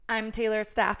I'm Taylor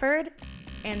Stafford,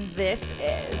 and this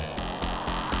is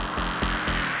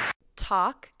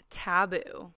Talk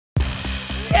Taboo.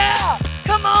 Yeah!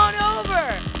 Come on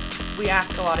over! We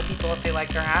ask a lot of people if they like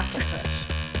their asshole touch.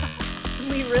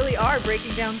 We really are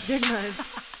breaking down stigmas.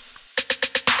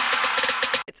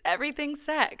 It's everything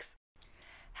sex.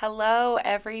 Hello,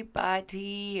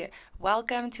 everybody.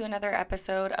 Welcome to another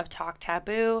episode of Talk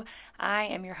Taboo. I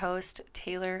am your host,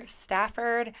 Taylor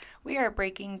Stafford. We are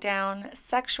breaking down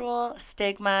sexual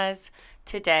stigmas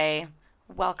today.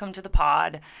 Welcome to the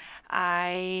pod.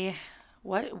 Where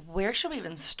should we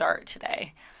even start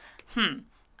today?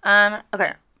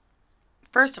 Okay.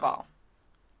 First of all,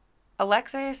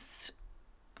 Alexis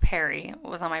Perry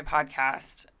was on my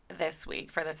podcast this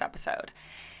week for this episode.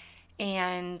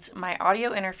 And my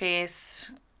audio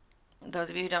interface, those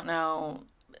of you who don't know,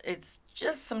 it's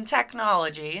just some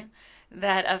technology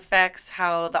that affects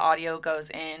how the audio goes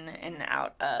in and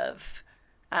out of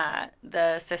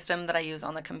the system that I use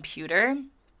on the computer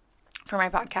for my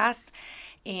podcast.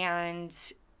 And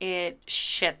it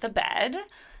shit the bed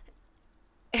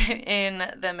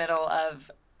in the middle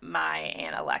of my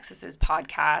and Alexis's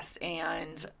podcast.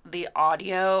 And the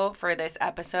audio for this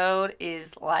episode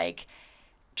is like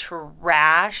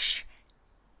trash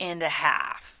and a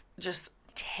half, just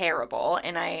terrible.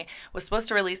 And I was supposed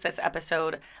to release this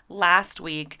episode last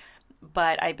week,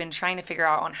 but I've been trying to figure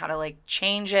out on how to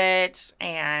change it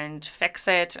and fix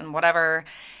it and whatever.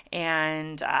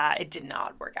 And it did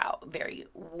not work out very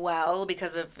well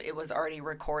because it was already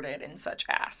recorded in such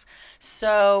ass.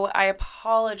 So I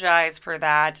apologize for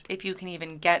that. If you can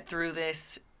even get through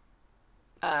this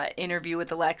interview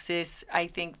with Alexis, I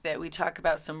think that we talk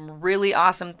about some really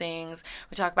awesome things.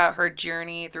 We talk about her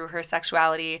journey through her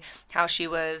sexuality, how she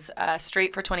was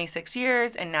straight for 26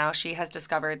 years, and now she has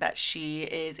discovered that she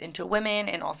is into women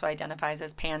and also identifies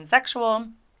as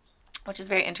pansexual, which is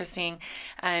very interesting.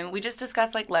 We just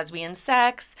discussed lesbian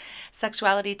sex,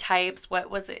 sexuality types, what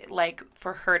was it like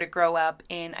for her to grow up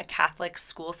in a Catholic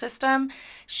school system.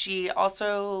 She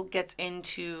also gets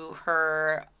into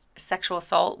her sexual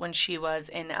assault when she was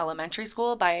in elementary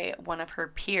school by one of her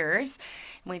peers.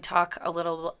 And we talk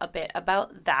a bit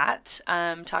about that.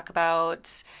 Talk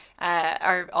about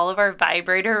all of our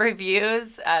vibrator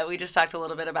reviews. We just talked a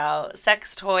little bit about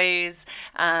sex toys.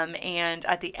 And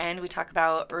at the end, we talk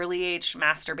about early age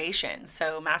masturbation.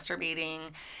 So masturbating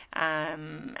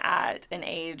at an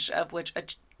age of which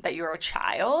that you're a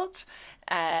child.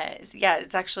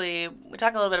 It's actually, we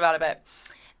talk a little bit about it,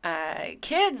 but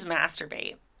kids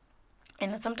masturbate.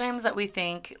 And it's sometimes that we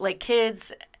think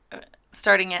kids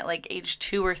starting at age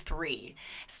 2 or 3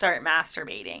 start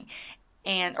masturbating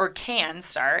or can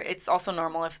start. It's also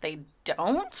normal if they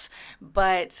don't.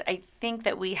 But I think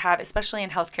that we have, especially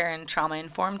in healthcare and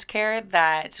trauma-informed care,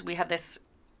 that we have this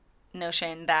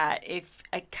notion that if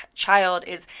a child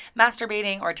is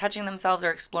masturbating or touching themselves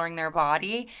or exploring their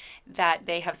body, that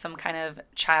they have some kind of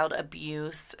child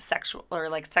abuse, sexual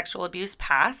abuse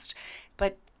past.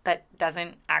 But that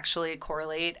doesn't actually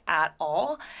correlate at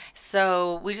all.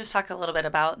 So we just talk a little bit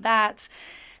about that.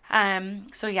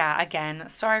 Again,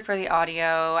 sorry for the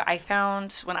audio. I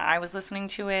found when I was listening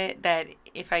to it that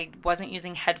if I wasn't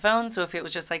using headphones, so if it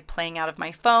was just playing out of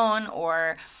my phone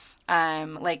or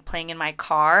playing in my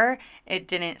car, it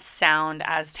didn't sound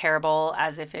as terrible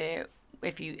as if I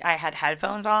had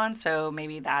headphones on. So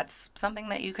maybe that's something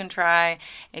that you can try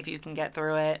if you can get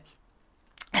through it.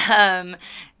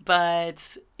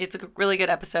 But it's a really good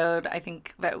episode. I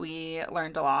think that we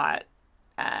learned a lot.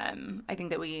 I think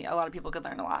that a lot of people could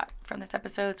learn a lot from this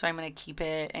episode, so I'm going to keep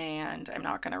it and I'm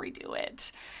not going to redo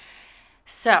it.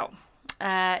 So,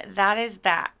 that is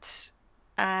that.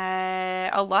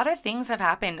 A lot of things have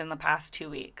happened in the past 2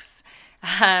 weeks.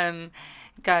 A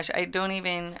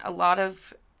lot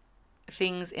of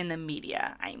things in the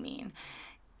media,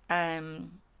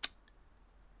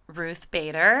 Ruth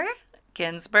Bader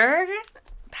Ginsburg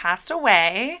passed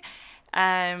away.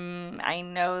 I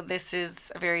know this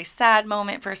is a very sad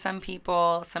moment for some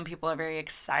people. Some people are very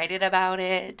excited about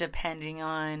it, depending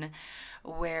on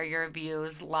where your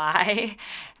views lie.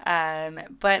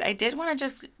 But I did want to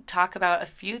just talk about a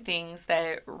few things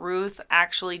that Ruth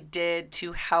actually did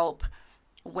to help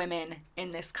women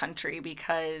in this country,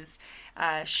 because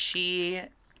she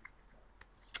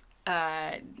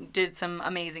did some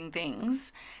amazing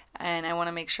things. And I want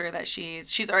to make sure that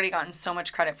she's already gotten so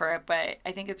much credit for it, but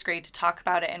I think it's great to talk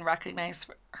about it and recognize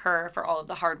her for all of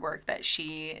the hard work that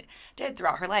she did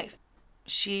throughout her life.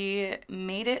 She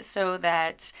made it so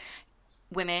that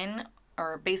women,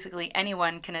 or basically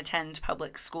anyone, can attend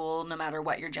public school no matter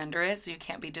what your gender is. So you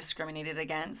can't be discriminated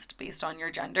against based on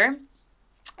your gender.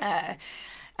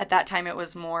 At that time, it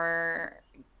was more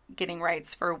getting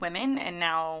rights for women, and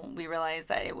now we realize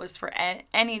that it was for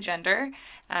any gender.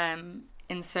 And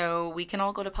so we can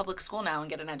all go to public school now and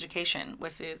get an education,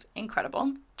 which is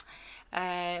incredible.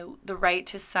 The right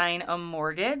to sign a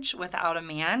mortgage without a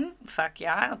man. Fuck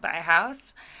yeah, buy a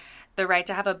house. The right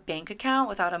to have a bank account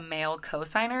without a male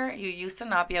cosigner. You used to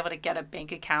not be able to get a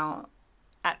bank account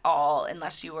at all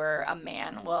unless you were a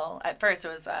man. Well, at first it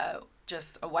was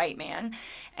just a white man.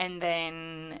 And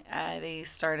then they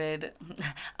started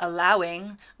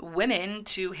allowing women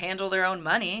to handle their own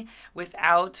money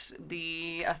without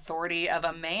the authority of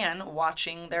a man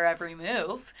watching their every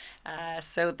move.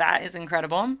 So that is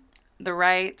incredible. The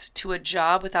right to a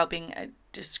job without being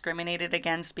discriminated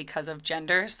against because of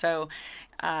gender. So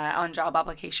on job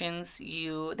applications,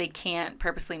 they can't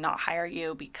purposely not hire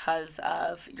you because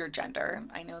of your gender.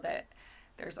 I know that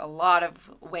there's a lot of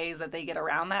ways that they get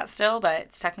around that still, but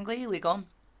it's technically illegal.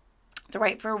 The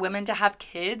right for women to have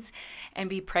kids and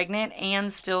be pregnant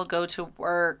and still go to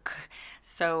work.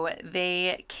 So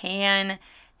they can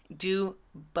do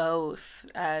both.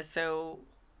 So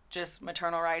just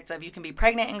maternal rights of you can be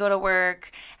pregnant and go to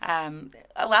work,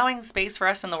 allowing space for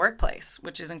us in the workplace,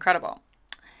 which is incredible.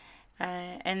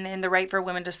 And then the right for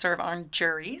women to serve on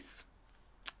juries.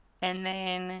 And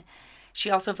then she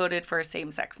also voted for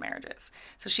same-sex marriages.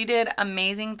 So she did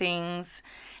amazing things,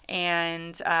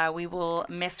 and we will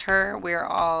miss her. We're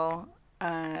all,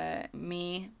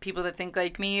 people that think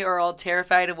like me are all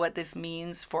terrified of what this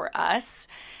means for us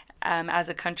as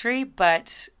a country.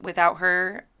 But without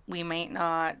her, we might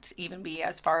not even be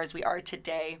as far as we are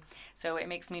today. So it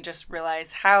makes me just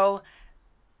realize how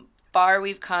far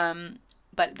we've come,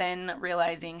 but then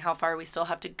realizing how far we still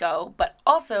have to go, but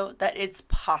also that it's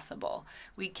possible.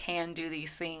 We can do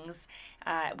these things.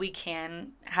 We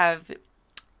can have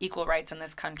equal rights in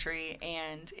this country,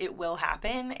 and it will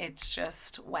happen. It's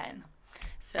just when.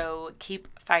 So keep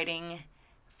fighting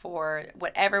for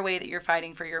whatever way that you're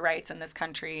fighting for your rights in this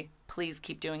country. Please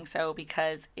keep doing so,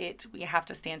 because we have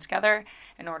to stand together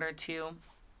in order to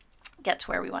get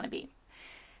to where we want to be.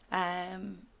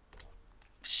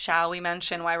 Shall we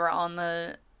mention why we're on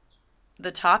the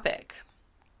topic?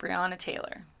 Breonna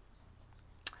Taylor.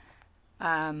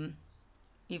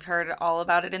 You've heard all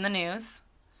about it in the news.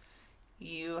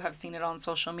 You have seen it on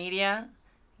social media.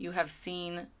 You have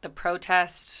seen the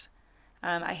protests.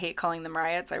 I hate calling them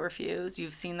riots. I refuse.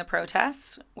 You've seen the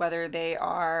protests, whether they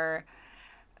are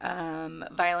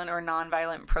violent or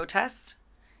nonviolent protests.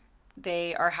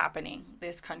 They are happening.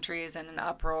 This country is in an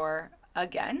uproar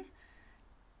again.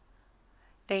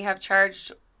 They have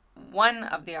charged one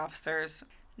of the officers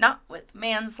not with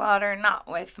manslaughter, not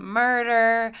with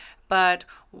murder, but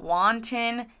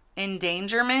wanton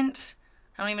endangerment.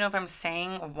 I don't even know if I'm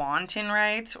saying wanton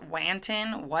right,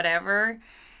 wanton, whatever.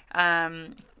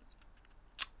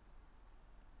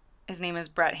 His name is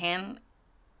Brett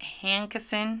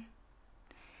Hankison.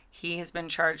 He has been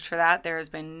charged for that. There has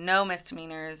been no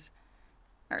misdemeanors,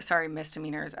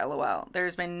 LOL.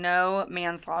 There's been no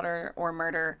manslaughter or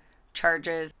murder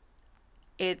charges.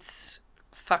 It's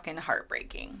fucking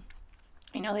heartbreaking.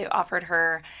 I know they offered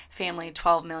her family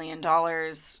 $12 million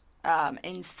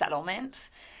in settlement.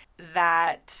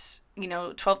 That,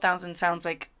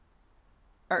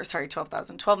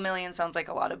 $12 million sounds like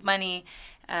a lot of money.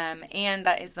 And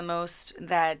that is the most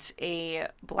that a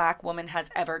black woman has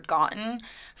ever gotten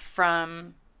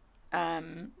from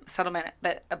settlement,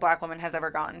 that a black woman has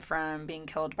ever gotten from being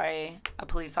killed by a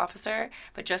police officer.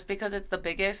 But just because it's the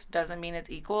biggest doesn't mean it's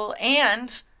equal.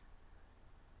 And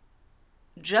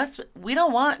we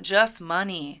don't want just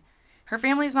money. Her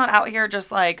family's not out here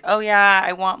just like, oh yeah,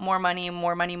 I want more money,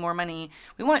 more money, more money.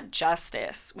 We want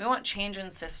justice. We want change in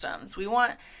systems. We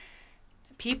want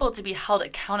people to be held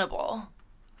accountable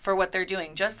for what they're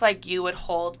doing, just like you would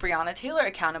hold Breonna Taylor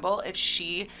accountable if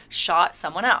she shot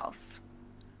someone else.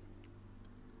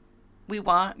 We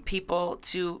want people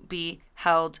to be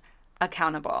held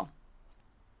accountable.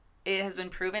 It has been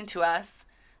proven to us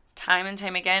time and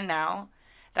time again now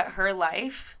that her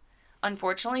life,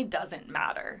 unfortunately, doesn't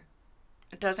matter.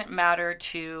 It doesn't matter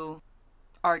to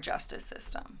our justice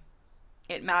system.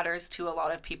 It matters to a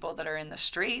lot of people that are in the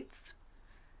streets.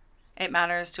 It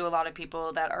matters to a lot of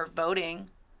people that are voting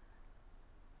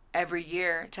every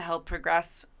year to help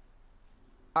progress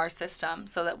our system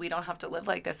so that we don't have to live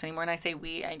like this anymore. And I say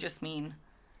we, I just mean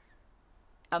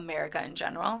America in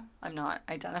general. I'm not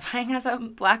identifying as a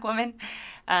black woman.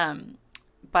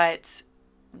 But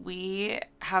we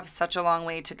have such a long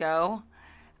way to go.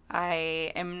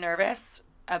 I am nervous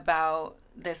about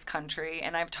this country,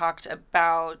 and I've talked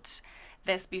about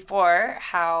this before,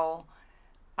 how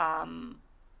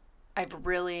I've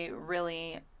really,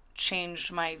 really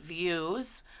changed my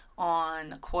views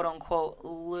on quote unquote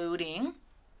looting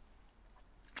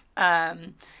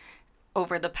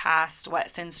over the past,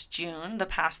 since June, the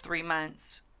past 3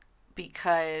 months,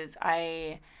 because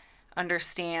I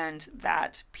understand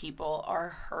that people are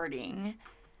hurting.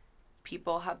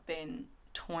 People have been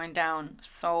torn down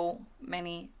so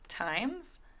many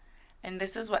times. And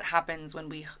this is what happens when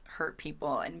we hurt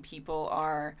people and people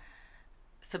are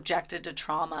subjected to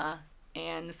trauma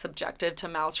and subjected to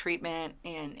maltreatment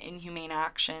and inhumane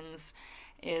actions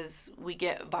is we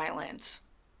get violent.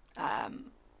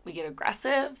 We get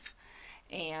aggressive.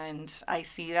 And I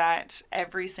see that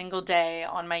every single day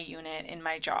on my unit in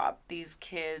my job. These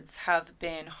kids have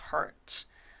been hurt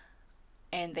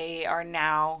and they are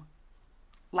now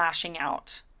lashing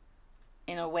out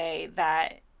in a way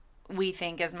that we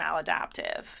think is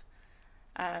maladaptive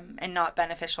and not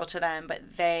beneficial to them,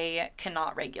 but they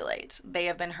cannot regulate. They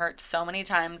have been hurt so many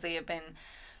times. They have been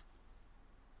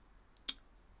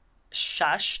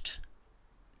shushed,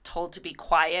 told to be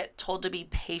quiet, told to be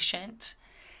patient.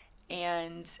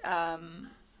 And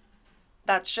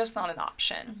that's just not an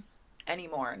option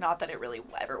anymore. Not that it really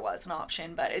ever was an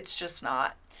option, but it's just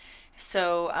not.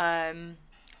 So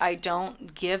I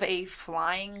don't give a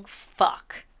flying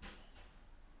fuck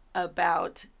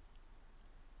about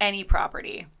any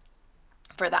property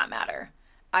for that matter.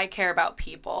 I care about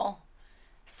people.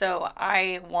 So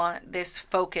I want this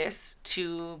focus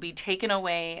to be taken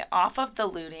away off of the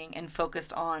looting and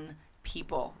focused on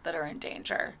people that are in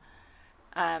danger.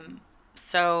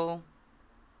 So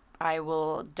I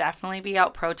will definitely be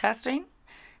out protesting.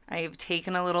 I've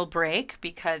taken a little break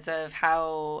because of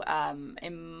how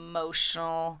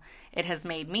emotional it has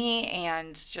made me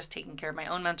and just taking care of my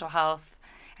own mental health.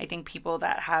 I think people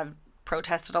that have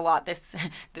protested a lot this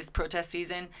protest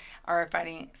season are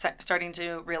starting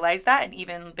to realize that, and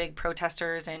even big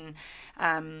protesters and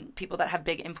people that have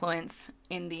big influence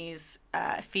in these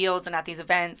fields and at these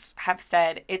events have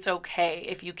said it's okay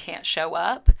if you can't show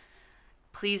up.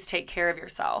 Please take care of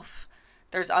yourself.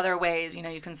 There's other ways,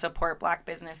 you can support Black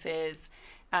businesses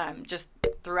just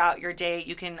throughout your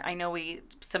day. I know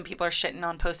some people are shitting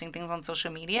on posting things on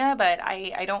social media, but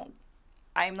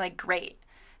I'm like, great.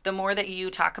 The more that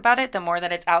you talk about it, the more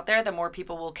that it's out there, the more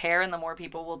people will care and the more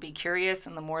people will be curious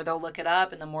and the more they'll look it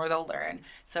up and the more they'll learn.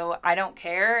 So I don't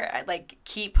care.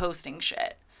 Keep posting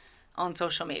shit on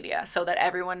social media so that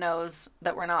everyone knows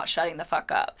that we're not shutting the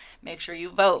fuck up. Make sure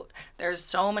you vote. There's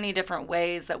so many different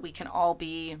ways that we can all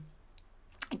be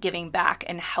giving back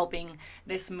and helping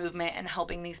this movement and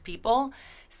helping these people.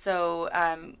 So,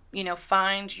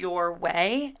 find your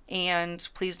way, and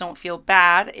please don't feel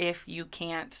bad if you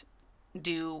can't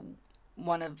do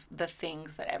one of the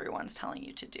things that everyone's telling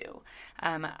you to do.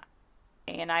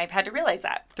 And I've had to realize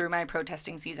that through my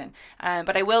protesting season.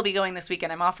 But I will be going this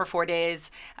weekend. I'm off for 4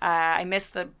 days. I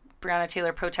missed the Breonna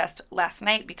Taylor protest last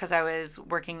night because I was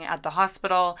working at the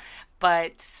hospital,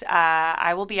 but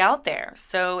I will be out there.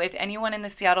 So if anyone in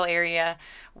the Seattle area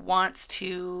wants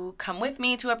to come with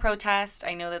me to a protest,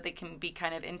 I know that they can be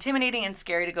kind of intimidating and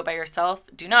scary to go by yourself.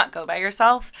 Do not go by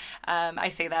yourself. I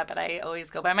say that, but I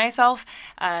always go by myself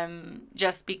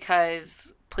just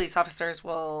because police officers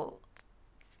will...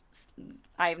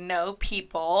 I know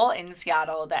people in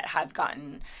Seattle that have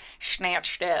gotten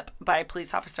snatched up by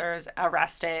police officers,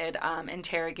 arrested,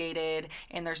 interrogated,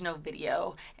 and there's no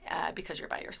video because you're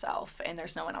by yourself and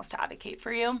there's no one else to advocate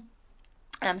for you.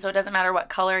 So it doesn't matter what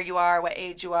color you are, what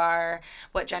age you are,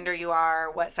 what gender you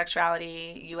are, what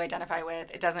sexuality you identify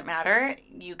with. It doesn't matter.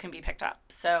 You can be picked up.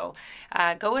 So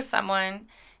go with someone.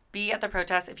 Be at the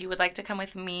protest. If you would like to come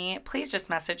with me, please just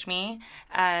message me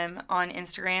on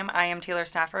Instagram. I am Taylor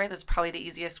Stafford. That's probably the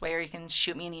easiest way, or you can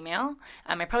shoot me an email.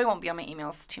 I probably won't be on my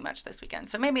emails too much this weekend,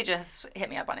 so maybe just hit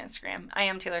me up on Instagram. I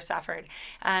am Taylor Stafford,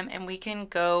 and we can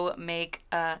go make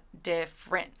a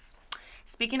difference.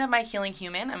 Speaking of my Healing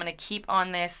Human, I'm going to keep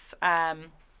on this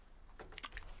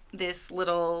this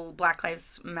little Black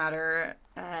Lives Matter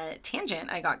tangent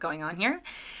I got going on here.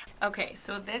 Okay,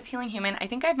 so this Healing Human, I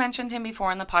think I've mentioned him before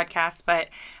on the podcast, but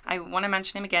I want to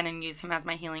mention him again and use him as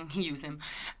my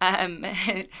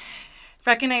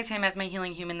recognize him as my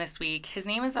Healing Human this week. His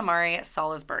name is Amari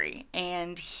Salisbury,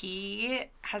 and he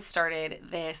has started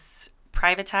this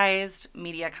privatized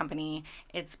media company.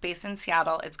 It's based in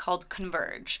Seattle. It's called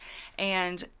Converge,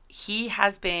 and he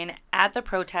has been at the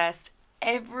protest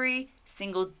every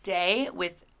single day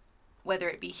with, whether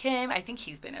it be him, I think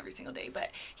he's been every single day,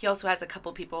 but he also has a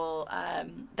couple people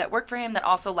that work for him that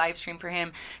also live stream for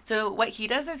him. So what he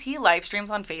does is he live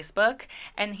streams on Facebook,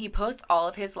 and he posts all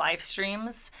of his live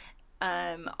streams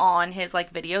on his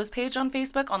like videos page on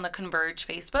Facebook, on the Converge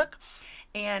Facebook.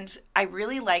 And I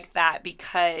really like that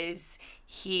because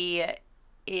he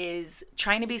is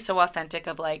trying to be so authentic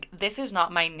of like, this is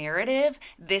not my narrative.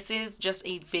 This is just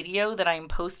a video that I'm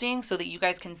posting so that you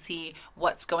guys can see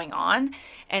what's going on.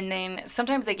 And then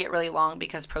sometimes they get really long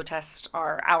because protests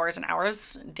are hours and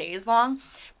hours, days long.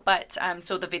 But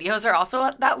so the videos are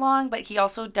also that long, but he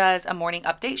also does a morning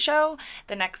update show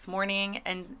the next morning.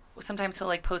 And sometimes he'll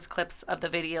like post clips of the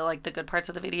video, like the good parts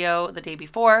of the video the day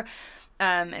before.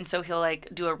 And so he'll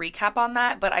like do a recap on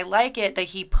that. But I like it that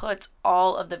he puts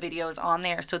all of the videos on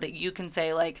there so that you can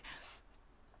say like,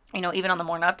 you know, even on the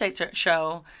morning update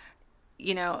show,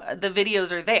 you know, the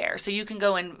videos are there. So you can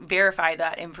go and verify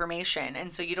that information.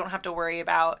 And so you don't have to worry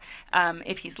about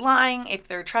if he's lying, if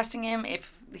they're trusting him,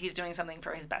 if he's doing something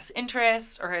for his best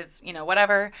interest or his, you know,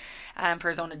 whatever, for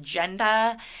his own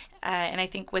agenda. And I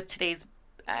think with today's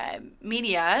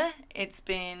media, it's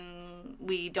been,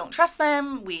 we don't trust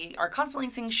them. We are constantly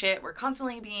seeing shit. We're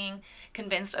constantly being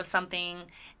convinced of something.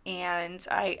 And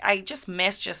I just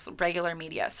miss just regular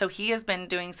media. So he has been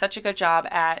doing such a good job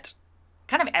at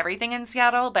kind of everything in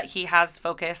Seattle, but he has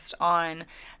focused on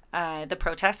the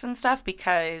protests and stuff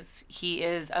because he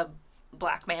is a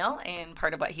Black male, and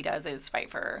part of what he does is fight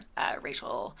for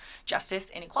racial justice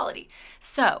and equality.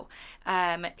 So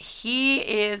he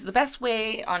is the best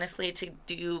way, honestly, to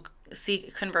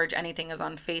see Converge anything is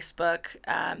on Facebook,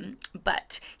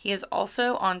 but he is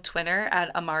also on Twitter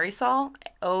at Omarisal,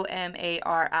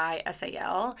 Omarisal. I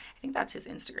think that's his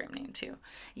Instagram name too.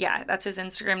 Yeah, that's his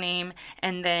Instagram name.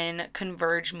 And then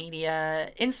Converge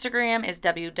Media Instagram is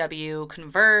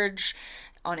www.converge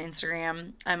on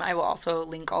Instagram. I will also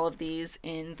link all of these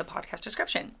in the podcast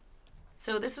description.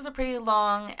 So this is a pretty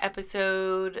long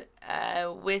episode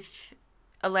with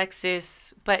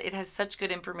Alexis, but it has such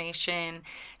good information.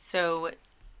 So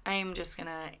I'm just going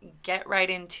to get right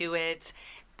into it.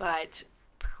 But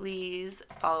please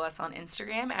follow us on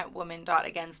Instagram at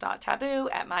woman.against.taboo,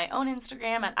 at my own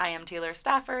Instagram at I am Taylor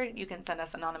Stafford. You can send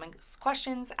us anonymous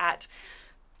questions at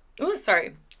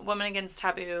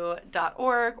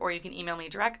womanagainsttaboo.org, or you can email me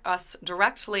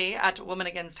directly at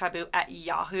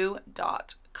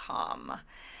womanagainsttaboo@yahoo.com. I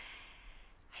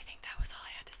think that was all I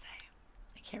had to say.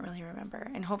 I can't really remember.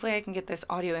 And hopefully I can get this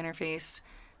audio interface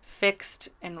fixed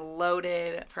and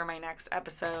loaded for my next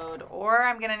episode, or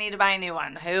I'm going to need to buy a new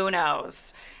one. Who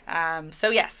knows?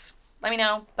 So yes, let me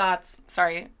know thoughts.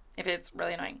 Sorry if it's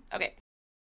really annoying. Okay.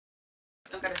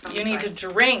 You need to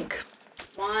drink.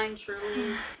 Wine,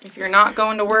 Trulies. If you're not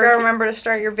going to work. You gotta remember to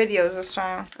start your videos this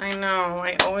time. I know.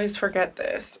 I always forget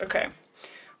this. Okay.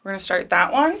 We're going to start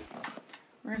that one.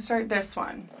 We're going to start this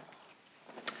one.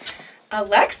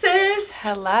 Alexis.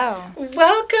 Hello.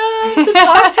 Welcome to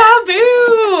Talk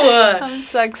Taboo. I'm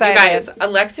so excited. You guys,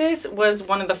 Alexis was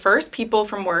one of the first people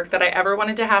from work that I ever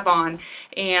wanted to have on.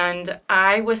 And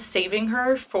I was saving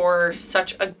her for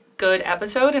such a good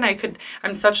episode, and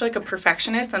I'm such like a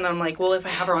perfectionist, and I'm like, well, if I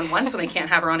have her on once, then I can't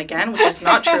have her on again, which is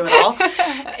not true at all.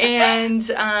 And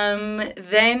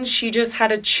then she just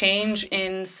had a change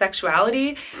in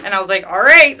sexuality, and I was like, all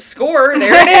right, score,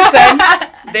 there it is then.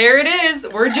 There it is,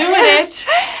 we're doing it.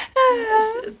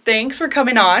 Thanks for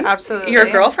coming on. Absolutely. Your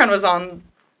girlfriend was on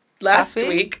last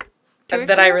week.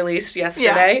 That I released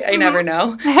yesterday. Yeah. I never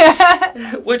know.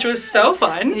 Which was so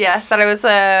fun. Yes, that I was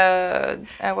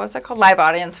what's that called? Live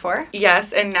audience for.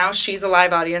 Yes, and now she's a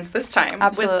live audience this time.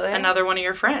 Absolutely. With another one of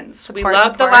your friends. We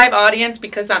love the live audience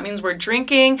because that means we're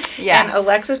drinking. Yes. And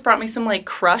Alexis brought me some like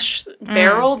Crush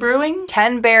Barrel Brewing.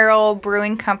 10 Barrel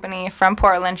Brewing Company from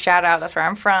Portland. Shout out. That's where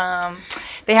I'm from.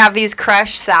 They have these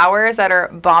Crush sours that are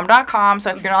bomb.com. So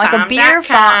if you're not like a beer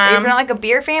fan,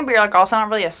 but you're like also not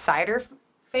really a cider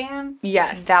fan,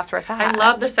 yes, that's where it's at. I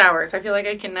love the sours. I feel like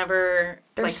I can never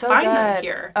find them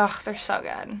here. Ugh, they're so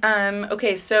good.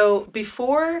 Okay, so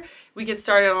before we get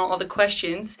started on all the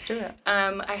questions, do it.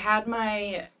 I had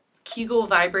my Kegel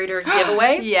vibrator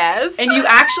giveaway. Yes. And you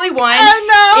actually won. Oh,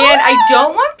 no. And I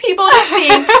don't want people to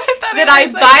think that I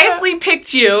biasly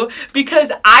picked you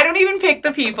because I don't even pick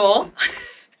the people.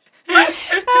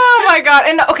 Oh my god.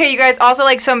 And okay, you guys, also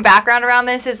like some background around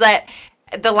this is that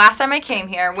the last time I came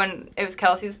here, when it was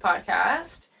Kelsey's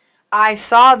podcast, I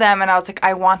saw them and I was like,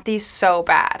 I want these so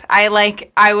bad. I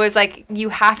was like, you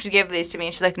have to give these to me.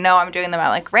 And she's like, no, I'm doing them at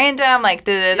like random, like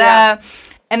da-da-da. Yeah.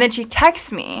 And then she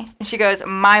texts me and she goes,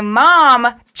 my mom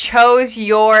chose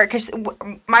because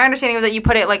my understanding was that you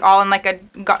put it like all in like a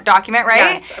document, right?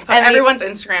 Yes, I put everyone's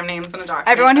Instagram names in a document.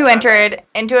 Everyone who entered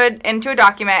into a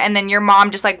document, and then your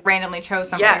mom just like randomly chose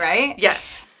something, right?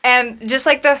 Yes. And just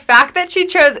like the fact that she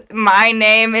chose my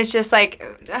name is just like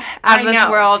out of this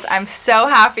world. I'm so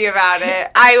happy about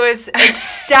it. I was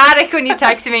ecstatic when you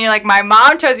texted me and you're like, my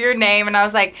mom chose your name. And I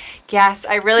was like, yes,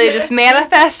 I really just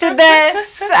manifested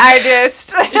this.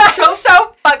 I'm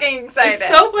so fucking excited. It's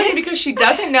so funny because she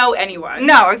doesn't know anyone.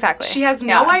 No, exactly. She has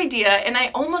no idea. And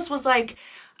I almost was like,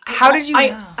 how did you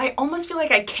know? I almost feel like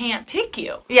I can't pick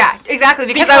you. Yeah, exactly.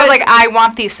 Because I was like, I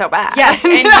want these so bad. Yes,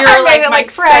 and you're like my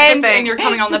friend, and you're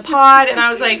coming on the pod, and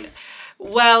I was like,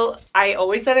 well, I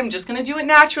always said I'm just going to do it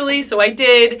naturally, so I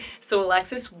did. So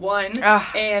Alexis won,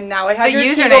 and now I have your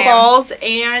username. Balls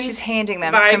and she's handing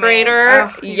them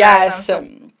vibrator. To me. Yes. Guys, I'm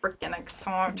so freaking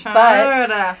excited. But,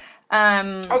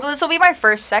 also, this will be my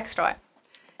first sex toy.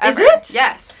 Ever. Is it?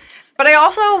 Yes. But I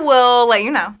also will let you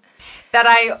know that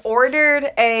I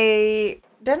ordered a...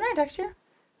 Didn't I text you?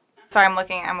 Sorry, I'm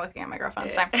looking at my girlphone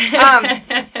this time.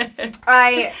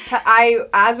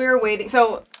 As we were waiting...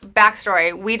 So,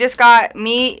 backstory. We just got...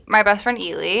 my best friend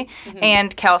Ely,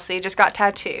 and Kelsey just got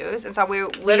tattoos. And so we...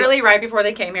 Literally right before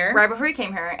they came here. Right before we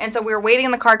came here. And so we were waiting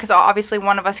in the car because obviously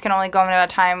one of us can only go in at a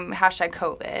time.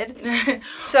 #COVID.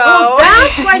 So...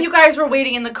 that's why you guys were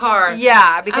waiting in the car.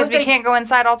 Yeah, because we can't go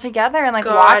inside all together and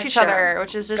watch each other,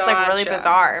 which is just really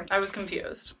bizarre. I was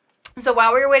confused. So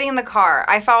while we were waiting in the car,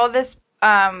 I followed this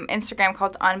Instagram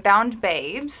called Unbound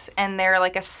Babes, and they're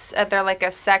like a sex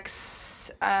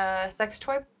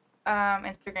toy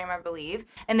Instagram, I believe,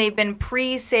 and they've been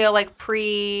pre-sale,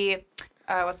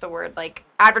 what's the word,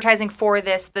 advertising for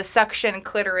the suction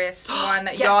clitoris one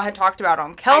that y'all had talked about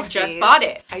on Kelsey's. I just bought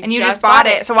it. And you just bought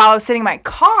it. So while I was sitting in my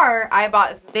car, I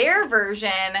bought their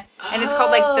version, and it's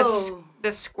called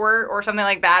the squirt or something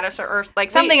like that, or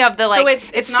something of the So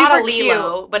it's not a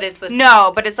Lilo, but it's the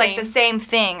no, but it's the same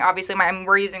thing. Obviously,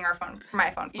 we're using my phone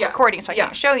for recording, so I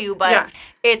can't show you, but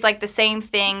it's the same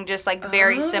thing, just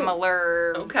very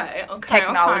similar.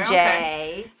 Technology.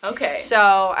 Okay.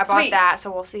 So I bought that.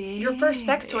 So we'll see. Your first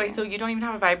sex toy. So you don't even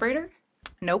have a vibrator?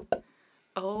 Nope.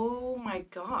 Oh my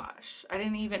gosh! I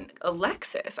didn't even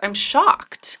Alexis. I'm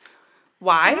shocked.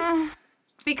 Why?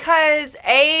 Because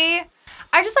I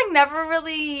just never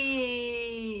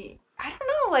really, I don't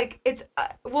know, it's,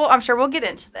 well, I'm sure we'll get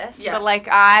into this, but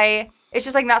it's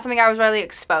just not something I was really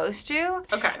exposed to.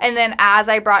 Okay. And then as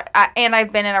and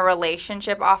I've been in a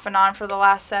relationship off and on for the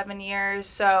last 7 years,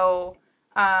 so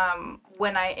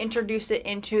when I introduced it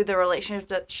into the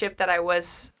relationship that I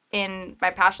was in,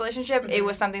 my past relationship, it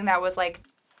was something that was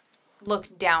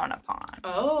looked down upon.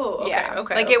 Oh, okay, yeah.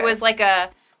 Okay. It was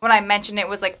when I mentioned it,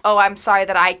 was oh, I'm sorry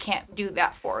that I can't do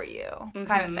that for you,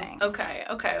 kind of thing.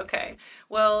 Okay.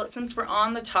 Well, since we're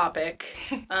on the topic,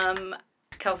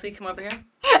 Kelsey, come over here.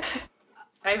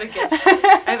 I have a gift.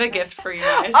 I have a gift for you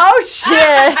guys. Oh,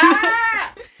 shit.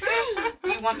 Do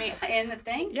you want me in the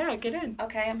thing? Yeah, get in.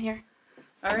 Okay, I'm here.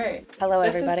 All right. Hello,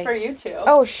 everybody. This is for you, too.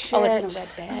 Oh, shit. Oh, it's in a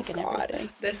red bag and everything.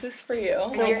 This is for you.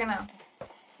 So you're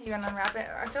gonna unwrap it?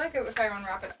 I feel like if I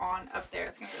unwrap it up there,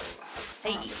 it's gonna be really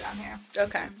loud. Hey. Down here.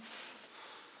 Okay.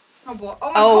 Oh boy!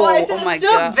 Oh my god! It's in a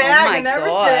silk bag and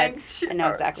God. everything. I know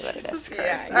exactly what it is. Jesus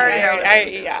Christ.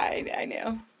 Yeah, I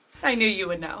knew. I knew you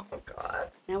would know. Oh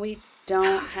god. Now we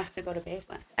don't have to go to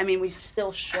Babeland. I mean, we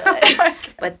still should,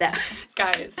 but that.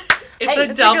 Guys, it's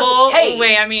a double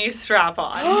whammy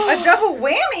strap-on. A double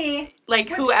whammy.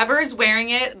 Whoever's wearing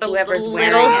it, the Whoever's little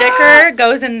wearing dicker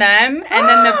goes in them, and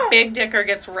then the big dicker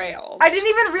gets railed. I didn't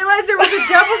even realize there was a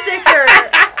double dicker.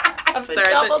 I'm sorry,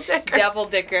 double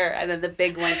dicker, and then the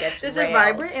big one gets Does railed. it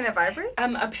vibrate? And it vibrates?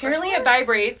 Apparently it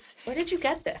vibrates. Where did you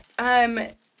get this?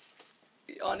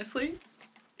 Honestly,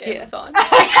 Amazon.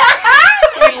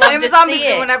 We'd love Amazon to be see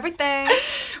it. doing everything.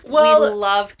 Well, we'd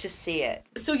love to see it.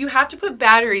 So you have to put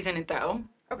batteries in it, though,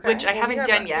 which I haven't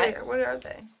done yet. Wait, what are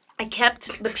they? I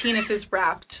kept the penises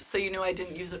wrapped, so I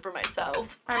didn't use it for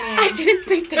myself. I didn't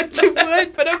think that you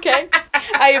would, but okay.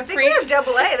 I think we have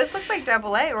AA. This looks like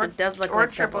AA, or it does look or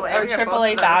like AAA. Or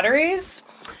AAA batteries.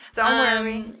 Don't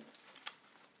worry.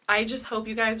 I just hope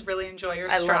you guys really enjoy your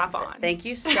strap-on. Thank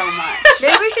you so much.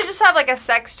 Maybe we should just have a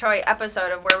sex toy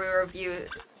episode of where we review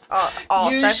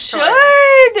all sex toys.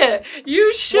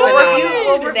 You should.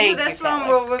 We'll review Thank this you, one. Kelly.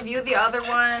 We'll review the other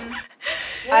one.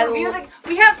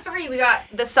 We have 3. We got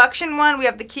the suction one. We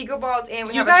have the Kegel balls, and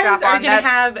we have a strap-on. You guys are gonna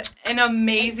have an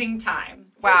amazing time.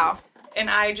 Wow. And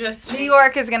I just New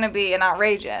York is gonna be an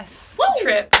outrageous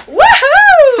trip. Woohoo!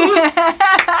 Love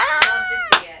to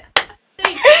see it.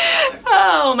 Thank you.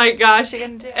 Oh Oh my gosh. What you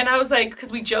gonna do? And I was like,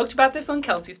 because we joked about this on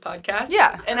Kelsey's podcast.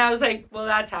 Yeah. And I was like, well,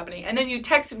 that's happening. And then you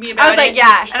texted me about it. I was like,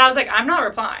 yeah. And I was like, I'm not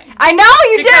replying. I know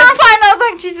you did Because- reply, and I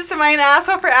was like, Jesus, am I an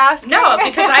asshole for asking? No,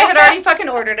 because I had already fucking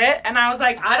ordered it. And I was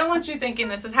like, I don't want you thinking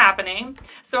this is happening.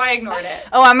 So I ignored it.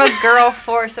 Oh, I'm a girl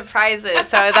for surprises,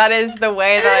 so that is the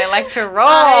way that I like to roll.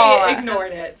 I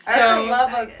ignored it. I also So,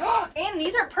 love and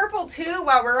these are purple too.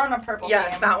 While we're on a purple.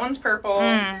 yes, theme. that one's purple.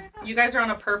 Mm. You guys are on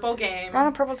a purple game. We're on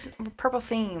a purple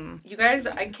theme. You guys,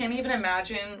 I can't even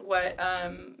imagine what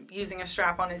using a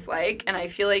strap-on is like, and I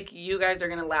feel like you guys are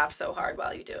gonna laugh so hard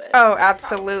while you do it. Oh,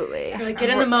 absolutely. You're like, get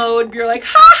in the mode. You're like,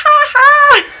 ha ha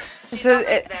ha. She's So also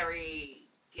it- very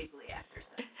giggly after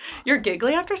sex. You're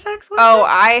giggly after sex? Oh,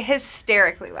 Alexis? I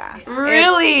hysterically laugh.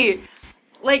 Really?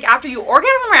 Like after you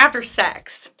orgasm or after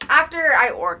sex? After I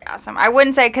orgasm, I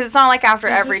wouldn't say because it's not like after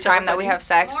This every is so time that we funny. have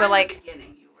sex, More but in like, the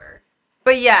beginning you were.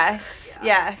 but yes,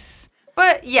 yes,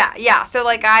 but yeah. So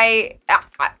like I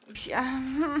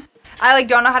like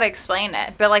don't know how to explain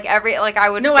it, but like I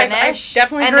would No, I've finish,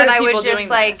 definitely and heard then of I people would just doing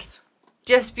like. this.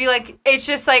 Just be like, it's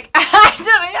just like, I don't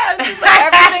know, yeah, it's just like,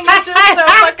 everything is just so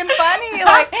fucking funny.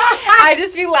 Like, I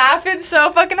just be laughing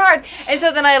so fucking hard. And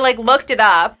so then I, like, looked it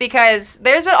up because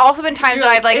there's also been times You're that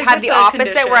like, I've, like, is had this the a opposite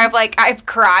condition? where I've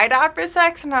cried after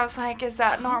sex and I was like, is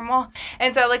that normal?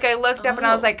 And so, like, I looked up and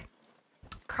I was Oh. like,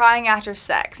 crying after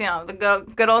sex, you know, the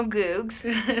good old googs.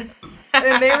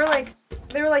 And they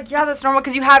were like, yeah, that's normal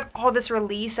because you have all this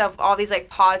release of all these, like,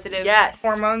 positive Yes.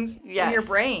 hormones in your Yes.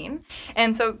 brain.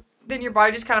 And so then your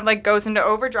body just kind of like goes into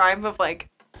overdrive of like,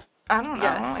 I don't know.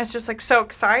 Yes. It's just like so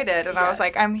excited. And I was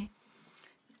like, Yes. I'm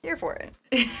here for it.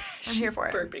 I'm here for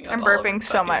it. Burping up I'm all over burping the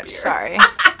so fucking much. beer. Sorry.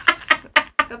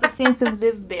 Got the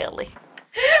sensitive belly.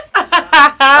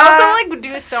 I also like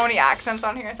do so many accents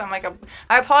on here, so I'm like,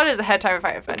 I apologize ahead of time if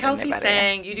I offended Kelsey anybody.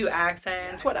 sang, you do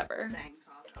accents, whatever. Sang,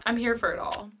 talk. I'm here for it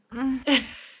all. Mm.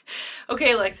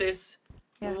 Okay, Alexis.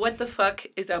 Yes. What the fuck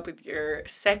is up with your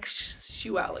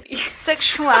sexuality?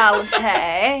 Sexuality.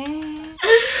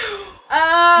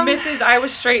 Mrs. I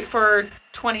was straight for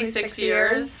 26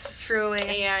 years.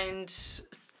 Truly. And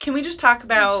can we just talk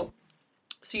about,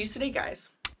 so you used to date guys?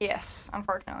 Yes,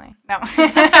 unfortunately. No.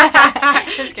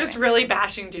 Just kidding. really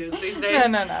bashing dudes these days.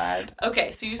 No. Okay,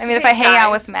 so you used I to mean, if date I hang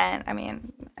out guys. with men, I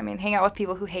mean, hang out with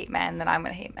people who hate men, then I'm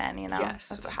gonna hate men. You know, Yes,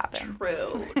 that's what happens.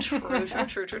 True.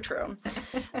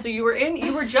 So you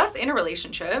were just in a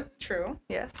relationship True.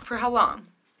 Yes. for how long?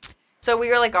 So we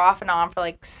were like off and on for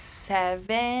like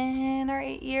 7 or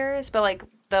 8 years, but like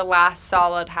the last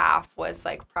solid half was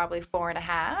like probably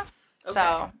 4.5. Okay.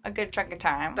 So a good chunk of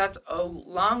time. That's a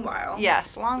long while.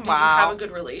 Yes, long Did you have while. a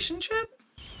good relationship?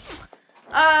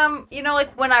 You know,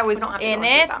 like when I was don't have to go in into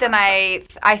it it, that then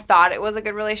much, I thought it was a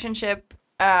good relationship.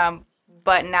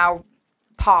 But now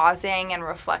pausing and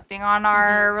reflecting on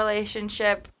our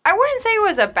relationship, I wouldn't say it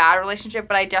was a bad relationship,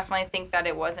 but I definitely think that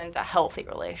it wasn't a healthy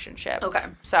relationship. Okay.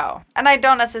 So, and I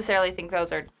don't necessarily think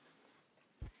those are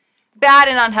bad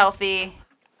and unhealthy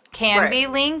can Right. be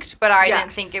linked, but I didn't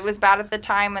Yes. think it was bad at the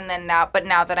time. And then now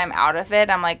that I'm out of it,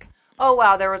 I'm like, oh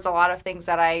wow, there was a lot of things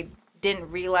that I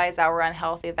didn't realize that were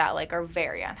unhealthy that like are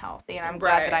very unhealthy, and I'm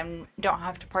glad that Right. I don't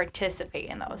have to participate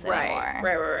in those Right.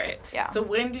 anymore. Right. Yeah. So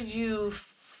when did you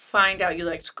find out you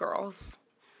liked girls?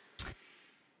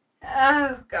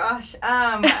 Oh gosh.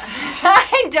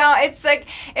 I don't. It's like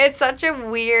it's such a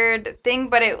weird thing,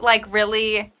 but it like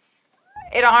really.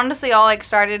 It honestly all like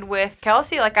started with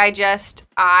Kelsey. Like I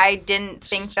didn't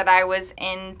think that I was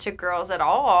into girls at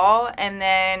all, and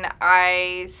then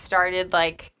I started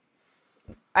like,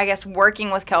 I guess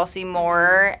working with Kelsey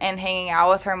more and hanging out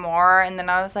with her more, and then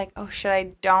I was like, oh shit,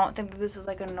 I don't think that this is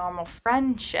like a normal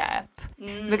friendship,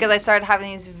 because I started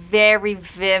having these very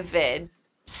vivid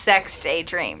sex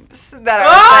daydreams that I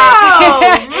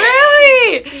was like,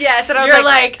 really? yes, and I was You're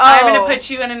like, oh, I'm gonna put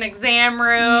you in an exam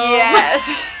room. yes.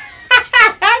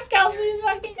 Kelsey's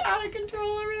fucking out of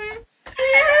control over there.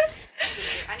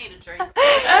 I need a drink.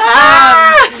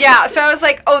 Yeah, so I was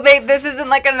like, oh, this isn't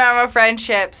like a normal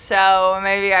friendship, so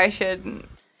maybe I should,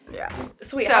 yeah.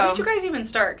 So wait, So- how did you guys even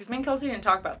start? Because me and Kelsey didn't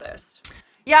talk about this.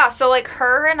 Yeah, so like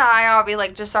her and I, we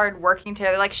like just started working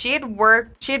together. Like she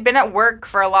had been at work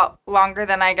for a lot longer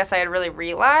than I guess I had really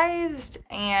realized,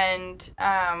 and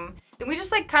then we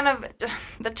just like kind of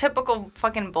the typical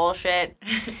fucking bullshit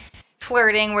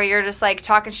flirting where you're just like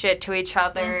talking shit to each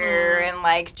other and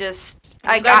like just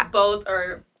You guys both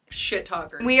are shit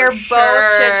talkers. we for are both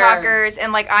sure. shit talkers,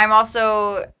 and like I'm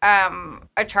also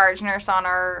a charge nurse on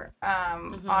our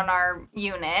on our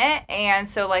unit, and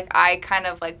so like I kind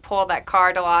of like pull that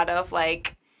card a lot of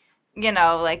like you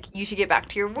know, like, you should get back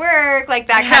to your work, like,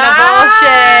 that kind of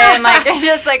bullshit. And, like, it's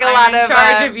just, like, a lot of... I'm in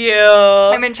charge of you.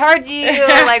 I'm in charge of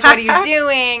you. Like, what are you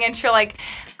doing? And she'll, like,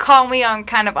 call me on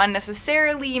kind of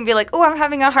unnecessarily and be like, oh, I'm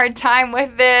having a hard time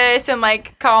with this. And,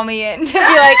 like, call me in to be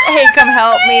like, hey, come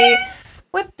help me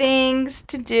with things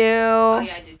to do. Oh,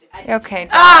 yeah, I did. Okay.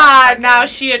 Now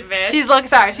she admits. She's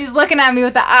looking at me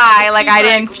with the eye, like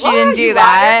She's she like, didn't do "You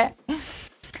that.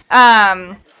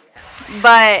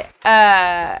 But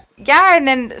yeah, and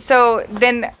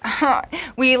then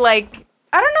we like,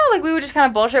 I don't know, like we would just kind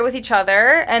of bullshit with each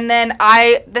other, and then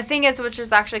the thing is, which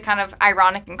is actually kind of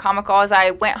ironic and comical, is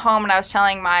I went home and I was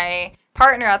telling my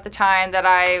partner at the time that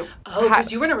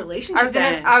because you were in a relationship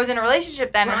then. I was in a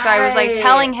relationship then, and so I was like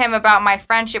telling him about my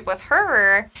friendship with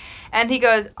her, and he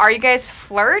goes, "Are you guys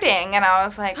flirting?" And I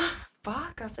was like,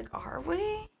 "Fuck!" I was like, "Are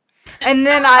we?" And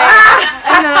then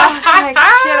I was like,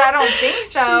 "Shit, I don't think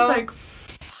so." She's like,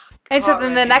 and so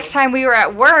then the next time we were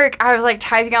at work, I was like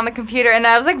typing on the computer, and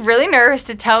I was like really nervous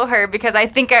to tell her because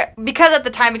at the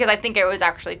time I think it was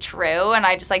actually true, and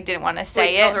I just like didn't want to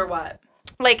say it. Tell her what?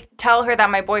 Like, tell her that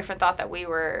my boyfriend thought that we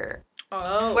were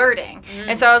flirting. Mm.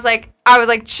 And so I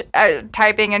was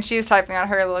typing, and she was typing on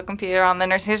her little computer on the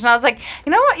nurse station. I was like,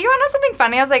 you know what? You want to know something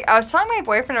funny? I was like, I was telling my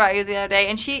boyfriend about you the other day,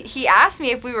 and he asked me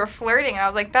if we were flirting, and I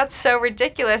was like, that's so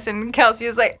ridiculous. And Kelsey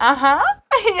was like,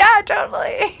 yeah,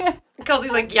 totally.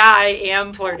 Kelsey's like, yeah, I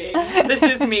am flirting. This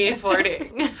is me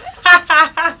flirting. And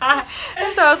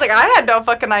so I was like, I had no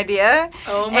fucking idea.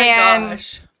 Oh my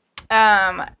gosh.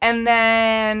 And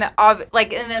then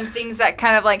things that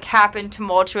kind of like happened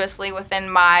tumultuously within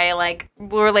my like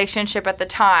relationship at the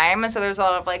time, and so there's a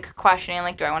lot of like questioning,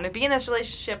 like, do I want to be in this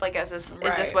relationship? Like, is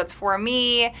this what's for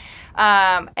me?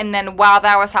 And then while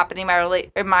that was happening,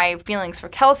 my feelings for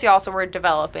Kelsey also were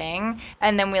developing,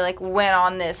 and then we like went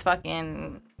on this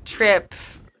fucking trip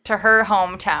to her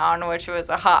hometown, which was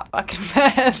a hot fucking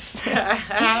mess,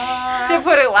 to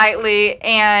put it lightly,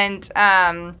 and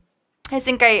I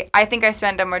think I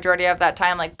spent a majority of that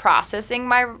time like processing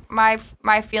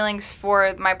my feelings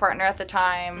for my partner at the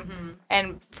time,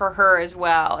 and for her as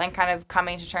well, and kind of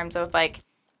coming to terms with like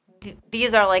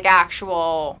these are like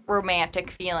actual romantic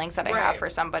feelings that I have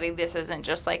for somebody. This isn't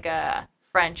just like a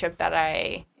friendship that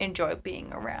I enjoy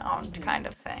being around kind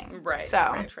of thing. Right. So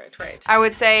right. I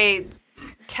would say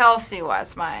Kelsey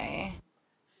was my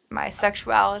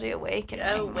sexuality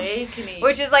awakening.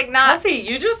 Which is like not Kelsey,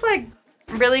 you just like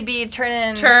really be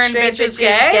turn bitches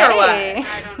gay or what? I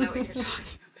don't know what you're talking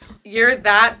about. You're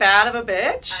that bad of a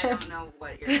bitch? I don't know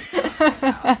what you're talking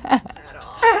about at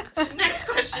all. Next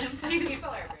question, please.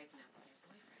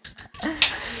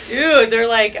 Dude, they're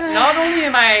like, not only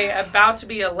am I about to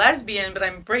be a lesbian, but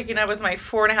I'm breaking up with my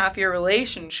 4.5-year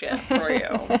relationship for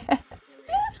you.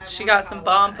 She got some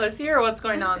bomb pussy, or what's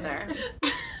going on there?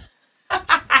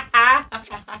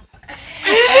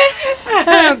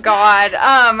 Oh God.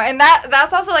 And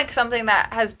that's also like something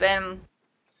that has been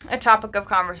a topic of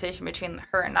conversation between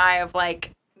her and I, of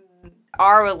like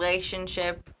our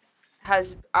relationship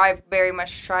I've very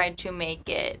much tried to make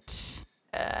it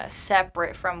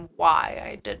separate from why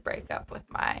I did break up with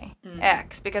my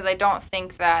ex, because I don't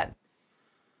think that,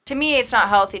 to me, it's not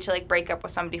healthy to like break up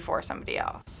with somebody for somebody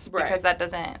else, because that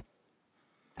doesn't,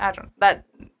 I don't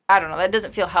know, that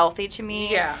doesn't feel healthy to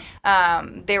me. Yeah.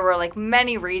 There were like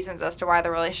many reasons as to why the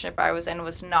relationship I was in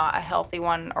was not a healthy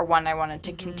one, or one I wanted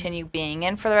to continue being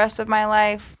in for the rest of my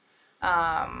life.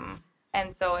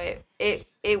 And so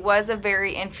it was a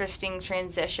very interesting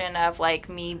transition of like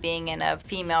me being in a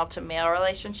female to male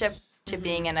relationship to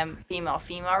being in a female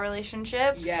female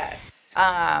relationship. Yes.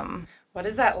 What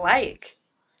is that like?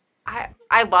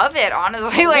 I love it,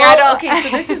 honestly. Like, well, okay, so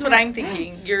this is what I'm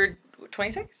thinking. You're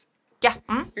 26? Yeah.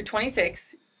 Mm-hmm. You're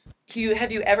 26.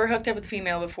 Have you ever hooked up with a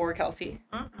female before, Kelsey?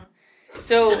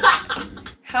 So,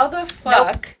 how the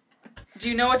fuck do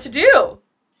you know what to do?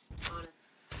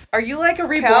 Are you like a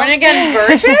reborn again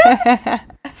virgin?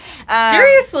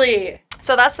 Seriously.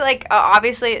 So that's like,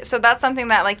 obviously, so that's something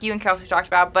that like you and Kelsey talked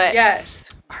about, but yes.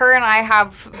 Her and I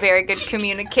have very good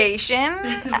communication.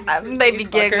 They be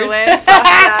giggling.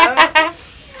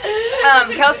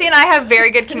 Kelsey and I have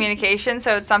very good communication,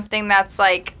 so it's something that's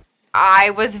like, I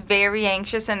was very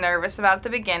anxious and nervous about at the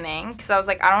beginning, because I was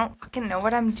like, I don't fucking know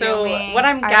what I'm doing. So what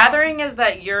I'm gathering is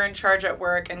that you're in charge at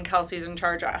work and Kelsey's in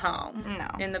charge at home. No.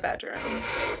 In the bedroom.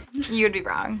 You would be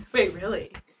wrong. Wait,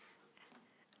 really?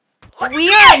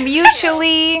 We are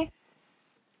mutually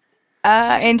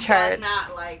in charge. She does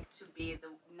not like to be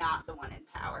not the one in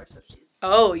power, so she's...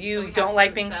 Oh, you don't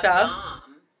like being sub?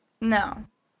 No.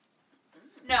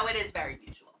 No, it is very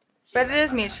mutual. But it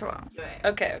is mutual.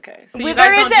 Okay. So Well, you guys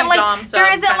there don't isn't do like dom sub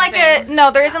there isn't kind like of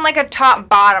things? there isn't like a top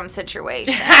bottom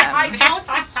situation. I don't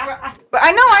subscribe. But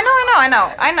I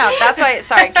know. That's why.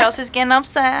 Sorry, Kelsey's getting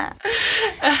upset.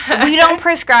 We don't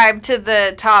prescribe to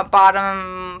the top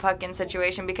bottom fucking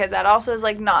situation because that also is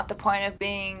like not the point of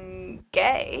being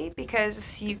gay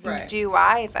because you can Right. do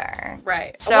either.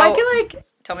 Right. So- Well, I feel like,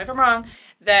 tell me if I'm wrong,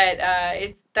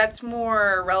 that that's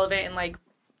more relevant in like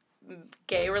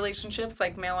gay relationships,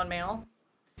 like male on male.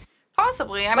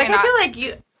 Possibly. I Like mean, I feel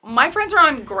like my friends are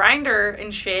on Grindr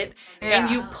and shit, and Yeah.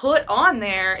 you put on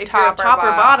there if Top you're a top or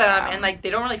or bottom, bottom. and like they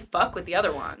don't really fuck with the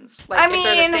other ones. Like I if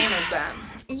they're the mean- same as them.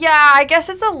 yeah, I guess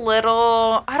it's a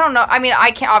little. I don't know. I mean,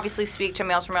 I can't obviously speak to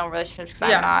male to male relationships because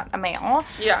Yeah. I'm not a male.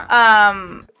 Yeah.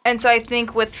 And so I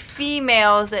think with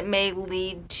females, it may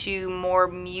lead to more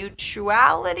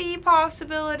mutuality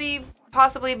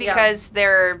possibly because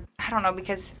they're,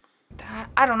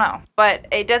 I don't know, but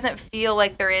it doesn't feel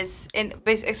like there is,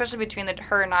 especially between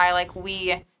her and I, like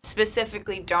we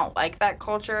specifically don't like that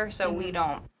culture, so we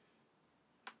don't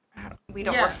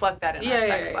Yeah. reflect that in Yeah, our yeah,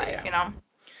 sex yeah, life, yeah. you know?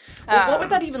 Well, what would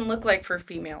that even look like for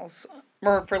females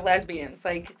or for lesbians?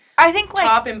 Like I think like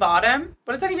top and bottom?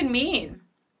 What does that even mean?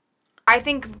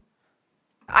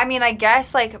 I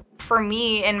guess like for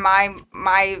me in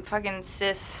my fucking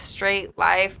cis straight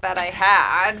life that I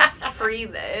had free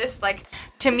this, like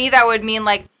to me that would mean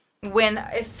like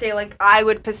if say like I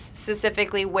would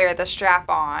specifically wear the strap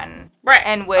on, Right.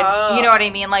 and would you know what I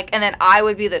mean, like, and then I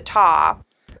would be the top,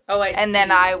 Oh, I see. and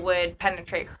then I would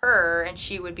penetrate her and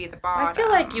she would be the bottom. I feel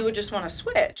like you would just want to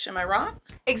switch. Am I wrong?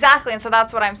 Exactly, and so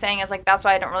that's what I'm saying is like that's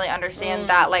why I don't really understand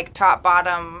that like top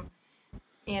bottom,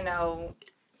 you know,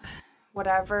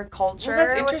 whatever culture. Well,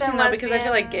 that's interesting within though because I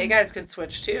feel like lesbian. gay guys could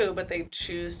switch too, but they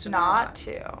choose to not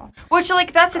to. Which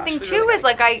like that's the Gosh, thing we too really is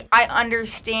like gotta I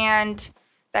understand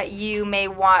that you may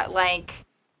want like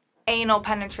anal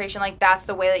penetration, like that's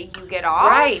the way that you get off.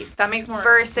 Right. That makes more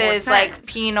Versus more like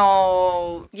sense.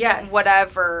 penal Yes.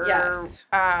 whatever Yes.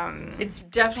 It's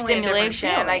definitely stimulation,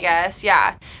 a different I feeling. guess.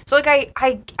 Yeah. So like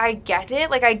I get it.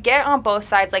 Like I get on both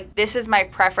sides. Like this is my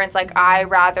preference. Like I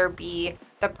rather be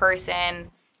the person,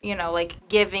 you know, like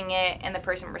giving it and the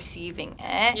person receiving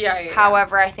it. Yeah.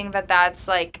 However, I think that that's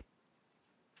like,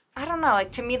 I don't know,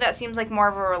 like to me that seems like more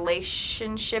of a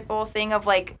relationship-y thing of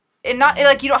like, and not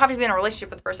like you don't have to be in a relationship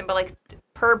with the person, but like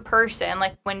per person,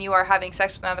 like when you are having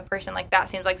sex with another person, like that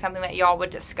seems like something that y'all would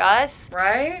discuss.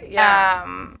 Right? Yeah.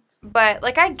 But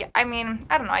like I mean,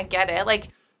 I don't know, I get it. Like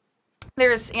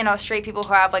there's, you know, straight people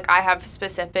who have like I have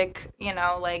specific, you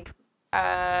know, like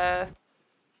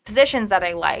positions that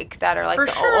I like that are like For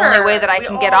the sure. only way that I We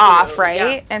can get all off, do,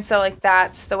 right? yeah. And so like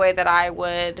that's the way that I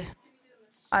would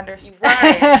understand.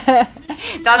 Right.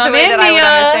 That's the Come way in, that I would Mia.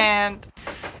 understand.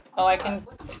 Oh, I can.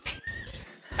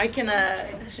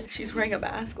 She's wearing a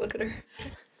mask. Look at her.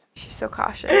 She's so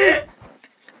cautious.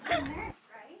 I'm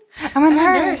a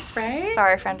nurse. right?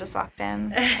 Sorry, a friend just walked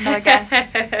in. Another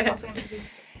guest. Also gonna be-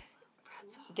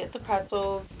 Get the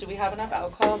pretzels. Do we have enough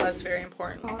alcohol? That's very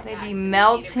important. Oh, they'd be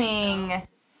melting.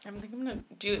 I think I'm gonna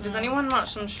do. Does anyone want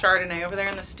some Chardonnay over there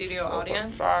in the studio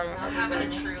audience? I'm having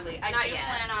a truly. I do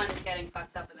plan on getting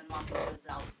fucked up and then walking to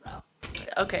Zell's though.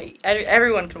 Okay,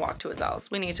 everyone can walk to Azel's.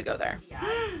 We need to go there Yeah.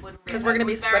 because we're gonna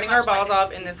be sweating our balls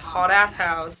off in this hot ass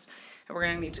house, and we're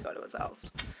gonna need to go to Azel's.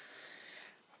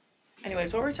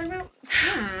 Anyways, what were we talking about?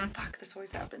 Fuck, this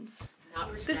always happens.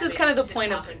 This is kind of the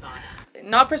point of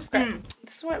not prescribe.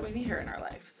 This is why we need her in our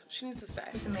lives. She needs to stay.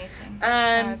 It's amazing.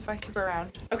 That's why I keep her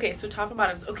around. Okay, so top and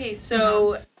bottoms. Okay,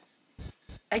 so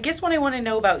I guess what I want to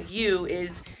know about you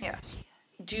is, Yes.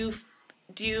 do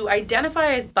you identify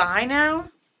as bi now,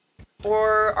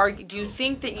 or do you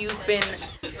think that you've been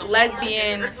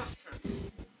lesbian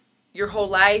your whole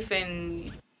life,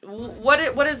 and what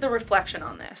is the reflection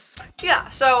on this? Yeah,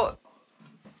 so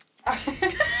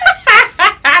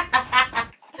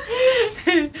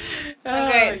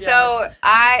okay, so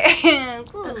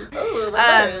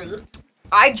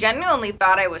I genuinely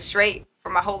thought I was straight for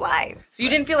my whole life. So you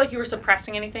didn't feel like you were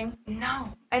suppressing anything?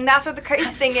 No. And that's what the crazy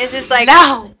thing is like,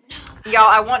 no. Y'all,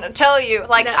 I want to tell you,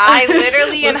 like, No. I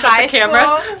literally in Looks at high the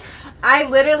camera. school, I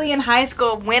literally in high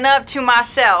school went up to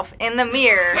myself in the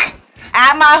mirror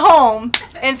at my home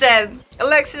and said,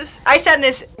 Alexis, I said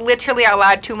this literally out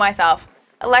loud to myself,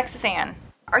 Alexis Ann,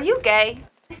 are you gay?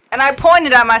 And I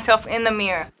pointed at myself in the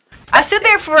mirror. I stood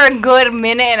there for a good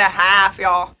minute and a half,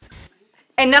 y'all.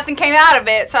 And nothing came out of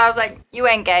it, so I was like, you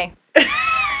ain't gay.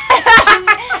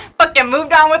 I just fucking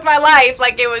moved on with my life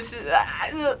like it was.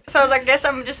 So I was like, I guess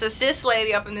I'm just a cis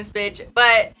lady up in this bitch.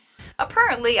 But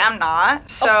apparently I'm not.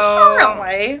 So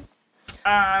Apparently.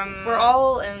 We're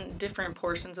all in different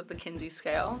portions of the Kinsey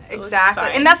scale. So exactly.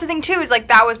 And that's the thing too, is like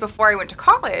that was before I went to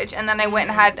college, and then I went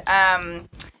and had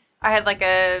I had like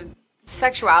a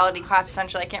sexuality class,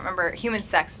 essentially. I can't remember. Human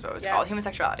sex is what it was called. Human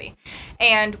sexuality.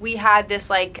 And we had this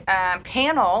like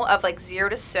panel of like 0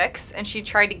 to 6, and she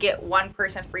tried to get one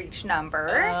person for each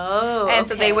number. Oh, and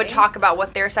so they would talk about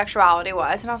what their sexuality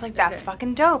was, and I was like, that's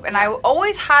fucking dope. And I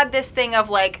always had this thing of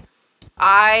like,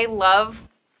 I love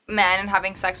men and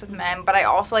having sex with men, but I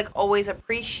also like always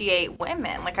appreciate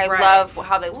women. Like I love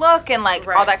how they look and like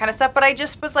all that kind of stuff, but I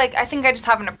just was like, I think I just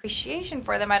have an appreciation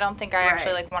for them. I don't think I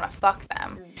actually like want to fuck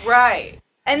them. Right.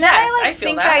 And then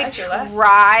I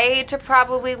try to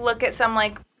probably look at some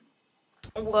like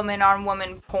woman on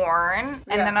woman porn,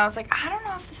 and then I was like, I don't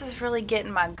know if this is really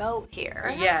getting my goat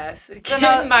here. Yes.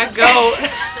 Getting my goat.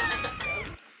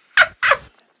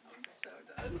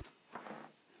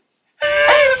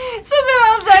 So then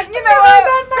I was like, you know what?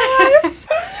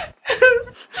 So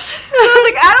I was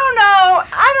like, I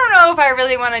don't know if I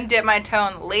really want to dip my toe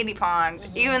in the lady pond,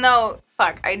 even though,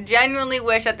 I genuinely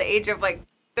wish at the age of like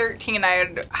 13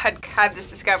 I had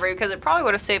this discovery, because it probably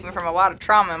would have saved me from a lot of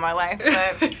trauma in my life.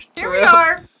 But here we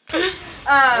are.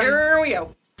 Here we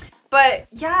go. But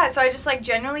yeah, so I just like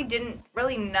genuinely didn't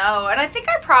really know, and I think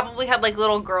I probably had like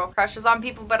little girl crushes on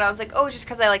people, but I was like, oh, just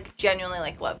because I like genuinely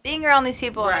like love being around these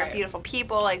people and they're beautiful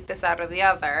people, like this, that, or the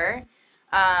other.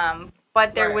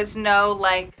 But there was no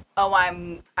like, oh,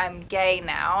 I'm gay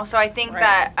now. So I think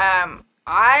that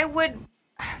I would.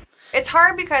 It's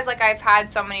hard because like I've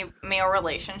had so many male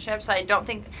relationships, so I don't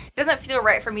think it doesn't feel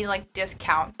right for me to like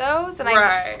discount those, and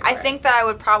I think that I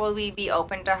would probably be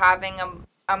open to having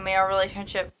a male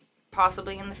relationship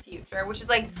possibly in the future, which is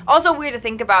like also weird to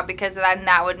think about, because then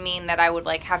that would mean that I would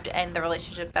like have to end the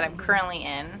relationship that I'm currently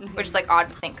in, which is like odd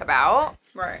to think about,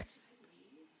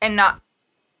 and not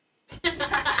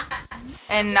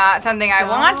something I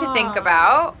want to think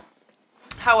about.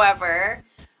 However,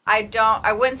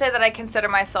 I wouldn't say that I consider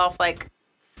myself like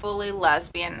fully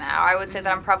lesbian now. I would say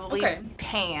that I'm probably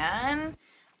pan.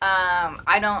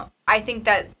 I think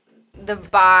that the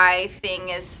bi thing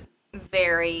is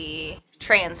very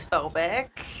transphobic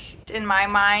in my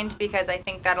mind, because I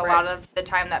think that a lot of the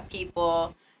time that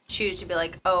people choose to be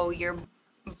like, oh, you're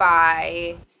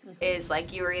bi is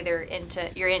like you're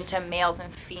into males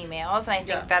and females, and I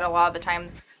think that a lot of the time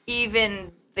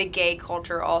even the gay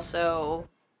culture also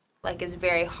like is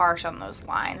very harsh on those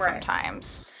lines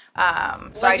sometimes.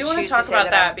 So I do want to talk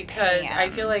about that because I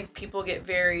feel like people get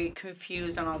very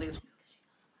confused on all these,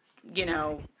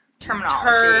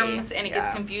 terms, and it gets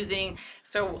confusing.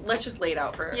 So let's just lay it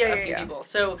out for a few people.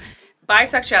 So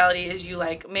bisexuality is you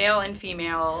like male and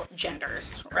female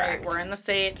genders, right? We're in the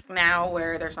state now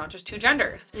where there's not just two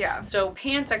genders. Yeah. So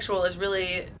pansexual is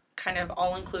really kind of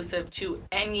all-inclusive to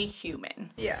any human.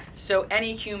 Yes. So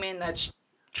any human that's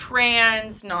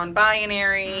trans,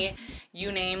 non-binary,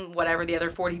 you name whatever the other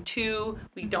 42.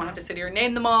 We don't have to sit here and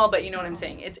name them all, but you know what I'm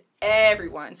saying. It's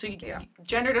everyone. So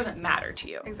gender doesn't matter to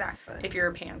you. Exactly. If you're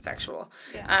a pansexual.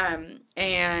 Yeah.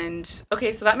 And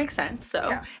okay, so that makes sense.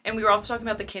 So, and we were also talking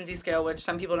about the Kinsey scale, which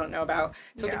some people don't know about.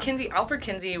 So Alfred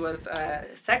Kinsey was a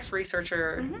sex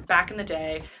researcher back in the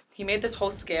day. He made this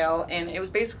whole scale, and it was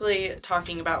basically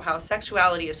talking about how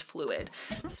sexuality is fluid.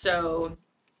 So,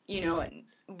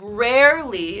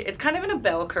 rarely, it's kind of in a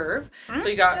bell curve. So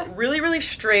you got really, really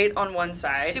straight on one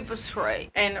side. Super straight.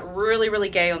 And really, really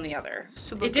gay on the other.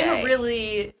 Super It didn't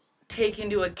really take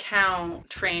into account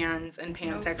trans and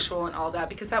pansexual and all that,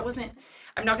 because that wasn't,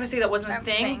 I'm not going to say that wasn't a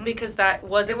thing, because that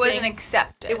was a thing. It wasn't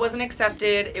accepted. It wasn't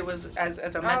accepted. It was as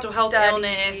a mental health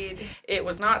illness. It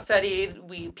was not studied.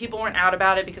 People weren't out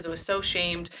about it because it was so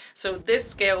shamed. So this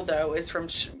scale, though, is from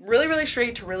really, really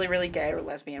straight to really, really gay or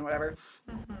lesbian, whatever.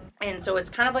 And so it's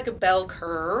kind of like a bell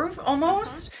curve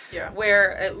almost,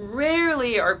 where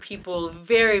rarely are people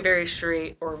very, very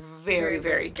straight or very,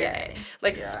 very gay.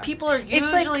 Like people are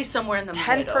usually like somewhere in the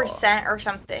 10% middle. 10% or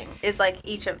something is like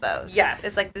each of those. Yes.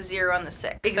 It's like the 0 and the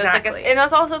 6. Exactly. So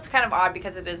it's like it's kind of odd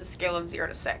because it is a scale of 0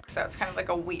 to 6. So it's kind of like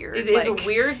a weird. It is a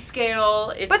weird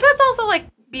scale. But that's also like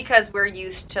because we're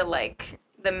used to like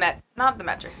not the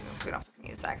metric systems. We don't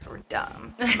use that because we're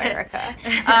dumb, America.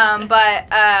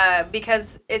 But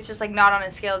because it's just like not on a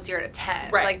scale of 0 to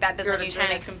 10. So like that doesn't usually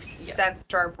make sense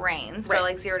to our brains. But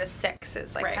like 0 to 6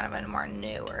 is like kind of a more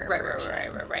newer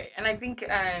version. Right. And I think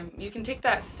you can take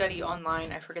that study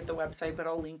online. I forget the website, but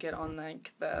I'll link it on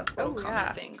like the little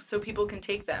comment things so people can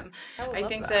take them. I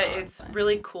think that it's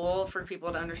really cool for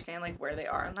people to understand like where they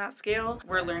are on that scale.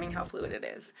 We're learning how fluid it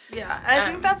is. Yeah, and I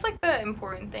think that's like the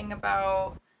important thing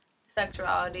about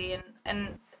sexuality,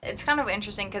 and it's kind of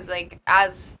interesting because, like,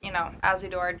 as we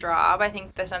do our job, I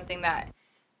think there's something that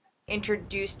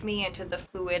introduced me into the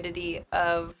fluidity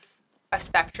of a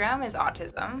spectrum is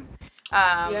autism.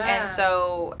 And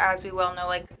so, as we well know,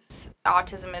 like,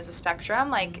 autism is a spectrum,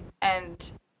 like,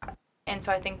 and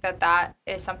so I think that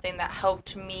is something that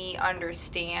helped me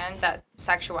understand that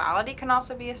sexuality can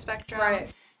also be a spectrum.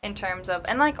 Right. In terms of,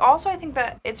 and, like, also I think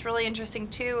that it's really interesting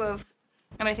too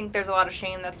and I think there's a lot of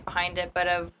shame that's behind it, but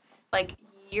of, like,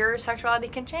 your sexuality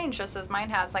can change just as mine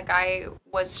has. Like, I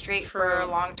was straight for a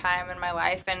long time in my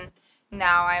life, and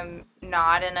now I'm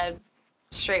not in a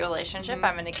straight relationship.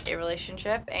 I'm in a gay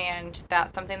relationship, and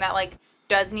that's something that, like,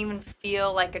 doesn't even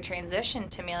feel like a transition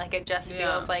to me. Like, it just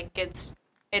feels like it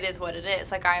is what it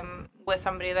is. Like, I'm with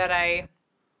somebody that I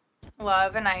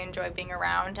love and I enjoy being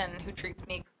around and who treats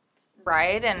me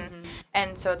right,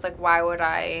 and so it's like, why would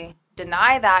I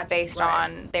deny that based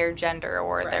on their gender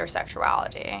or their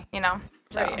sexuality, you know?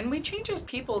 So. Right, and we change as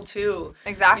people too.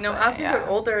 Exactly. You know, as we get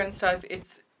older and stuff,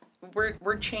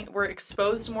 we're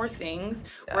exposed to more things.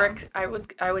 Yeah.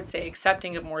 I would say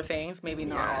accepting of more things. Maybe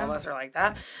not all of us are like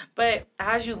that, but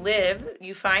as you live,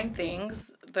 you find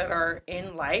things that are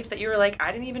in life that you're like,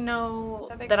 I didn't even know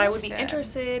that I would be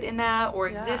interested in that or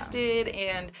existed,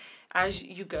 and as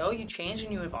you go, you change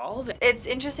and you evolve. It's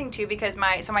interesting too because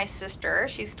my sister,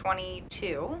 she's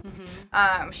 22.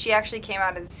 She actually came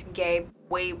out as gay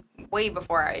way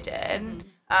before I did,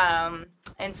 and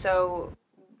so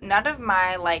none of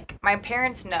my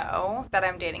parents know that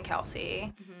I'm dating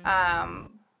Kelsey,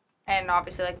 and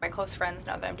obviously, like, my close friends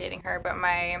know that I'm dating her, but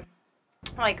my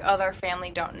other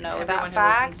family don't know Everyone that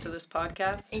fact. Who listens to this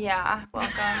podcast. Yeah,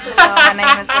 welcome. Hello, my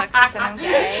name is Alexis and I'm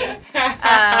gay.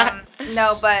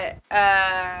 No, but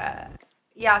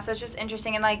so it's just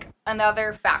interesting. And, like,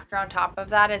 another factor on top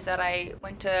of that is that I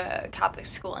went to Catholic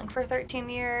schooling for 13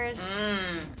 years.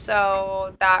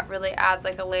 So that really adds,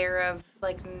 like, a layer of,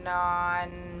 like,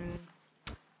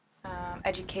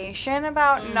 education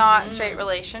about not straight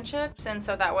relationships. And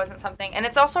so that wasn't something. And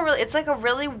it's also it's like a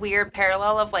really weird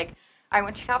parallel of, like, I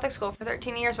went to Catholic school for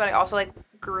 13 years, but I also, like,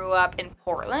 grew up in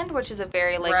Portland, which is a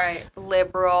very, like,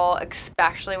 liberal,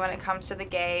 especially when it comes to the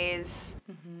gays,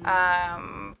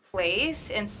 place.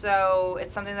 And so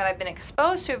it's something that I've been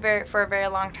exposed to for a very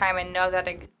long time and know that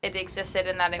it existed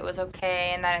and that it was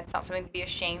okay and that it's not something to be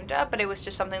ashamed of, but it was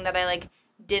just something that I, like,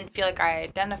 didn't feel like I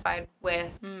identified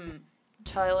with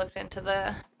until I looked into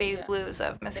the baby blues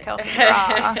of Miss Kelsey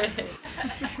Bra.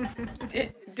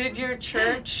 Did your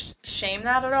church shame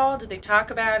that at all? Did they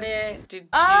talk about it? Did you?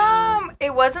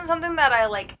 It wasn't something that I,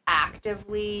 like,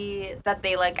 actively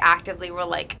were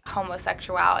like,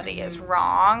 homosexuality is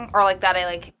wrong, or, like, that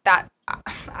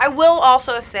I will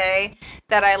also say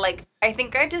that I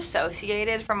think I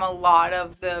dissociated from a lot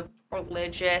of the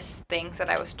religious things that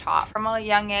I was taught from a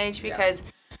young age because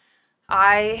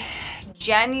I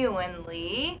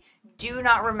genuinely do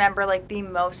not remember, like, the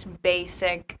most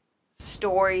basic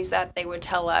stories that they would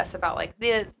tell us about, like,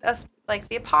 the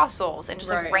apostles and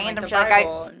just like random shit.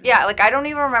 Like, I don't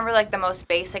even remember, like, the most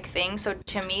basic things. So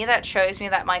to me, that shows me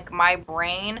that, like, my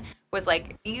brain was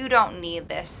like, you don't need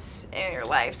this in your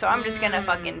life, so I'm just gonna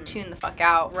fucking tune the fuck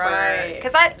out.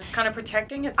 Because it's kind of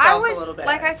protecting itself a little bit.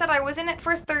 Like I said, I was in it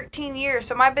for 13 years,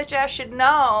 so my bitch ass should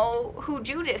know who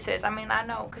Judas is. I mean, I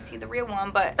know because he's the real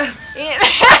one, but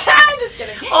I'm just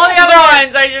kidding. All the other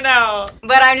ones, I know.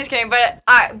 But I'm just kidding. But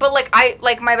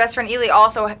my best friend Ely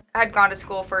also had gone to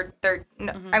school for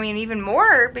I mean, even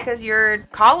more because your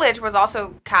college was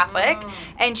also Catholic,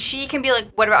 and she can be like,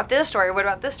 what about this story? What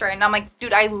about this story? And I'm like,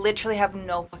 dude, I literally have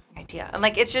no fucking idea. And,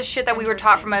 like, it's just shit that we were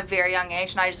taught from a very young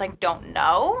age, and I just, like, don't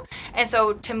know. And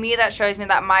so to me, that shows me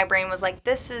that my brain was like,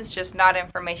 this is just not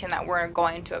information that we're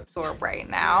going to absorb right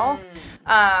now.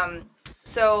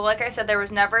 So, like I said, there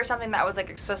was never something that was, like,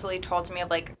 explicitly told to me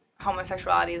of, like,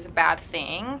 homosexuality is a bad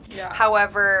thing.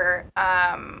 However,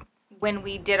 when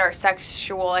we did our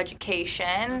sexual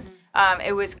education,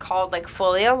 it was called, like,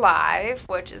 Fully Alive,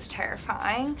 which is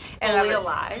terrifying.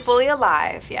 Fully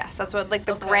Alive, yes. That's what, like,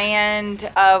 the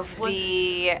brand of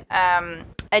the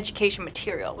education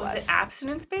material was. Was it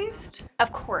abstinence-based?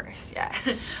 Of course,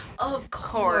 yes. Of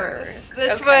course.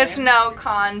 This was no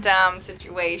condom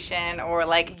situation or,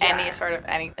 like, any sort of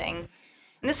anything.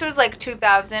 And this was, like,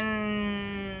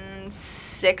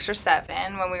 2006 or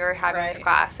 7 when we were having these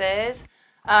classes.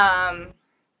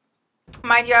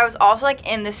 Mind you, I was also, like,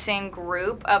 in the same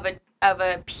group of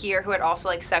a peer who had also,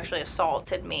 like, sexually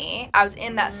assaulted me. I was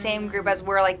in that same group as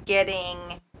we're, like, getting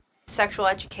sexual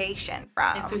education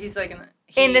from. And so he's, like,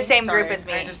 in the same group as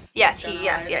me. Yes, he.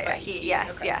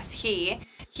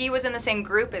 he was in the same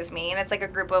group as me, and it's like a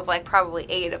group of like probably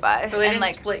 8 of us. So they and didn't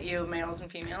like split you, males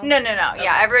and females? No. Okay.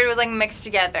 Yeah, everybody was like mixed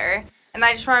together. And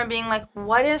I just remember being like,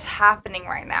 what is happening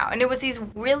right now? And it was these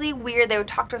really weird, they would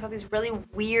talk to us about these really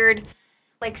weird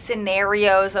like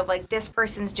scenarios of like this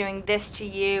person's doing this to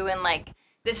you and like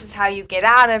this is how you get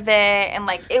out of it, and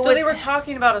like it was. So they were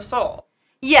talking about assault.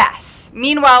 Yes.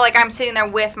 Meanwhile, like I'm sitting there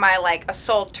with my like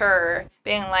assaulter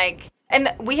being like,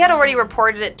 and we had already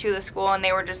reported it to the school and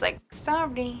they were just like,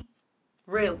 sorry.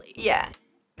 Really? Yeah.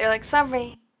 They're like,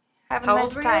 sorry. Have a How nice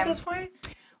old were time. you at this point?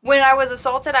 When I was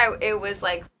assaulted, it was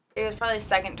probably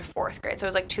 2nd to 4th grade, so it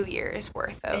was like 2 years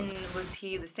worth of. And was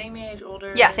he the same age,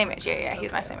 older? Yeah, same age. Yeah, he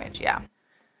was my same age. Yeah.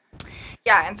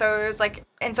 Yeah, and so it was like,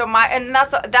 and so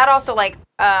that also like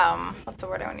what's the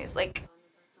word I want to use, like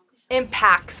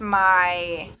impacts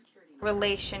my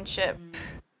relationship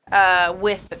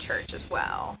with the church as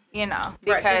well, you know,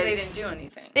 because right, they didn't do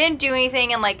anything. They didn't do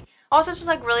anything, and like also it's just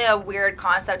like really a weird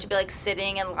concept to be like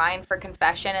sitting in line for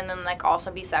confession and then like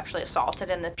also be sexually assaulted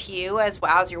in the pew as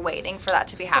well as you're waiting for that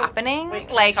to be happening. Wait,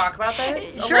 can like we talk about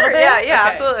this? Sure, yeah, Okay.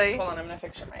 absolutely. Hold on, I'm gonna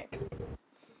fix your mic.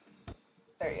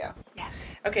 There you go.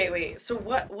 Yes. Okay, wait. So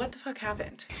what the fuck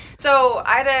happened? So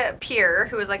I had a peer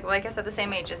who was like I said, the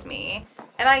same age as me,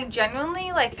 and I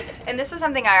genuinely like, and this is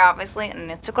something I obviously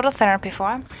need to go to therapy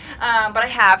for, but I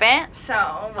haven't. So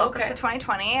welcome to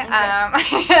 2020.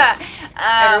 Okay.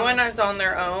 Everyone is on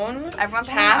their own. Everyone's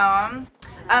path. on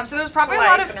their own. So there's probably a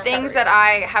lot of things that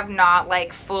I have not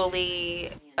like fully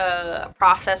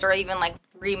processed or even like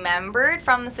remembered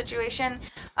from the situation.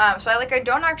 So I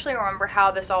don't actually remember how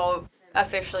this all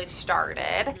officially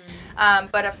started,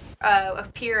 but a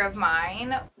peer of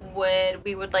mine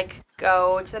we would like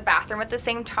go to the bathroom at the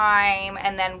same time,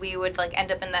 and then we would like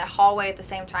end up in the hallway at the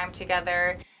same time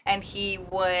together, and he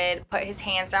would put his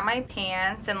hands down my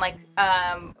pants and like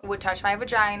would touch my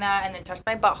vagina and then touch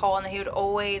my butthole, and then he would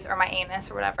always, or my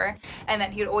anus or whatever, and then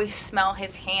he would always smell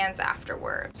his hands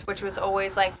afterwards, which was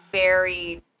always like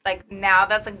very like, now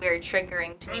that's like very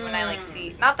triggering to me when I like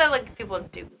see, not that like people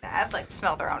do that, like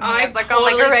smell their own hands, like on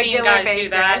like a regular guys basis. Do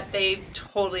that. They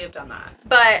totally have done that.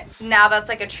 But now that's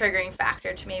like a triggering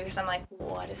factor to me because I'm like,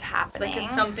 what is happening? Like,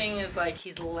 'cause something is like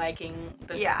he's liking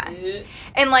this. Yeah.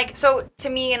 And like, so to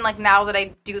me, and like now that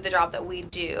I do the job that we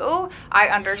do, I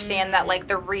understand that like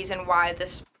the reason why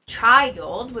this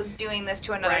child was doing this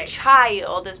to another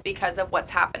child is because of what's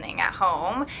happening at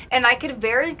home. And I could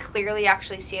very clearly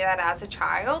actually see that as a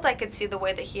child. I could see the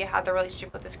way that he had the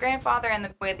relationship with his grandfather and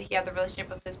the way that he had the relationship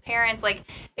with his parents. Like,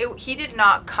 he did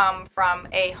not come from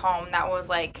a home that was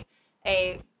like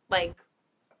a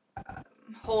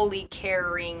wholly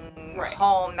caring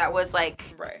home that was like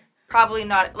probably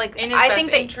not like in his best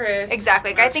interest.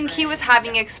 Exactly. Like, I think he was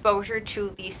having exposure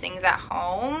to these things at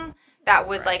home. That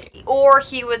was like, or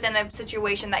he was in a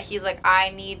situation that he's like, I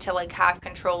need to like have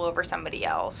control over somebody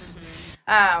else.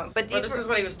 But this is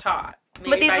what he was taught.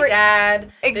 Maybe but these by were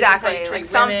dad. Exactly, this is how you treat like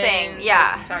something. Women,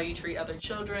 Yeah. This is how you treat other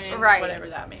children. Right. Whatever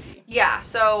that may be. Yeah.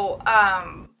 So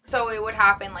so it would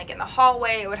happen like in the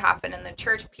hallway. It would happen in the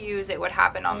church pews. It would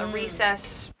happen on the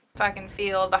recess fucking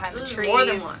field behind the trees. More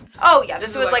than once. Oh yeah,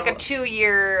 this was like a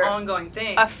 2-year ongoing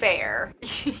thing. Affair.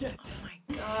 Yes.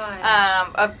 Oh my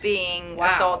gosh. Of being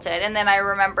assaulted. And then I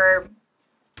remember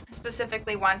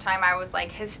specifically one time I was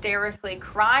like hysterically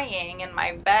crying in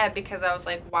my bed because I was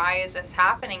like, why is this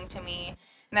happening to me?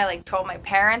 And I like told my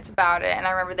parents about it, and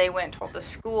I remember they went and told the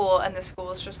school, and the school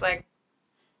was just like,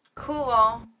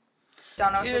 cool.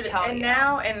 Don't know what to tell you. And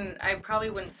now, and I probably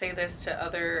wouldn't say this to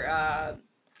other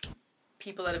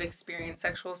people that have experienced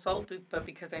sexual assault, but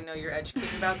because I know you're educated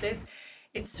about this,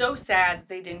 it's so sad that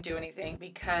they didn't do anything,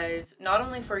 because not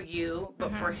only for you,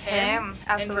 but for him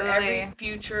absolutely. and for every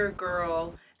future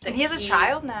girl. And he has a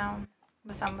child now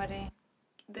with somebody.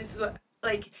 This is what,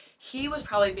 like, he was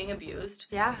probably being abused.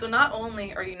 Yeah. So not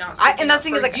only are you not and that's the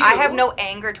thing is, like, I have no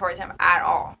anger towards him at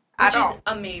all. Which is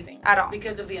amazing. At all.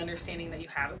 Because of the understanding that you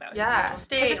have about his yeah. mental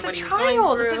state and what it's a he was going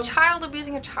child. through. It's a child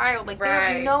abusing a child. Like, they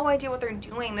have no idea what they're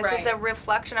doing. This is a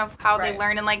reflection of how they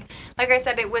learn. And, like I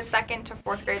said, it was 2nd to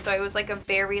 4th grade, so it was, like, a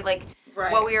very, like,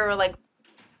 what we were, like,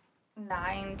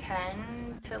 9,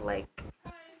 10 to, like,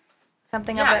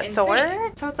 something of that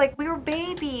sort. So it's like, we were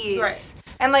babies. Right.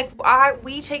 And, like,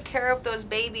 we take care of those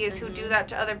babies who do that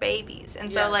to other babies.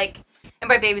 And so, like... And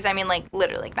by babies, I mean, like,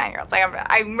 literally, like, 9-year-olds. Like,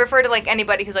 I refer to, like,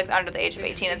 anybody who's, like, under the age of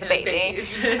 18 as a baby.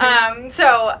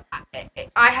 So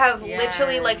I have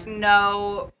literally, like,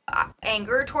 no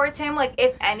anger towards him. Like,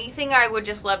 if anything, I would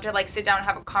just love to, like, sit down and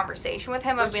have a conversation with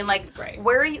him of being, like,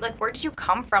 where are you, like, where did you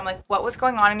come from? Like, what was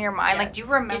going on in your mind? Like, do you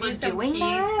remember doing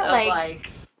that? Like,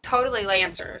 totally, like...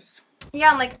 answers.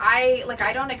 yeah, like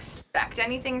I don't expect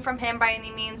anything from him by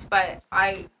any means, but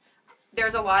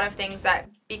there's a lot of things that,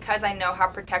 because I know how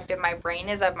protective my brain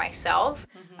is of myself,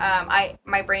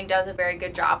 my brain does a very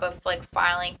good job of like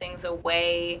filing things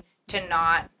away to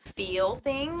not feel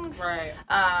things. Right.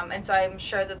 And so I'm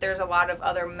sure that there's a lot of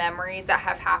other memories that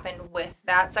have happened with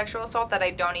that sexual assault that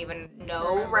I don't even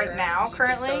know right now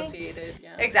currently. Dissociated,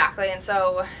 yeah. Exactly. And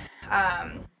so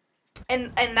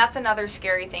and that's another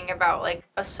scary thing about like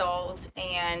assault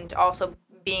and also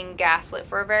being gaslit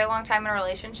for a very long time in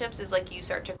relationships is like you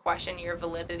start to question your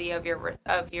validity of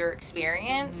your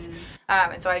experience.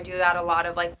 And so I do that a lot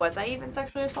of like, was I even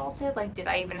sexually assaulted? Like, did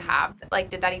that even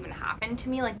happen to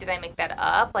me? Like, did I make that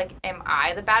up? Like, am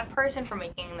I the bad person for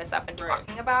making this up and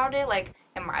talking about it? Like,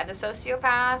 am I the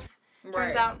sociopath?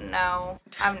 Turns out, no,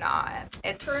 I'm not.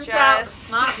 It's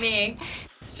just not me.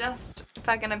 It's just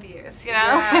fucking abuse, you know?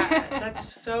 Yeah,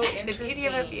 that's so interesting. The beauty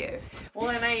of abuse. Well,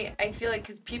 and I feel like,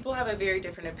 because people have a very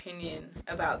different opinion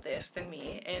about this than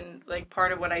me, and like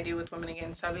part of what I do with Women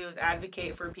Against Taboo is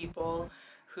advocate for people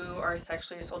who are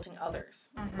sexually assaulting others,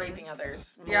 raping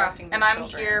others, molesting their children.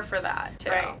 I'm here for that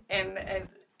too. Right, and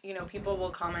you know, people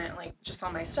will comment like just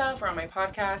on my stuff or on my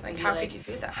podcast, like, and how could you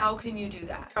do that? How can you do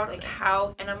that? Totally. Like,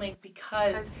 how? And I'm like,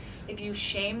 because if you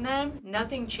shame them,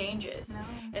 nothing changes. No.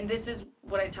 And this is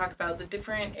what I talk about. The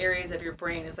different areas of your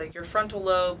brain is like your frontal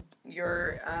lobe,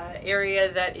 your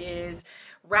area that is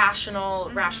rational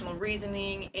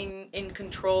reasoning, in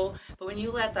control. But when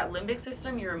you let that limbic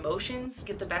system, your emotions,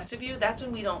 get the best of you, that's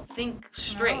when we don't think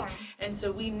straight. No. And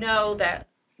so we know that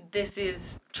this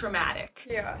is traumatic.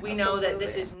 Yeah, we know that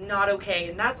this is not okay,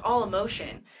 and that's all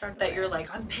emotion. That you're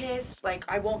like, I'm pissed, like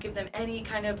I won't give them any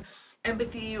kind of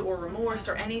empathy or remorse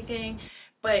or anything.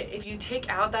 But if you take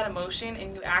out that emotion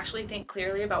and you actually think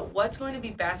clearly about what's going to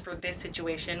be best for this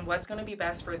situation, what's going to be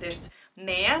best for this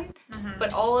man,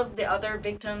 but all of the other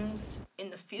victims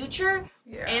in the future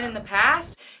and in the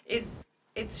past, it's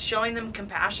showing them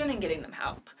compassion and getting them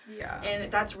help. Yeah. And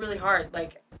that's really hard.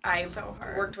 Like, I've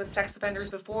worked with sex offenders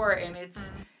before, and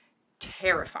it's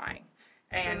terrifying.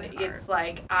 And really it's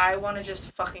like, I want to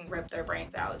just fucking rip their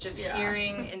brains out. Just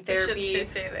hearing in therapy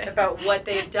about what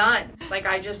they've done. Like,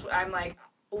 I'm like,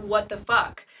 what the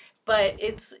fuck? But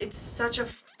it's such a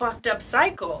fucked up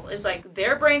cycle. It's like,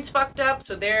 their brain's fucked up,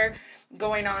 so they're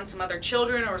going on some other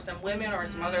children or some women or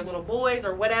some other little boys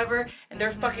or whatever, and they're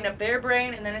fucking up their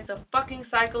brain, and then it's a fucking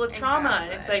cycle of trauma.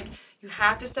 And it's like, you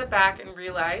have to step back and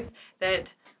realize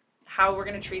that how we're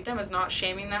going to treat them is not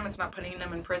shaming them. It's not putting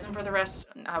them in prison for the rest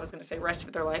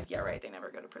of their life. Yeah, right. They never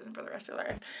go to prison for the rest of their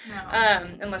life. No.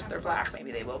 Unless they're black,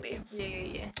 maybe they will be.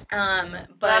 Yeah.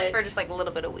 But that's for just like a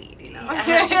little bit of weed, you know?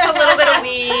 Just a little bit of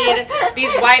weed.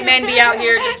 These white men be out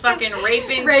here just fucking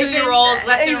raping 2-year-olds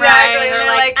left and right. And they're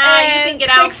like, you can get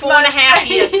out 4.5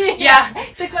 years. Yeah.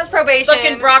 6 months probation.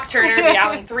 Fucking Brock Turner be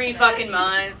out in 3 fucking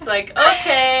months. Like,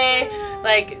 okay.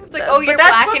 Like, it's like, oh, you're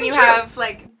black and you have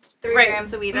like 3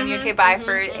 grams of weed on you. Okay, bye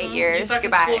for 8 years. You fucking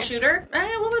Goodbye. School shooter.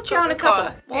 We'll let you on a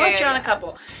couple. We'll let you on a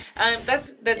couple.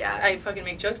 That's I fucking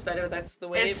make jokes about it, but that's the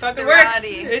way it fucking works.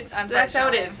 That's how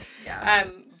it is. Yeah.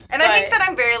 And I think that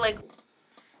I'm very like,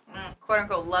 quote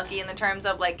unquote, lucky in the terms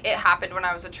of like, it happened when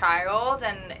I was a child,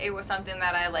 and it was something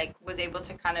that I like was able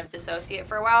to kind of dissociate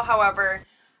for a while. However,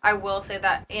 I will say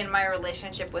that in my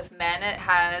relationship with men, it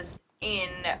has in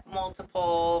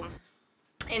multiple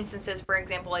instances. For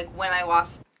example, like when I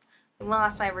lost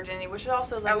my virginity, which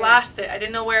also is like, I lost it. I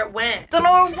didn't know where it went. Don't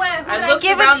know where it went. Who did I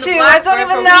give it to? I don't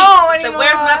even know anymore. So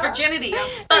where's my virginity?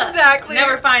 Exactly.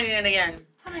 Never finding it again.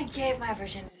 When I gave my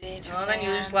virginity to well, then you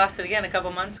just lost it again a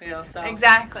couple months ago. So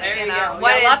exactly. There you go.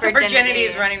 What is lots of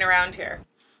virginities running around here.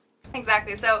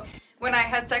 Exactly. So when I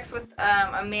had sex with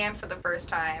a man for the first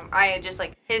time, I had just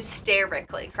like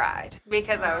hysterically cried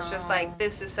because I was just like,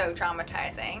 this is so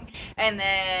traumatizing. And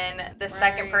then the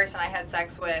second person I had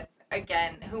sex with,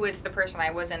 again, who is the person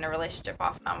I was in a relationship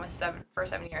off and on with for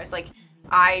 7 years, like,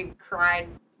 I cried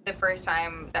the first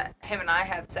time that him and I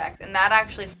had sex, and that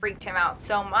actually freaked him out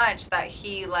so much that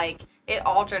he, like, it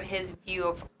altered his view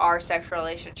of our sexual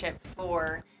relationship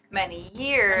for many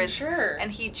years. I'm sure.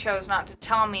 And he chose not to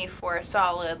tell me for a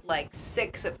solid, like,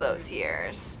 6 of those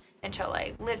years until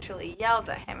I literally yelled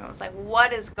at him and was like,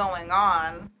 what is going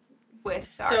on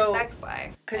with our sex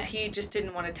life? Because he just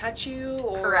didn't want to touch you?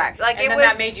 Or, correct. Like, and then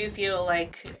that made you feel,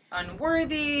 like,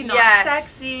 unworthy, not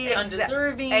sexy,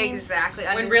 undeserving. Exactly.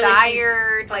 When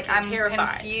undesired. Really like, I'm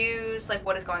terrified. Confused. Like,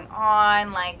 what is going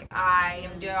on? Like, I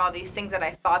am doing all these things that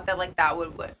I thought that, like, that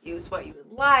would what you would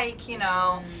like, you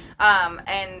know?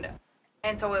 And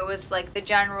so it was, like, the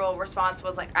general response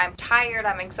was, like, I'm tired,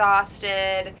 I'm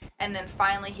exhausted. And then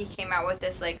finally he came out with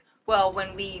this, like, well,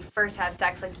 when we first had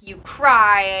sex, like, you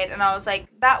cried. And I was like,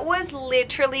 that was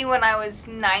literally when I was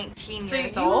 19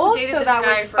 years old. So that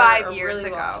was 5 years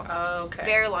ago. Oh, okay.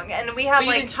 Very long. And we have, but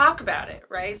you didn't talk about it,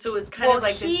 right? So it's kind of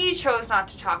like he chose not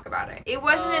to talk about it. It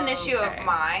wasn't an issue of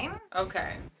mine.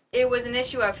 Okay. It was an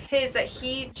issue of his that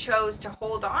he chose to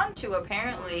hold on to,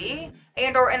 apparently.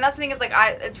 And that's the thing is, like,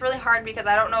 it's really hard because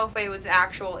I don't know if it was an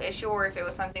actual issue or if it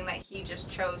was something that he just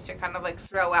chose to kind of, like,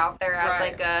 throw out there as,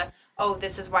 like, oh,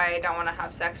 this is why I don't want to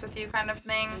have sex with you kind of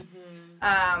thing.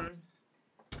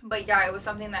 But yeah, it was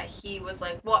something that he was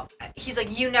like, well, he's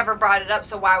like, you never brought it up,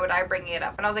 so why would I bring it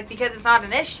up? And I was like, because it's not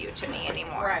an issue to me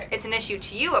anymore. Right. It's an issue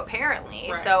to you, apparently,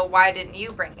 right. So why didn't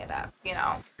you bring it up,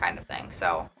 kind of thing.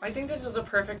 So I think this is a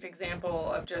perfect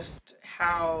example of just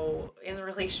how in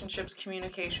relationships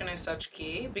communication is such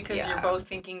key because you're both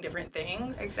thinking different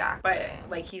things. Exactly. But,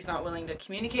 like, he's not willing to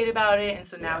communicate about it, and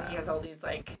so now he has all these,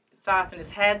 like, thoughts in his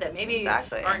head that maybe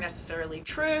aren't necessarily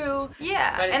true.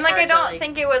 Yeah, but and, like, I don't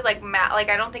think it was, like,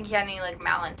 I don't think he had any, like,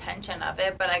 malintention of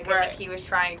it, but I think he was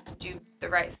trying to do the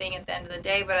right thing at the end of the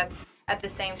day, but at the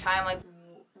same time, like,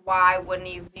 why wouldn't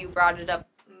you brought it up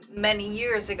many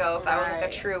years ago if that was, like, a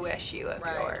true issue of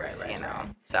yours, you know?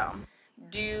 So.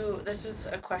 This is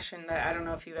a question that I don't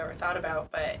know if you've ever thought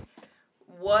about, but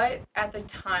what, at the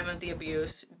time of the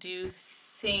abuse, do you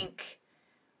think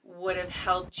would have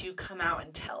helped you come out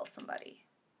and tell somebody?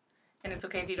 And it's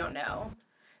okay if you don't know,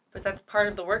 but that's part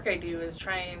of the work I do is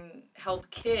try and help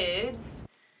kids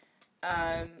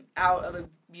out of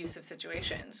abusive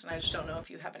situations. And I just don't know if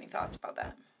you have any thoughts about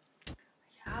that.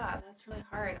 Yeah, that's really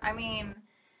hard. I mean,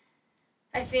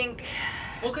 I think...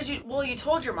 Well, because you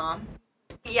told your mom.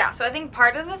 Yeah, so I think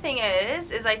part of the thing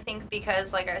is I think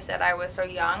because, like I said, I was so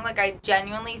young, like, I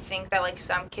genuinely think that, like,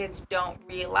 some kids don't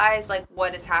realize, like,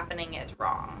 what is happening is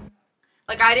wrong.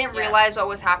 Like, I didn't realize what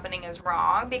was happening is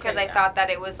wrong because I thought that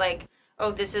it was, like,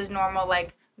 oh, this is normal,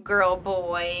 like, girl,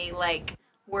 boy, like,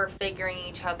 we're figuring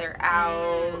each other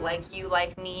out, like, you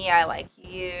like me, I like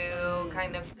you,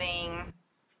 kind of thing.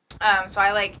 So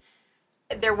I, like...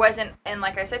 There wasn't, and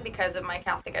like I said, because of my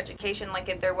Catholic education,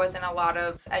 like, there wasn't a lot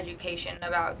of education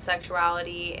about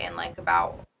sexuality and, like,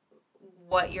 about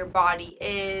what your body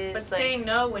is. But say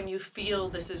no when you feel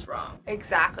this is wrong.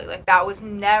 Exactly. Like, that was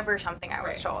never something I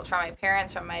was told from my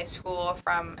parents, from my school,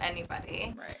 from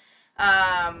anybody. Right.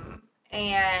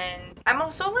 And I'm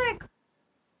also, like,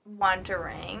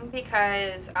 wondering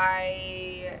because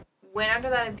I went under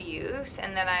that abuse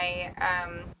and then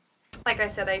like I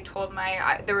said, I told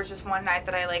there was just one night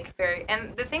that I, like,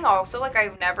 and the thing also, like,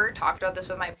 I've never talked about this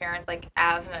with my parents, like,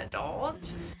 as an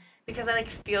adult, because I, like,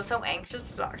 feel so anxious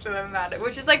to talk to them about it,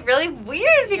 which is, like, really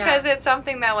weird because it's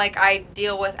something that, like, I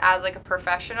deal with as, like, a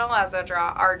professional, as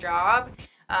our job,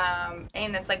 and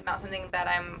it's, like, not something that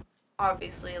I'm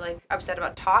obviously, like, upset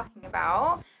about talking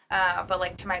about, but,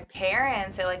 like, to my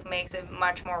parents, it, like, makes it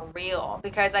much more real,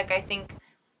 because, like, I think...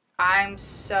 I'm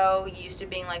so used to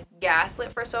being, like,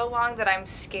 gaslit for so long that I'm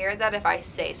scared that if I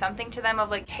say something to them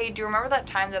of, like, hey, do you remember that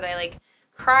time that I, like,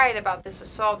 cried about this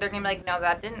assault? They're going to be like, no,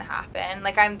 that didn't happen.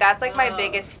 Like, that's, like, my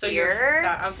biggest fear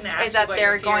I was gonna ask is that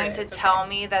they're going to tell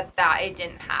me that it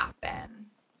didn't happen,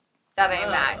 that I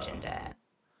imagined it.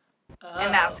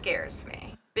 And that scares me.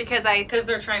 Because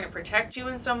they're trying to protect you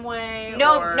in some way?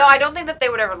 No, I don't think that they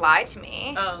would ever lie to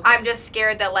me. Oh, okay. I'm just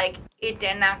scared that, like, it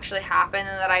didn't actually happen and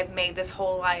that I've made this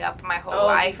whole lie up my whole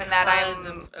life and that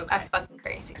I'm a fucking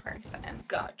crazy person.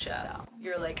 Gotcha. So.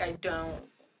 You're like, I don't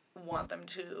want them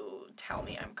to tell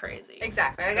me I'm crazy.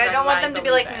 Exactly. Like, I don't want them to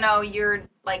be like, no, you're,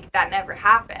 like, that never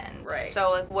happened. Right.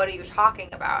 So, like, what are you talking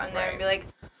about? And then I'd be like,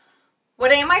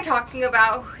 what am I talking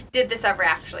about? Did this ever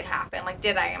actually happen? Like,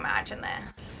 did I imagine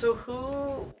this?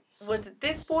 So was it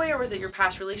this boy or was it your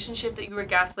past relationship that you were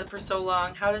gaslit for so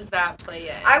long? How does that play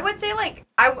in? I would say, like,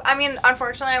 I mean,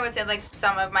 unfortunately, I would say, like,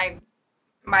 some of my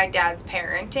dad's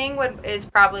parenting is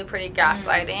probably pretty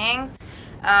gaslighting.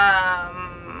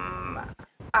 I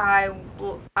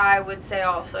would say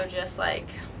also just, like,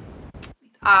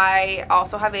 I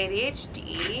also have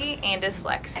ADHD and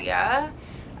dyslexia.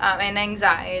 And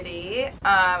anxiety,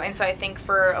 and so I think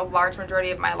for a large majority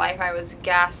of my life I was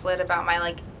gaslit about my,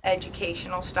 like,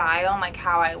 educational style and, like,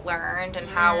 how I learned and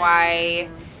how my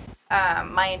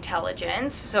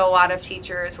intelligence. So a lot of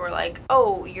teachers were like,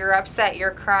 oh, you're upset,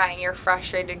 you're crying, you're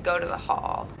frustrated, go to the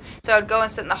hall. So I would go and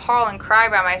sit in the hall and cry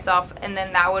by myself, and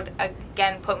then that would,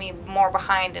 again, put me more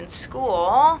behind in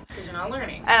school. It's because you're not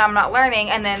learning. And I'm not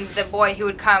learning, and then the boy who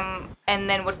would come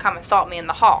assault me in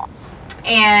the hall.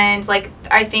 And, like,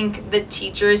 I think the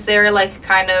teachers there, like,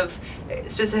 kind of,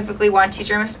 specifically one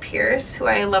teacher, Miss Pierce, who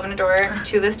I love and adore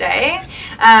to this day,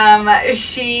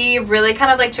 she really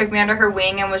kind of, like, took me under her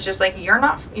wing and was just like, you're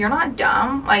not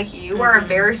dumb. Like, you are a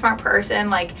very smart person.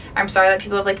 Like, I'm sorry that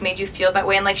people have, like, made you feel that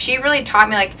way. And, like, she really taught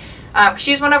me, like,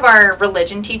 she was one of our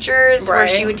religion teachers, where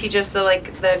she would teach us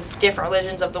the different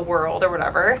religions of the world or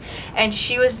whatever. And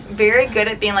she was very good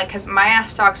at being like, because my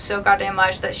ass talks so goddamn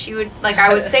much that she would, like,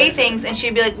 I would say things and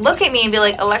she'd be like, look at me and be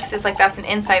like, Alexis, like, that's an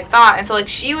inside thought. And so, like,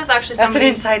 she was actually somebody.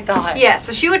 That's an inside thought. Yeah,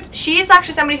 so she's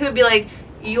actually somebody who would be like,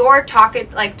 your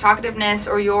talkativeness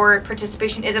or your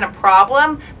participation isn't a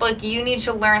problem, but, like, you need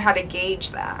to learn how to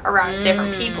gauge that around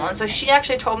different people. And so she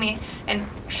actually told me and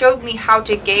showed me how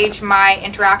to gauge my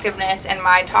interactiveness and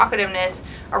my talkativeness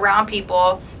around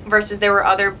people, versus there were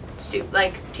other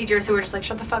like teachers who were just like,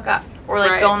 shut the fuck up, or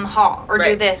like go in the hall, or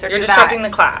do this, or You're do that. You're disrupting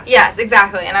the class. Yes,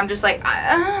 exactly. And I'm just like,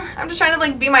 I'm just trying to,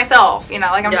 like, be myself, you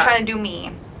know, like, I'm just trying to do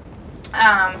me.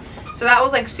 So that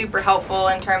was, like, super helpful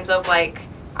in terms of, like,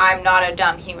 I'm not a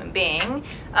dumb human being.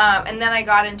 And then I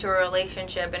got into a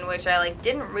relationship in which I, like,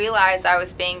 didn't realize I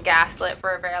was being gaslit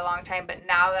for a very long time, but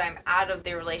now that I'm out of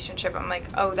the relationship, I'm like,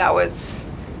 oh, that was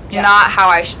not how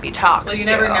I should be talked to. Well, you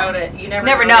never know it. You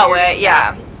never know it,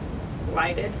 yeah.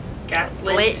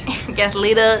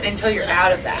 Gaslit until you're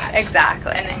out of that.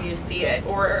 Exactly. And then you see it.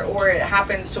 Or it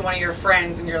happens to one of your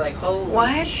friends and you're like, oh,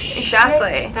 what? Shit,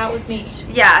 exactly. that was me.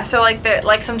 Yeah, so,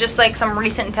 like, some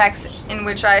recent texts in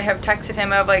which I have texted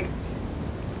him of, like,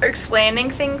 explaining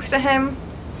things to him.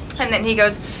 And then he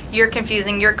goes, you're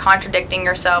confusing, you're contradicting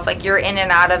yourself, like, you're in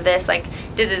and out of this, like,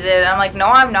 And I'm like, no,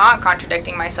 I'm not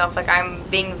contradicting myself. Like, I'm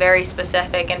being very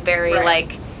specific and very,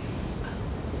 like,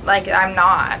 I'm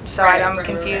not. So I'm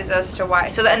confused as to why.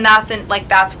 So, and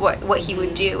that's what he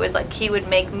would do, is, like, he would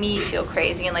make me feel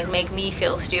crazy and, like, make me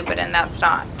feel stupid, and that's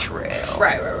not true.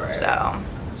 Right. So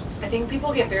I think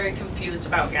people get very confused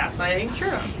about gaslighting.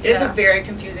 True. It is a very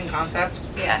confusing concept.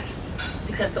 Yes.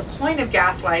 Because the point of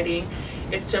gaslighting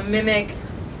is to mimic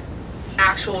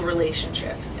actual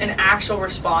relationships and actual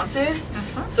responses.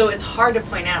 So it's hard to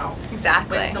point out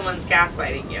when someone's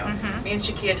gaslighting you. Me and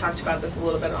Shakia talked about this a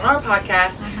little bit on our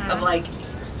podcast of, like,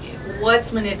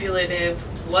 what's manipulative,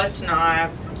 what's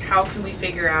not, how can we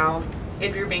figure out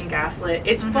if you're being gaslit.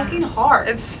 It's fucking hard.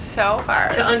 It's so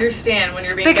hard to understand when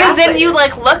you're being because gaslighted. then you,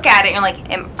 like, look at it and you're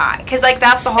like, am I? Because, like,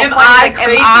 that's the whole point. Am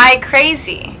I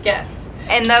crazy? Yes.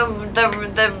 And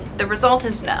the result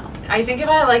is no. I think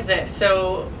about it like this.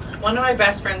 So one of my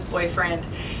best friend's boyfriend,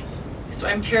 so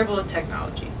I'm terrible with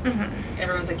technology.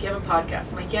 Everyone's like, you have a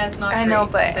podcast. I'm like, yeah, it's not great. I know,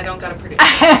 but I don't got to produce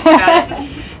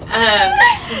it.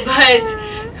 But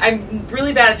I'm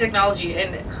really bad at technology.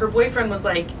 And her boyfriend was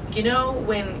like, you know,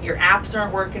 when your apps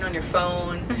aren't working on your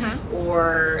phone,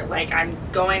 or, like, I'm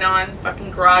going on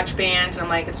fucking GarageBand and I'm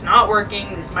like, it's not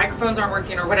working, these microphones aren't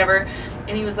working, or whatever.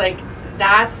 And he was like,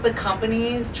 that's the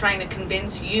companies trying to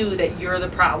convince you that you're the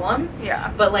problem.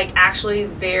 Yeah. But, like, actually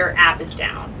their app is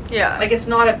down. Yeah. Like, it's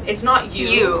not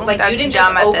you. Like, you didn't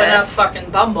just open up fucking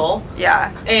Bumble.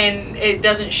 Yeah. And it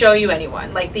doesn't show you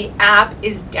anyone. Like, the app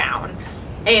is down.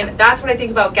 And that's what I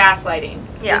think about gaslighting.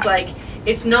 Yeah. It's like,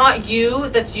 it's not you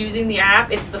that's using the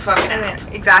app, it's the fucking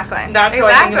app. Exactly. That's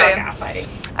what I think about gaslighting.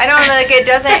 I don't know, like, it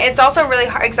doesn't, it's also really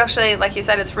hard, especially, like you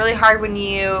said, it's really hard when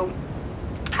you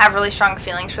have really strong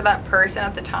feelings for that person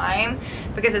at the time,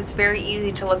 because it's very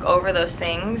easy to look over those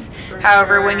things.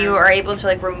 However, when you are able to,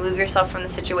 like, remove yourself from the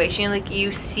situation, like,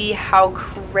 you see how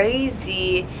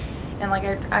crazy, and, like,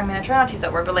 I mean, I try not to use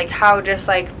that word, but, like, how just,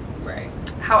 like,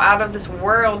 how out of this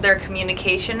world their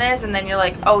communication is, and then you're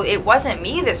like, oh, it wasn't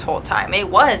me this whole time, it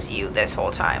was you this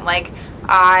whole time. Like,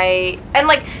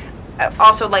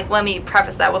 also, like, let me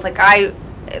preface that with, like,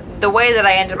 the way that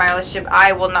I ended my relationship,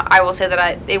 I will say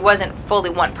that it wasn't fully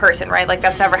one person, right? Like,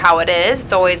 that's never how it is.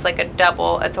 It's always, like,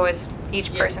 it's always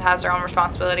each person has their own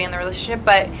responsibility in the relationship.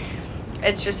 But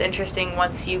it's just interesting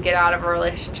once you get out of a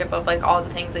relationship of, like, all the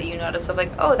things that you notice of,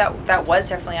 like, oh, that was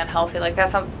definitely unhealthy. Like,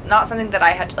 that's not something that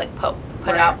I had to, like,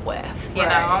 put up with, you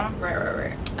know? Right.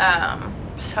 Right.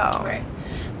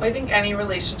 Well, I think any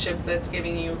relationship that's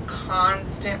giving you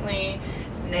constantly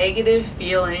negative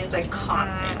feelings, like,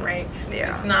 constant, right? Yeah.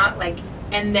 It's not like,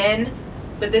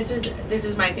 but this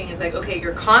is my thing, is like, okay,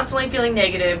 you're constantly feeling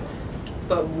negative,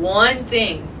 but one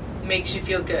thing makes you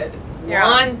feel good. Yeah.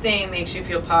 One thing makes you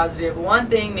feel positive. One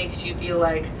thing makes you feel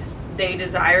like they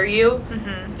desire you.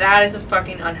 That is a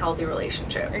fucking unhealthy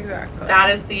relationship. Exactly.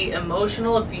 That is the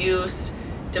emotional abuse,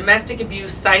 domestic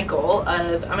abuse cycle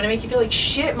of, I'm going to make you feel like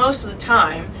shit most of the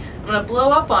time. I'm going to blow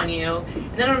up on you,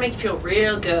 and then I'm going to make you feel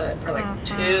real good for, like,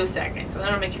 2 seconds. And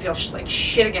then I'm going to make you feel like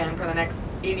shit again for the next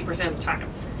 80% of the time.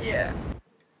 Yeah.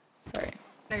 Sorry.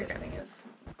 This thing is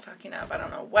fucking up. I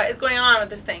don't know what is going on with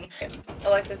this thing.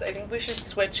 Alexis, I think we should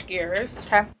switch gears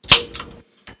Okay.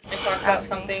 and talk about Ask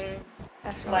me. something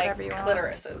Ask me like whatever you want.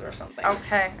 clitorises or something.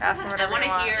 Okay. Ask me I whatever want you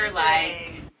to want. hear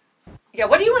like Yeah,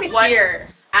 what do you want to What- hear?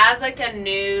 as like a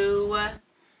new,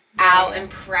 out and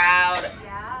proud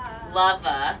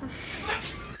lover.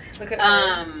 Look at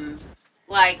her.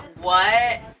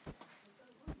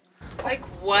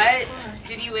 What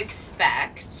did you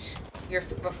expect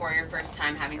before your first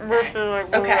time having sex?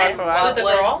 Okay. And what With the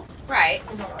was- girl? Right.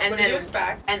 And What then did you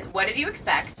expect? And what did you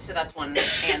expect? So that's one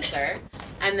answer.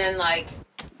 And then like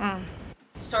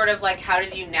sort of like how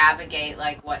did you navigate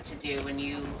like what to do when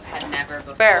you had never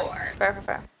before?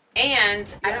 Fair.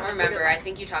 And I don't remember, I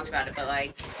think you talked about it, but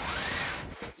like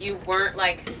you weren't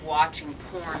like watching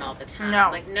porn all the time. No.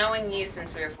 Like knowing you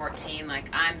since we were 14, like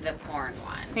I'm the porn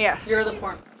one. Yes. You're the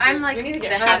porn. I'm like We need to the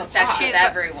get have her sex on the with pod.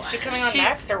 everyone. Is she coming on She's-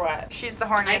 next or what? She's the I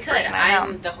horniest could. person I know.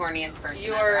 I'm the horniest person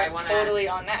You ever. are I wanna totally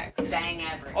on next. bang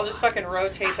everyone. I'll just fucking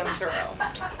rotate them through.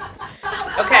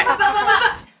 Okay.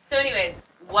 So anyways,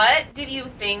 what did you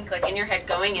think, like, in your head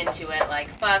going into it? Like,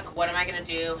 fuck, what am I going to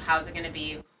do? How's it going to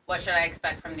be? What should I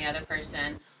expect from the other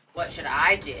person? What should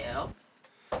I do?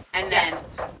 And then,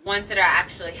 Yes. once it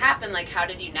actually happened, like, how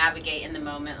did you navigate in the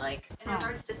moment? Like, In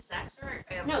regards to sex or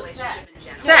a No, relationship sex. in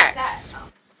general? Sex.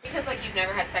 because, like, you've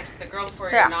never had sex with a girl before.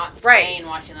 Yeah. You're not Right. staying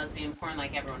watching lesbian porn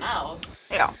like everyone else.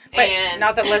 Yeah. But and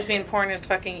not that lesbian porn is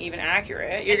fucking even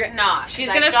accurate. You're it's gonna, not. she's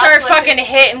 'cause I gonna just start listened- fucking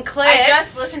hitting clits. I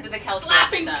just listened to the Kelsey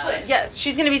Slapping episode. clits. Yes,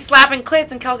 she's gonna be slapping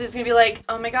clits, and Kelsey's gonna be like,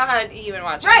 "Oh my god, you been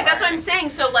watching?" Right, that's what porn." I'm saying.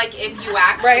 So, like, if you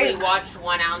actually Right. watched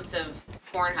 1 ounce of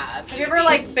Pornhub, Have you ever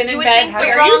like been you in would bed? think Have the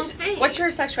you- wrong are you- thing. What's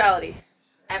your sexuality?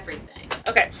 Everything.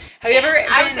 Okay. Have you ever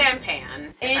I would been say I'm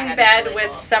pan. if I in had to bed label.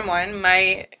 with someone?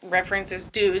 My reference is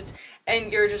dudes,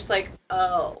 and you're just like,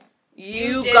 "Oh,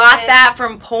 you did got this. that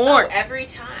from porn, Oh, every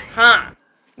time. huh?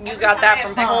 You Every got time that I have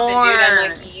from sex porn." with the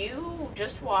dude, I'm like, you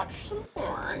just watched some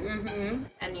porn, Mm-hmm.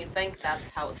 and you think that's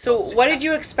how it's So, supposed to what go. did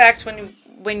you expect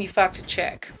when you fucked a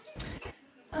chick,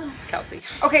 Kelsey?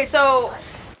 Okay, so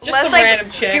Just let's some like, random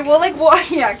chick.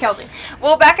 Okay, yeah, Kelsey.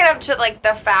 We'll back it up to like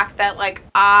the fact that like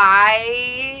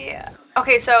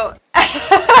okay, so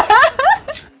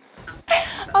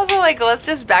also like let's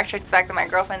just backtrack to the fact that my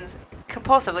girlfriend's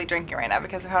compulsively drinking right now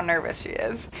because of how nervous she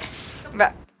is.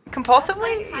 But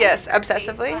compulsively, yes,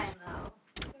 obsessively.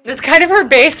 That's kind of her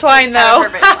baseline, It's kind though.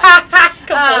 of her baseline.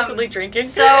 Compulsively drinking.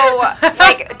 So,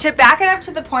 like, to back it up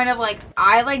to the point of, like,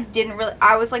 I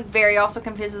was, like, very also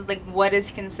confused as, like, what is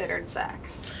considered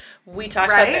sex? we talked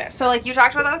about Right? this. So, like, you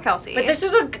talked about that with Kelsey. but this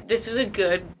is a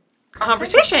good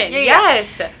conversation. Yeah, yeah.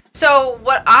 Yes. So,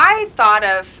 what I thought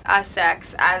of as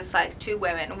sex as, like, two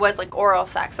women was, like, oral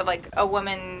sex, of, like, a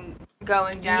woman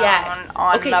going down Yes.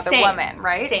 on Okay, another same. woman,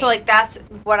 right? Same. So, like, that's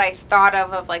what I thought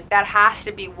of, like, that has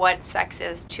to be what sex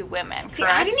is to women, See,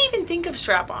 correct? I didn't even think of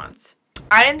strap-ons.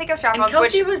 I didn't think of And strap-ons,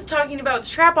 Kelsey which... was talking about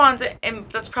strap-ons, and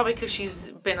that's probably because she's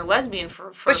been a lesbian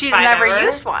for But she's 5 never hours.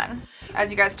 used one,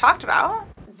 as you guys talked about.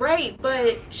 Right,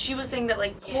 but she was saying that,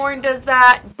 like, porn does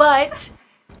that, but,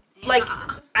 like,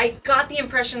 I got the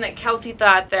impression that Kelsey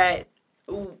thought that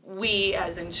we,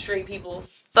 as in straight people,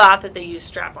 thought that they used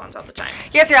strap-ons all the time.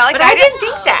 Yes, yeah, like, But I didn't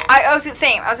think that. I was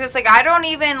saying, I was just like, I don't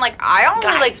even like, I only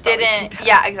Guys like probably didn't, think that.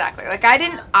 yeah, exactly. Like, I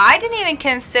didn't even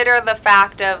consider the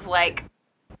fact of like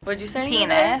What'd you say?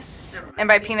 penis, and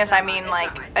by penis I mean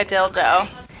like a dildo,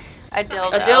 a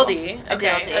dildo, A dildy. a Okay,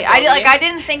 dildy. a I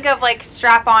didn't think of like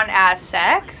strap on as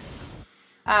sex.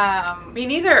 Me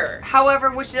neither.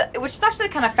 However, which is actually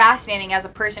kind of fascinating as a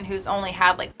person who's only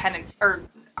had like or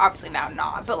obviously now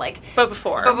not, but like. But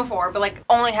before. But like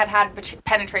only had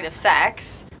penetrative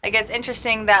sex. Like it's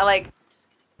interesting that like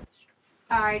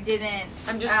I didn't.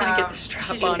 I'm just gonna get the strap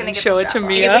she's on just gonna and get show the it to strap on.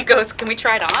 Mia. Can we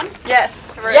try it on?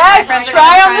 Yes. My Yes, friends are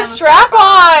try gonna on the strap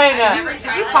strap-on.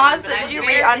 Did you pause that? Did you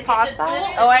re-unpause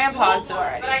that? Oh, I am paused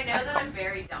already. But I know that I'm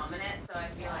very dominant, so I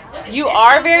feel like You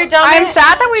are very dominant. I'm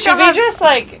sad that we Should don't we have- just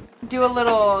like Do a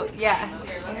little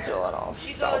yes. do a little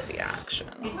selfie action?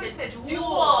 it's a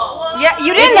dual. Yeah,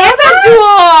 you It didn't know is a that?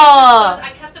 dual.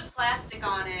 I kept the plastic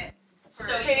on it,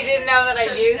 so you didn't know that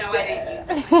I used I it.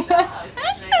 didn't use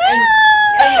it.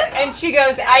 And she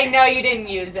goes, I know you didn't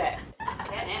use it.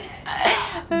 Get in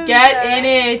it. Get in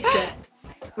it.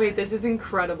 Wait, this is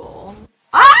incredible.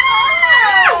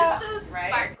 Ah! So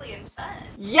sparkly and fun.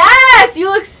 Yes,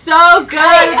 you look so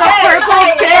good with the purple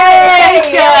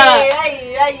tank.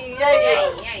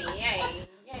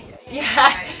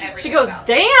 Yeah. She goes,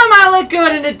 damn, I look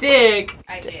good in a dick.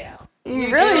 I do.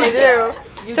 You really do.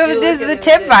 You So do does look the good in a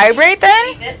tip dick. vibrate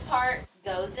then? This part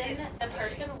goes in the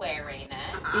person wearing it,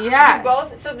 Yeah.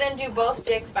 Do both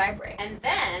dicks vibrate? and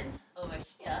then over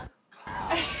here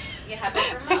you have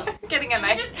a remote. Getting a Can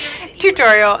we just give it to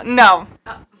tutorial. No.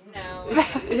 No. No.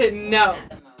 At the moment.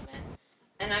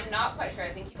 And I'm not quite sure.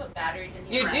 I think you put batteries in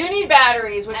here. You right? do need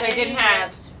batteries, which And I then didn't you have.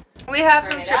 just- We have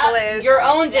Turn some it up. AAA's. Your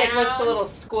own dick down. looks a little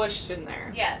squished in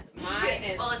there. Yeah, mine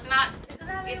is. Well, it's not It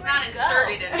it's not doesn't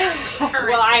inserted in there.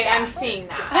 Well, I'm Yeah. seeing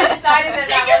I that. decided that Take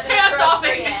that your wasn't pants off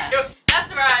and appropriate. into.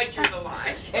 That's where I drew the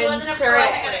line. It wasn't Insert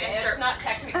appropriate. it. It's not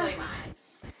technically mine.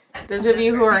 Those of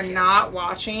you who are not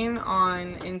watching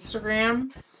on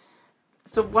Instagram,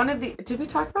 so one of the, did we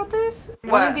talk about this?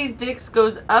 One What? of these dicks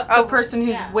goes up the Oh, person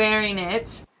who's yeah. wearing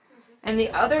it, and the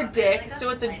other dick, so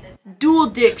it's a dual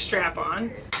dick strap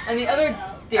on, and the other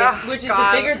dick, Oh, which is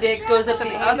God. the bigger dick, goes up It's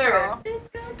the an other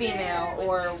intro. female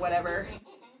or whatever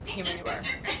human you are.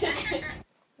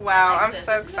 Wow, I'm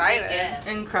so excited.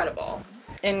 Incredible.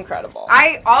 Incredible.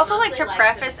 I also like to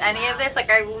preface any of this. Like,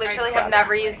 I literally have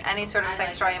never used any sort of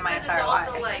sex toy in my Because entire it's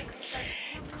also life.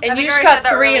 like And I you think just I got said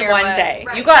that 3 in earlier, one but- day.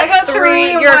 Right. You got, I got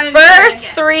 3 in your one first day.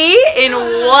 3 in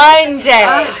one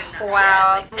day.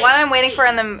 Wow. One I'm waiting for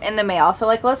in the mail. So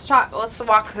like, let's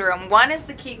walk through them. One is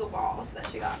the Kegel balls that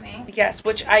she got me. Yes,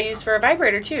 which I use for a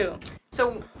vibrator too.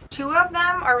 So 2 of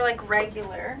them are like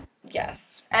regular,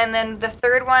 Yes. and then the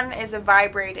third one is a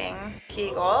vibrating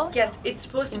Kegel. Yes, it's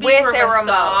supposed to be With for a remote.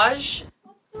 massage.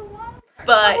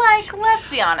 But Like, let's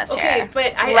be honest okay, here.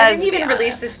 but I Let's didn't be even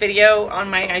release honest. this video on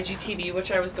my IGTV,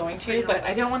 which I was going to, but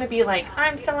I don't want to be like,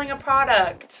 I'm selling a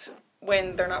product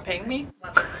when they're not paying me.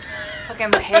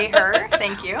 Fucking pay her.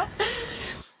 Thank you.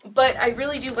 But I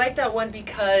really do like that one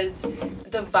because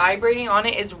the vibrating on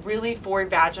it is really for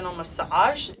vaginal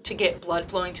massage to get blood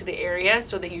flowing to the area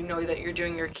so that you know that you're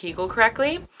doing your Kegel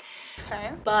correctly.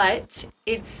 Okay. But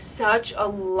it's such a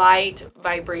light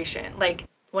vibration. Like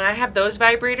when I have those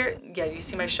vibrator, yeah, you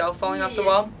see my shelf falling off the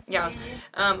wall? Yeah.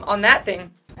 On that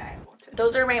thing,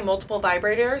 those are my multiple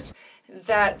vibrators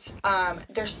that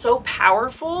they're so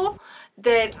powerful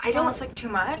that I It's don't. almost like too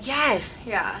much. Yes.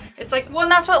 Yeah. It's like, Well,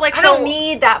 and that's what like I so. don't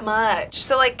need that much.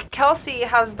 So like Kelsey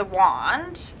has the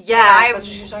wand. Yeah, and that's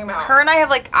what she was talking about. Her and I have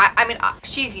like I mean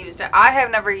she's used it. I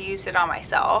have never used it on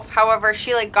myself. However,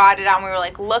 she like got it out and we were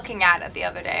like looking at it the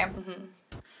other day,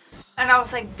 and I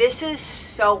was like, this is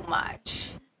so much.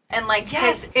 And like,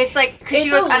 Yes. it's like, cause It's she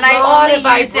goes, a and I lot only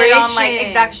of use it on like, vibration.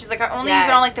 exactly. She's like, I only use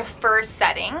it on like Yes. the first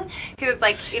setting, cause it's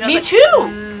like, you know, Me like, too.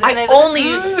 zzz, and I there's, like, only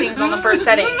use things on the first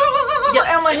setting. And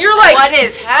I'm like, And you're like, what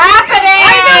is happening?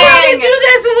 I know how to do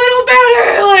this a little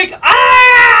better. Like,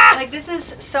 ah! Like, this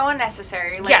is so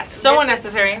unnecessary. Like, Yes, so this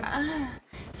is- unnecessary.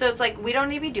 so it's like we don't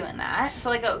need to be doing that. So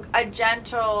like a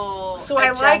gentle. So a I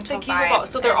like the gentle Kegel vibe ball.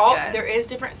 So they're is all good. there is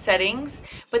different settings,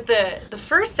 but the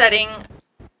first setting,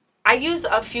 I use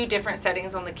a few different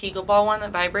settings on the Kegel ball one that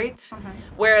vibrates. Mm-hmm.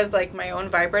 Whereas like my own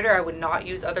vibrator, I would not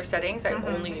use other settings. I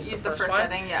only use the first one.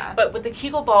 setting. Yeah. But with the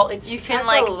Kegel ball, it's You such can,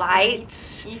 like, a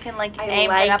light. You can like I aim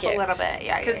like it up it. a little bit.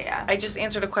 Yeah, Because yeah. I just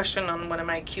answered a question on one of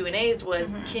my Q&As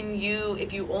was, can you,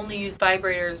 if you only use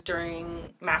vibrators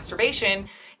during masturbation,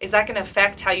 is that going to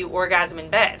affect how you orgasm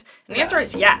in bed? And the answer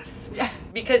is yes. Yeah.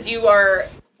 Because you're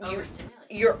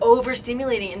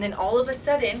overstimulating, and then all of a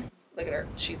sudden, look at her,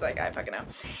 she's like, I fucking know.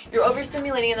 You're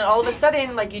overstimulating, and then all of a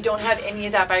sudden, like, you don't have any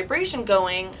of that vibration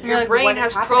going. You're Your like, brain what is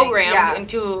has happening? programmed Yeah.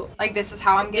 into Like this is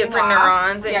how I'm getting different off.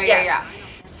 neurons. And Yeah, yes. yeah.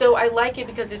 So I like it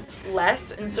because it's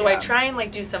less, and so I Yeah. try and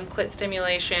like do some clit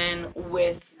stimulation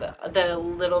with the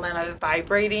little amount of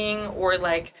vibrating, or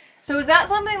like So is that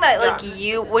something that like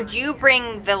Yeah. would you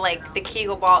bring the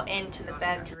Kegel ball into the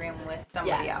bedroom with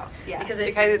somebody else? Yes. because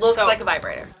it it's looks so, like a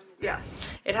vibrator.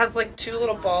 yes. It has like 2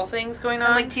 little ball things going on.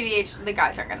 And like TBH, the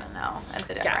guys aren't gonna know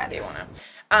the difference. yeah,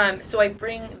 they wanna. So I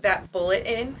bring that bullet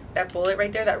in, that bullet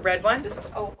right there, that red one, That's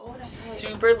really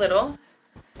super little.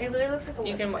 It literally looks like a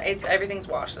You can, lipstick. it's everything's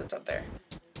washed that's up there.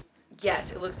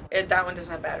 Yes, that one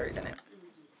doesn't have batteries in it.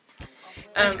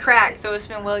 It's cracked, so it's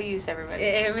been well used, everybody.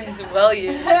 It is well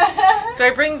used. So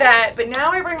I bring that, but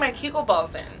now I bring my Kegel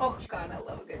balls in. Oh god, I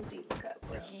love a good deep cut.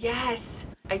 Yes,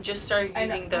 I just started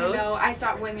using those. I know. I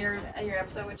saw it when your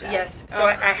episode with Jess. Yes, so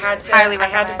I had to. Highly I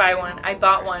had to buy recommend. one. I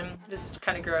bought one. This is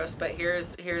kind of gross, but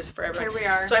here's for everyone. Here we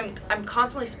are. So I'm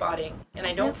constantly spotting, and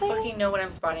I don't Really? fucking know what I'm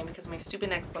spotting because my stupid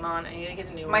Nexplanon. I need to get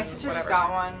a new one. My sister just whatever.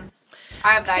 got one.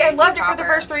 I have that. See, I loved it for the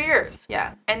copper. first 3 years,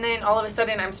 Yeah. and then all of a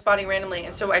sudden I'm spotting randomly,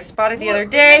 and so I spotted the Well, other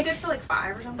isn't day it good for like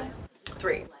 5 or something?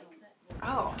 3.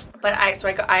 Oh. But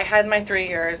I had my 3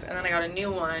 years, and then I got a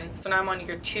new one. So now I'm on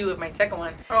year 2 of my second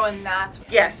one. Oh, and that's.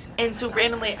 Yes. And so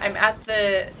randomly, I'm at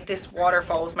this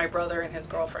waterfall with my brother and his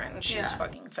girlfriend. She's Yeah.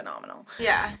 fucking phenomenal.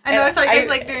 Yeah. I know. And I saw you guys I-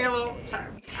 like doing a little. Sorry.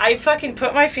 I fucking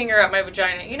put my finger up my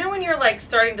vagina. You know when you're like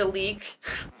starting to leak?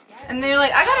 And then you're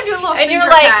like, I gotta do a little And finger you're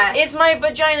like, test. is my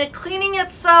vagina cleaning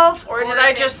itself, or did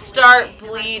I just start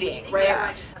bleeding, right?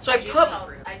 Yeah. So I put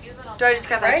Do I just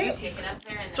got that Right? juicy?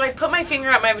 so I put my finger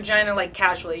up my vagina like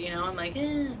casually, you know. I'm like,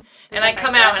 and I that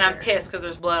come out and I'm pressure. pissed because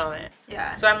there's blood on it.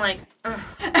 Yeah. So I'm like, ugh.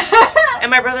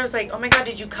 And my brother's like, oh my god,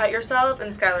 did you cut yourself?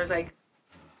 And Skylar's like,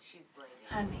 She's bleeding.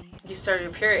 Honey. you started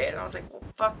your period. And I was like, well,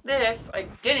 fuck this. I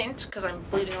didn't, because I'm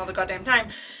bleeding all the goddamn time.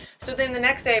 So then the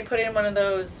next day I put in one of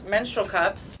those menstrual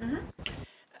cups.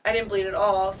 I didn't bleed at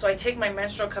all. So I take my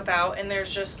menstrual cup out, and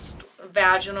there's just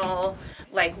vaginal,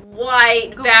 like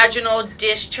white vaginal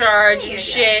discharge Yeah, and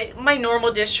shit. My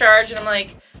normal discharge. And I'm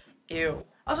like, ew.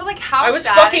 Also, like, how I was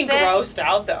sad fucking is it? grossed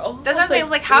out, though. That's what I'm saying. It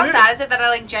was like, how "Ugh." sad is it that I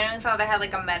like genuinely thought I had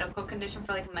like a medical condition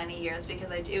for like many years because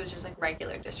it was just like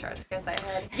regular discharge because I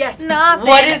had Yes. not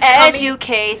What been is coming-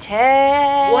 educated.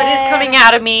 What is coming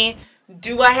out of me?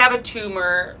 Do I have a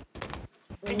tumor?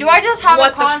 Do I just have What a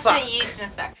the constant fuck? yeast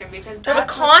infection? Because Do I have a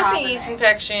that's what's constant happening. yeast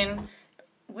infection?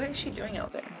 What is she doing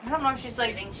out there? I don't know if she's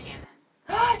like. Dating Shannon.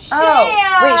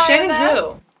 Wait, Shannon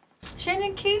who?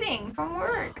 Shannon Keating from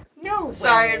work. No.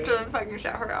 Sorry way. to fucking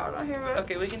shout her out on here, but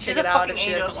Okay, we can she's check a it out fucking if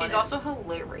she angel. doesn't want She's it. also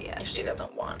hilarious. If she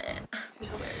doesn't want it. She's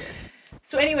hilarious.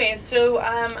 So anyways,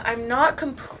 I'm not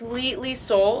completely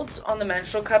sold on the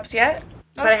menstrual cups yet,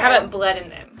 but I Okay. haven't bled in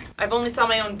them. I've only saw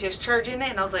my own discharge in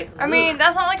it, and I was like, I mean, "Ugh."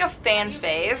 that's not like a fan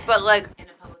fave, but like. In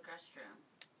a public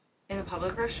restroom. In a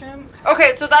public restroom,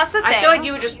 Okay, so that's the thing. I feel like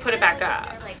you would just put it back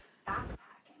up.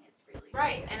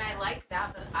 Right, and I like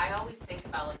that, but I always think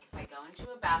about like if I go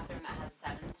into a bathroom that has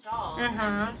 7 stalls and Mhm.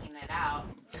 I'm taking it out,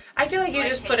 I feel like you Like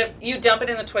just put it, you dump it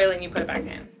in the toilet and you put it back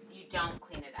in. you don't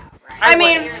clean it out, right? I I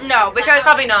mean, wouldn't. no, because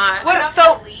Probably not. What- I'm not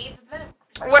so- gonna leave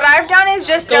the what I've done is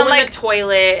just Go done in like the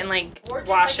toilet and like or just,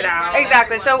 wash like, it in front out. of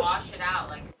Exactly, everyone, so- wash it out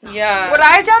like it's not Yeah. what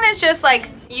I've done is just like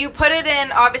you put it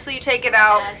in, obviously you take it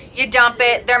out, you dump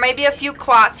it. There may be a few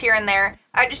clots here and there.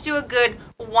 I just do a good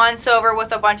once over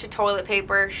with a bunch of toilet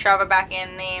paper, shove it back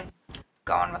in me,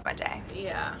 go on with my day.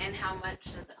 Yeah. And how much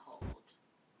does it hold?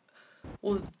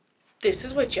 Well, this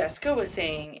is what Jessica was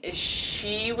saying.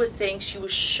 She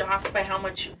was shocked by how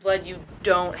much blood you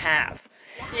don't have.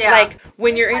 Yeah. Like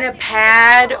when you're in a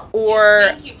pad or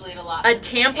You think you bleed a lot. a with the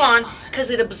tampon, because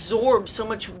it absorbs so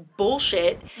much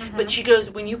bullshit. But she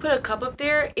goes, when you put a cup up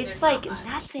there, it's There's not like much.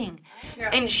 nothing. Yeah.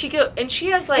 And she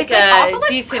has like It's, like, a also, like,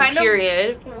 decent kind of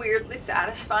period. weirdly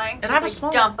satisfying. And I have a Just small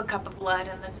like dump a cup of blood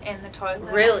in the toilet.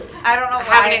 Really? I don't know I why.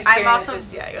 haven't I'm experienced also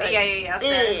this yet. You're like, yeah.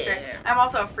 It's fair. "Ugh." I'm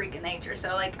also a freak of nature, so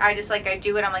like I just like I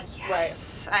do it. I'm like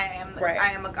yes, I am. Right.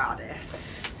 I am a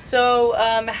goddess. So,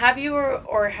 have you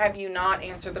or have you not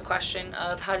answered the question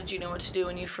of how did you know what to do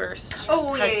when you first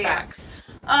Oh, had yeah. sex?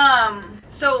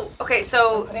 So okay,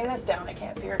 so Putting this down, I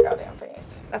can't see your goddamn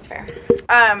face. that's fair. this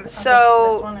one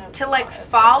So is to like not as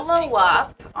follow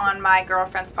up on my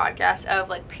girlfriend's podcast of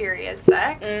like period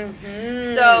sex. Mm-hmm.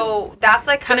 So that's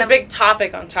like Been kind a of big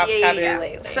topic on Top Taboo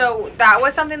lately. So that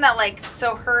was something that like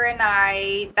so her and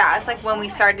I that's like when we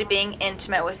started being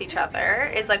intimate with each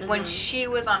other is like when she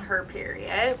was on her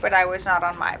period but I was not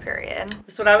on my period.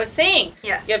 that's what I was saying.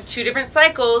 Yes. You have 2 different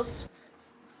cycles.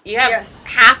 You have Yes.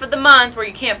 half of the month where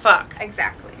you can't fuck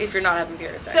Exactly. if you're not having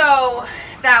period sex. So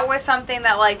that was something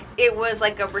that like it was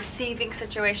like a receiving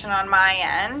situation on my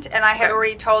end and I had Okay.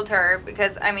 already told her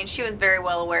because I mean she was very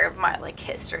well aware of my like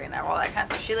history and all that kind of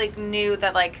stuff. She like knew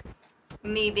that like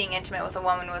me being intimate with a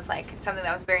woman was like something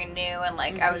that was very new and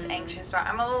like I was anxious about.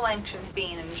 I'm a little anxious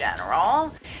being in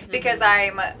general because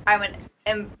I'm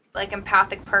an like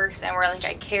empathic person where like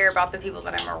I care about the people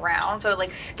that I'm around. So it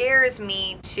like scares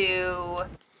me to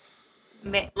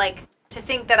like to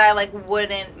think that I like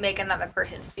wouldn't make another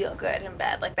person feel good in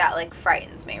bed. Like that like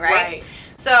frightens me, right?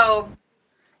 So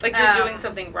Like you're doing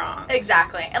something wrong.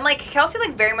 exactly. And like Kelsey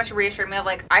like very much reassured me of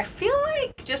like I feel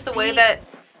like just the way See- that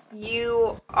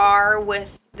you are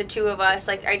with the two of us,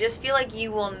 like I just feel like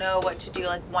you will know what to do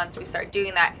like once we start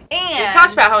doing that. And We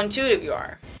talked about how intuitive you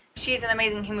are. she's an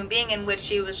amazing human being in which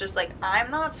she was just like, I'm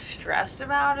not stressed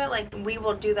about it. Like we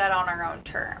will do that on our own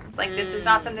terms. Like this is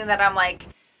not something that I'm like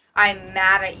I'm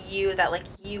mad at you that like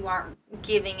you aren't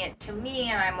giving it to me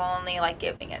and I'm only like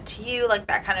giving it to you, like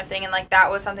that kind of thing. And like that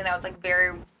was something that was like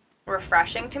very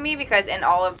refreshing to me because in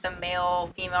all of the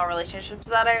male-female relationships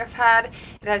that I've had,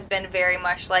 it has been very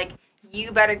much like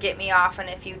you better get me off and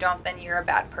if you don't then you're a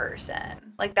bad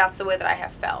person. Like that's the way that I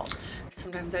have felt.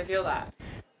 Sometimes I feel that.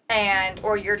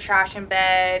 or you're trash in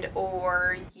bed,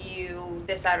 or you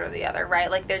this, that, or the other, right?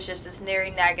 Like, there's just this very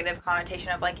negative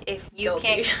connotation of, like, if you Guilty.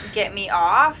 can't get me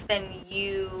off, then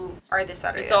you are this,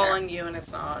 that, or It's the other. all on you and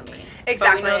it's not on me.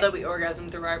 Exactly. But we know that we orgasm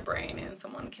through our brain and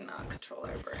someone cannot control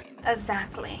our brain.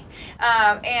 Exactly.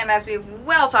 And as we've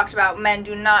well talked about, men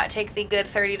do not take the good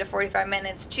 30 to 45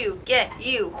 minutes to get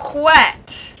you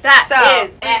wet. That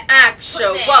is Wet an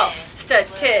actual pussy.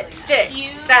 statistic. You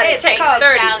That it It's takes called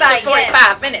 30 science. to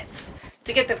 45 minutes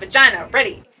to get the vagina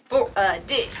ready for a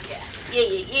dick.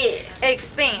 Yeah.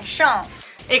 Expansion.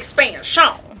 Expansion.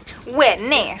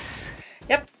 Wetness.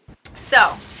 Yep.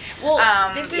 So,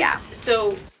 Well, this is yeah.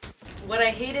 so. What I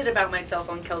hated about myself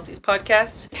on Kelsey's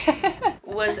podcast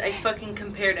was I fucking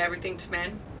compared everything to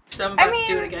men. So I'm about to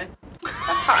do it again.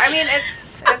 that's hard. I mean,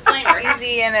 it's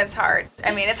easy and it's hard.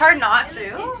 I mean, it's hard not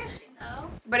to,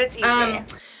 but it's easy.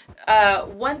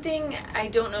 One thing I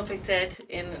don't know if I said,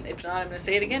 and if not, I'm going to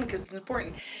say it again because it's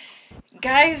important.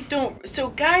 Guys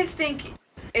think,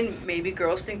 and maybe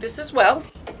girls think this as well,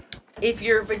 if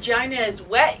your vagina is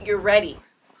wet, you're ready.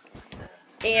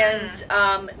 And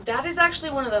that is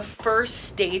actually one of the first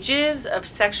stages of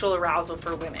sexual arousal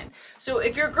for women. So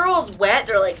if your girl's wet,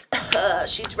 they're like,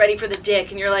 she's ready for the dick.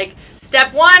 And you're like,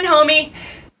 step one, homie,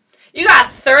 you got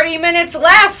 30 minutes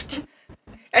left.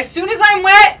 As soon as I'm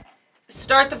wet,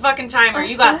 start the fucking timer.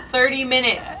 You got 30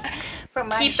 minutes. For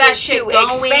my Keep that shit to going.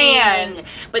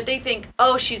 expand. But they think,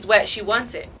 oh, she's wet, she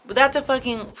wants it. But that's a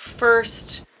fucking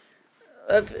first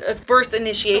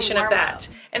initiation of that.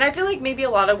 And I feel like maybe a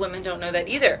lot of women don't know that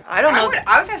either. I don't know.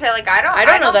 I was gonna say, like, I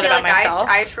don't know that feel about like myself.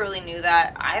 I truly knew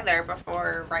that either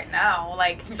before right now.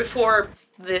 Like, Before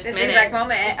this minute. exact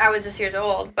moment, I was 6 years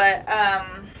old. But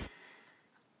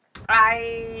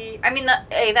I mean,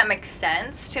 that makes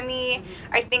sense to me.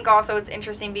 Mm-hmm. I think also it's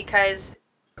interesting because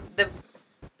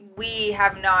we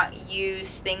have not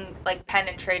used like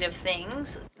penetrative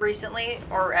things recently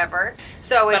or ever.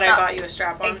 So it's But not I bought you a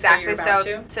strap on, exactly. so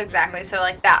you're about to. So exactly. So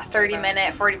like that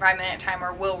 30-minute, 45-minute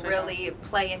timer will So really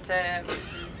play into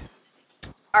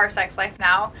our sex life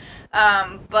now.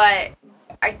 But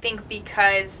I think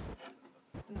because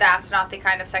that's not the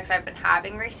kind of sex I've been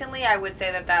having recently, I would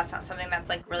say that that's not something that's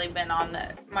like really been on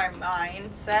my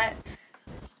mindset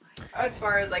as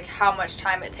far as like how much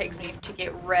time it takes me to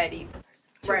get ready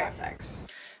to have sex.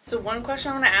 So one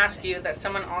question I want to ask you that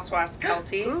someone also asked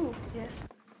Kelsey. Ooh, yes.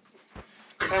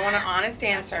 I want an honest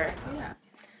answer. Yeah.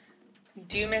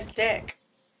 Do you miss dick?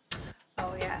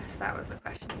 Oh yes, that was the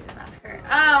question you didn't ask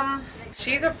her.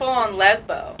 She's a full-on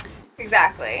lesbo.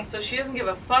 Exactly. So she doesn't give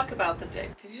a fuck about the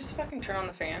dick. Did you just fucking turn on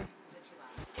the fan?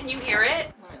 Can you hear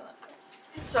it? Let me look.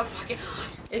 It's so fucking hot.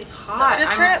 It's hot.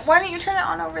 Just turn it. Why don't you turn it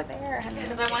on over there, honey?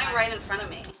 Because I want it right in front of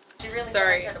me.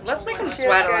 Sorry. Let's make him She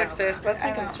sweat, is good. Alexis. Let's I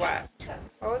make him know. sweat.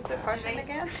 What was the question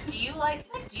again? Do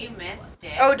you miss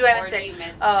dick? Oh, do I miss or dick? Do you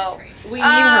miss Oh. penetration? We need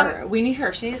her. We need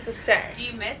her. She needs to stay. Do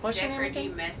you miss What's your dick name or do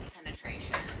you again? miss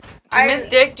penetration? Do you miss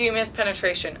dick? Do you miss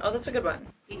penetration? Oh, that's a good one.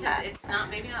 Because it's not,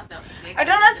 maybe not the dick. I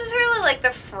don't necessarily like the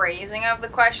phrasing of the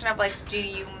question of like, do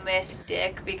you miss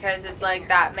dick? Because it's like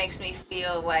that makes me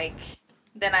feel like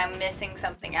then I'm missing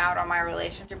something out on my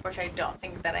relationship, which I don't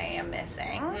think that I am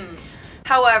missing.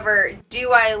 However,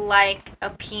 do I like a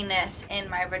penis in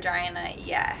my vagina?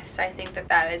 Yes. I think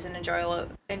that is an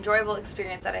enjoyable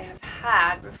experience that I have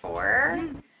had before.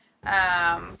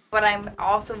 But I'm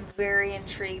also very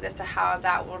intrigued as to how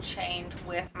that will change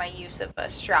with my use of a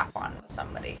strap-on with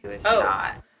somebody who is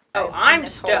not. Oh, a I'm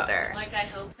penis stoked. holder. Like, I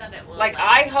hope that it will. Like,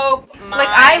 I hope my Like,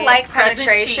 I like present to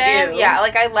penetration. you- Yeah,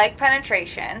 like I like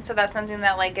penetration. So that's something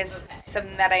that like is Okay.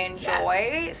 something that I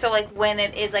enjoy. So like when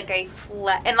it is like a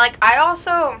and like I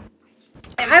also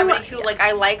am somebody who like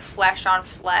I like flesh on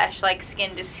flesh, like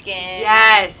skin to skin.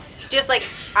 Yes. Just like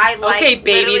I like. Okay,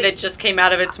 baby literally- that just came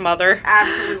out of its mother.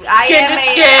 Absolutely. Skin to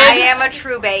skin. I am a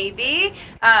true baby.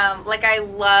 Like I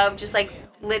love just like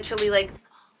literally like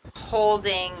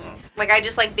holding. Like I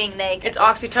just like being naked. It's with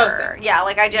oxytocin. her. Yeah,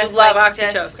 like I just You love like,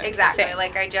 oxytocin. Just, exactly. Same.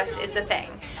 Like it's a thing.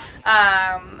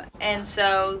 And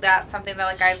so that's something that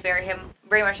like I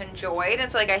very much enjoyed.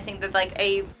 And so like I think that like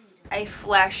a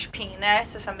flesh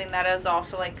penis is something that is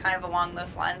also like kind of along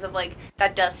those lines of like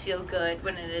that does feel good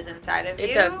when it is inside of you.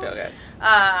 It does feel good.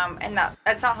 And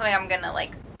that's not something I'm gonna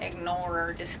like ignore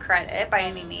or discredit by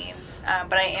any means.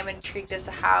 But I am intrigued as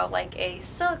to how like a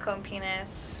silicone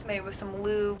penis, maybe with some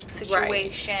lube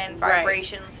situation,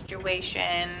 vibration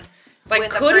situation. Like,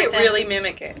 with a could it person- really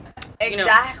mimic it? You know,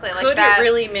 Exactly. like could it that's-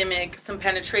 really mimic some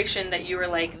penetration that you were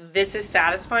like, this is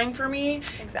satisfying for me?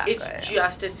 Exactly. It's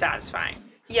just as satisfying.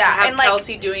 Yeah, To have and like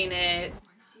Kelsey doing it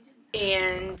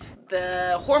and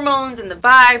the hormones and the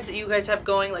vibes that you guys have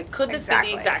going, like, could this be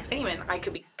Exactly. the exact same? And I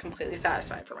could be completely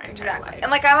satisfied for my entire life. And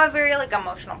like I'm a very like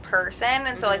emotional person,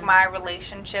 and so like my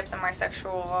relationships and my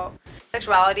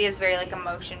sexuality is very like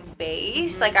emotion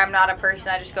based. Like I'm not a person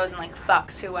that just goes and like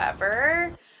fucks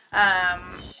whoever. Sorry,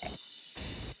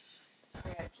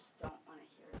 I just don't want to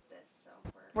hear this. So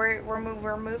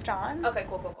We're moved on. okay,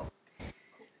 cool.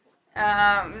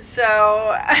 So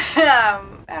I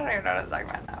don't even know what I was talking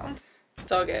about now.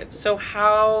 It's all good. So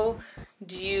how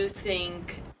do you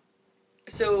think...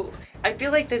 So I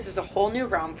feel like this is a whole new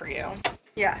realm for you.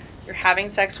 Yes. You're having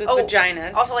sex with Oh,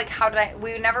 vaginas. Also, like,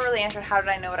 we never really answered how did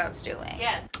I know what I was doing?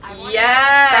 Yes. I wanna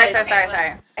Yes. know.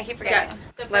 Sorry. I keep forgetting. Yes.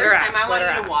 The Let her first time ask, I let want her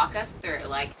you to ask. walk us through,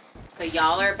 like, so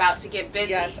y'all are about to get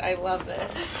busy. Yes, I love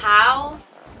this.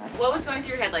 What was going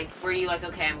through your head? Like, were you like,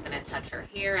 okay, I'm gonna touch her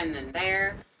here and then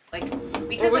there? Like,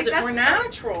 because Or was like it more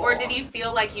natural? Or did you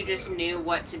feel like you just knew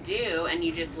what to do and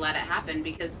you just let it happen?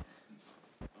 Because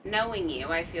knowing you,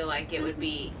 I feel like it would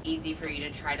be easy for you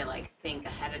to try to like think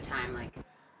ahead of time, like,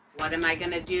 what am I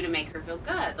gonna do to make her feel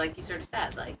good? Like you sort of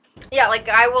said, like. Yeah, like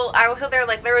I will sit there,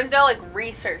 like there was no like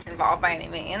research involved by any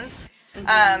means.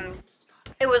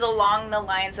 It was along the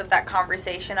lines of that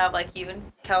conversation of like you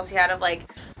and Kelsey had of like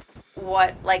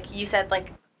what, like you said,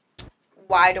 like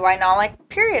why do I not like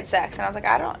period sex? And I was like,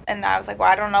 I don't, and I was like, well,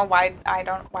 I don't know why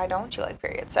don't you like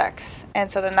period sex?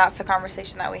 And so then that's the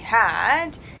conversation that we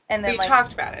had, and then We like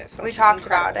talked about it. So we it's talked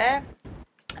incredible. about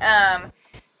it.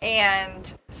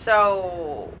 And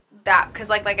so that, because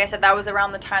like I said, that was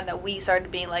around the time that we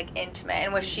started being like intimate,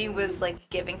 and what she was like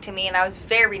giving to me, and I was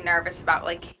very nervous about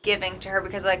like giving to her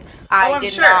because like I I'm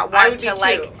did sure. not I want would be to too.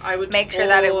 like I would make sure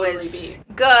that it totally was be.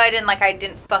 good, and like I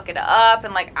didn't fuck it up,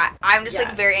 and like I'm just like a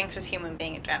Yes. very anxious human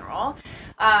being in general.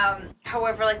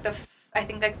 However, like I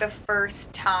think like the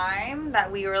first time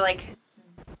that we were like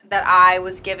that I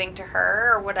was giving to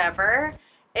her or whatever,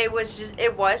 it was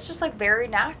just like very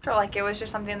natural. Like it was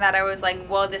just something that I was like,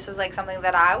 well, this is like something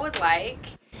that I would like,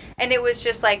 and it was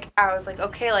just like I was like,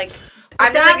 okay, like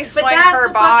I'm just like exploring that's her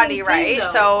the body, fucking thing, right? though.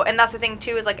 So, and that's the thing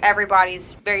too, is like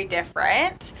everybody's very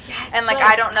different, Yes, and like but-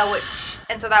 I don't know which,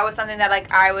 and so that was something that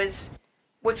like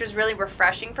which was really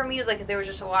refreshing for me, is like there was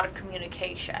just a lot of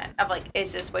communication of like,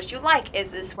 is this what you like?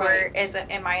 Is this where Right.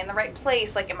 am I in the right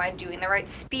place? Like, am I doing the right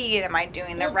speed? Am I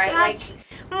doing the Well, right like that's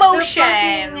motion?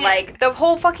 fucking- Like the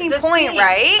whole fucking The point, thing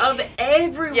right? Of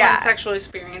everyone's Yeah. sexual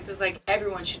experience is like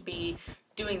everyone should be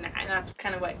doing that, and that's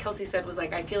kind of what Kelsey said was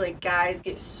like I feel like guys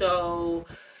get so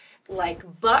like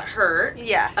butthurt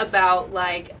Yes. about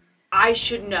like I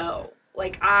should know.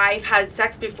 Like I've had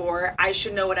sex before, I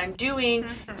should know what I'm doing.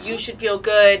 You should feel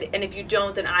good, and if you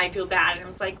don't, then I feel bad. And I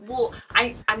was like, well,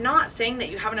 I'm not saying that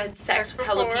you haven't had sex Sex with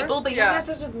hella before? people, but you Yeah. haven't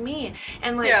had sex with me,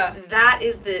 and like Yeah. that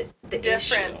is the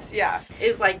difference. issue. Yeah.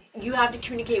 Is like you have to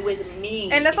communicate with me,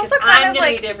 And that's because also kind I'm of, gonna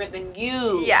like- be different than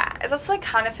you. Yeah. It's also like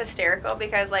kind of hysterical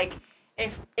because like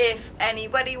if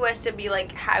anybody was to be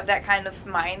like have that kind of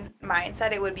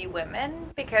mindset, it would be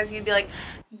women, because you'd be like,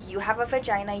 you have a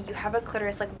vagina, you have a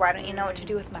clitoris, like why don't you know what to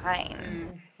do with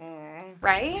mine?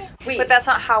 Right? Wait. But that's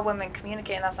not how women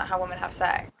communicate, and that's not how women have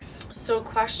sex. So,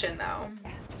 question though,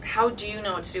 Yes. how do you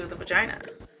know what to do with a vagina?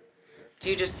 Do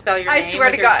you just spell your I name swear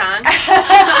with to your God.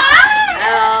 tongue?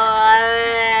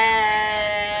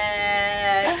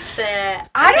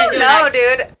 I don't know,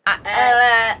 dude. dude.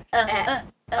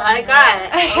 I got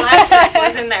it. Alexis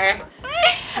was in there.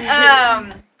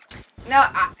 No,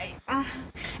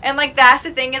 and like that's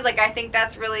the thing, is like I think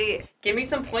that's really, Give me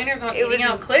some pointers on it was eating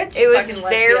out clits. it you was fucking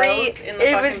very lesbios in the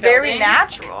it was fucking very building.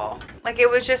 natural. Like it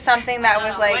was just something that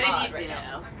was like, what did you do?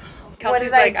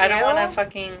 Kelsey's did I like, I don't do? want to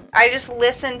fucking. I just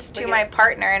listened to Look my at-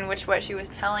 partner, in which what she was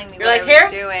telling me You're what like I here.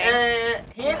 was doing.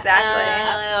 Here. Exactly.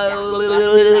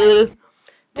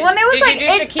 Well, and it was did like you do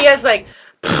it's, Shakia's like?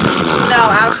 no,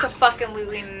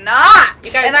 absolutely not.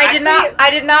 You guys And actually- I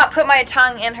did not put my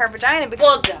tongue in her vagina because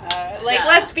Well, duh. Like, Yeah.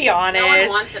 let's be honest. No one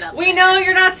wants it up We there. know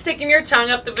you're not sticking your tongue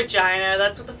up the vagina.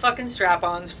 That's what the fucking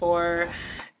strap-on's for.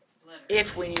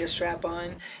 If we need a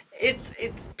strap-on, it's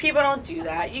people don't do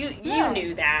that. You No.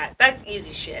 knew that. That's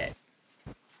easy shit.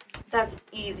 That's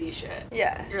easy shit.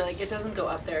 yes. You're like, it doesn't go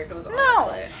up there. It goes on No.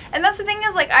 the clit. And that's the thing,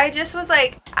 is like I just was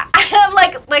like,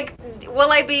 like will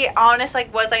I be honest?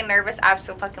 Like, was I nervous?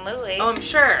 Absolutely. Oh, I'm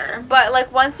sure. But like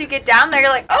once you get down there, you're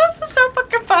like, oh, this is so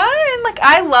fucking fun. Like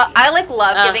I love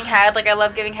Ugh. giving head. Like I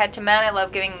love giving head to men. I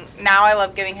love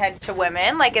giving head to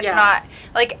women. Like it's Yes. not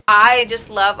like I just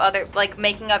love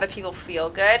making other people feel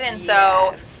good. And so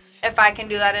Yes. if I can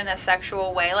do that in a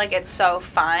sexual way, like it's so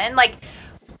fun. Like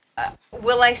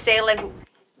will I say like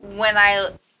when I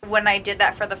when I did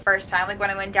that for the first time, like when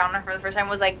I went down on it for the first time,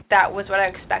 was like that was what I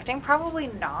was expecting? Probably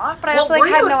not, but I What also were like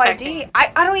had you no expecting? idea.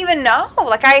 I don't even know.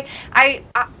 Like I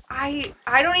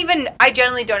don't even. I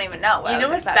generally don't even know. What You I know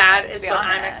was what's expecting, bad to is be what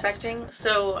I'm honest. expecting.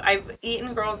 So I've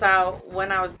eaten Girls Out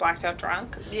when I was blacked out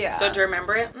drunk. Yeah. So do you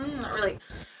remember it? Not really.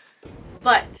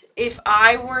 But if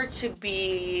I were to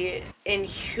be in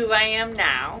who I am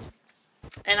now,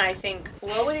 and I think,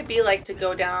 what would it be like to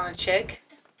go down on a chick?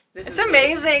 This It's is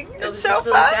really- amazing. no, It's this so is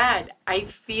really fun. bad. I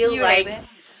feel You like hate it?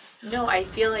 no, I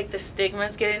feel like the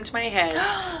stigmas get into my head,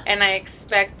 and I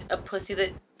expect a pussy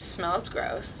that smells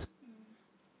gross.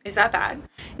 Is that bad?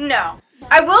 No.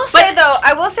 I will say though.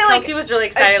 I will say like. Kelsey was really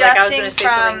excited, like I was going to say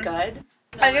adjusting something good.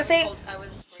 I was gonna say. I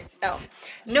was racing. Oh.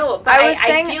 No, but I I, was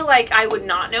saying- I feel like I would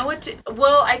not know what to...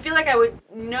 Well, I feel like I would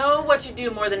know what to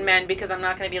do more than men because I'm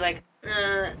not going to be like,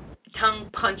 tongue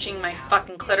punching my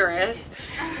fucking clitoris.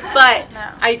 But No.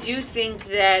 I do think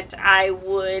that I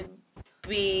would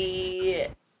be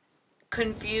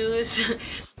confused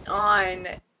on...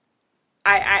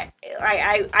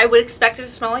 I would expect it to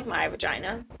smell like my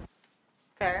vagina.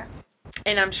 Fair.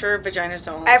 And I'm sure vaginas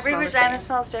don't Every smell the vagina same.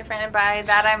 smells different, and by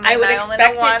that I mean I would only know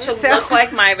expect one, it to so- look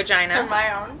like my vagina.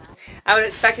 my own. I would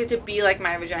expect it to be like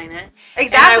my vagina.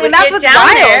 Exactly, would and that's get what's down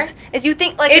wild. there. Is you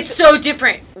think like It's so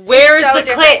different. Where's so the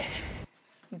different. clit?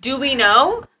 Do we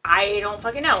know? I don't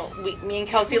fucking know. Me and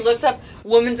Kelsey looked up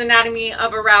Woman's Anatomy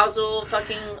of Arousal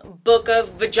fucking book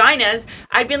of vaginas.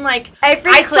 I'd been like,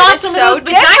 Every I clit saw is some so of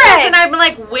those vaginas different. and I've been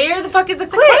like, where the fuck is the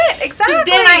clit? Clit, exactly. So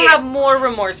then I have more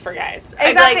remorse for guys. I'd be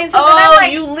Exactly, like, and so then oh, I'm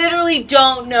like- you literally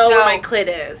don't know No. where my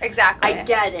clit is. Exactly. I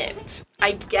get it.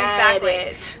 I get Exactly.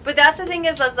 it. But that's the thing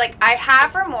is like I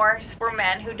have remorse for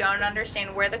men who don't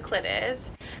understand where the clit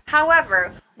is.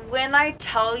 However, when I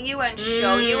tell you and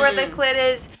show you where the clit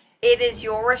is, it is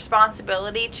your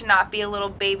responsibility to not be a little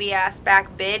baby ass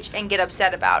back bitch and get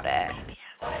upset about it.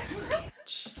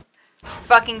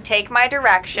 Fucking take my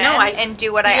direction No, I and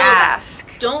do what I feel that.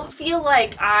 ask. Don't feel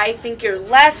like I think you're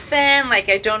less than, like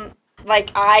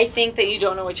I think that you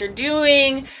don't know what you're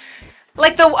doing.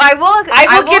 Like I will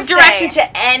give direction say,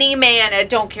 to any man. I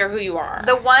don't care who you are.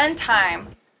 the one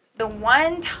time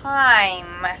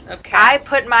Okay. I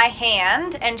put my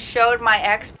hand and showed my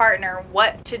ex-partner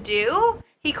what to do,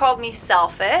 he called me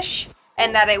selfish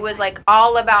and that it was like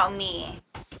all about me.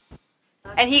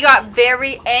 And he got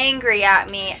very angry at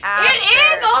me after.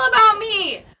 It is all about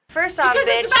me. First off, Because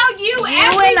bitch, it's about you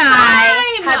every and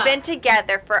I time. have been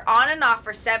together for on and off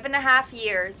for 7.5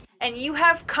 years, and you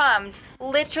have cummed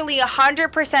literally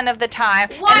 100% of the time,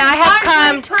 and I have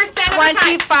cummed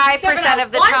 25%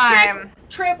 of the time.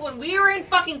 Trip when we were in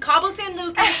fucking Cabo San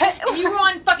Lucas and you were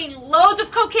on fucking loads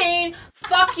of cocaine.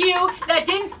 Fuck you. That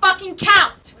didn't fucking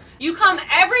count. You come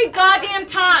every goddamn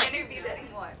time.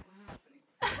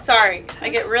 Sorry, I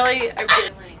get really.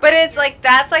 But it's like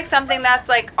that's like something that's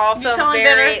like also You sound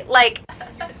very bitter. like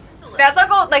that's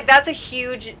like that's a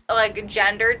huge like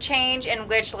gender change in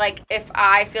which like if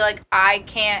I feel like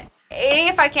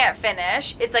if I can't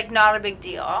finish, it's like not a big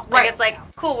deal. Like Right. it's like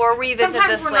cool, we'll revisit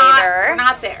Sometimes this we're later.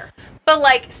 not there. But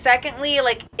like secondly,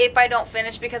 like if I don't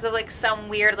finish because of like some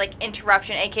weird like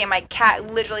interruption, aka my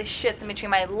cat literally shits in between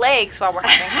my legs while we're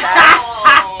having sex,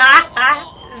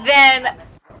 then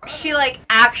she like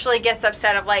actually gets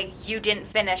upset of like you didn't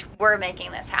finish, we're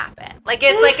making this happen. Like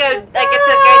it's like a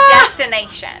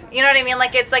destination. You know what I mean?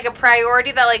 Like it's like a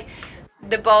priority that like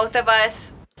the both of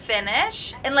us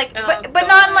finish and like Oh, but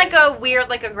not in God. like a weird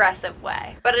like aggressive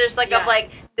way. But it's just like of like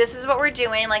Yes. this is what we're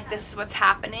doing, like this is what's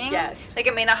happening. Yes. Like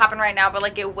it may not happen right now, but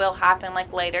like it will happen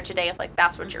like later today if like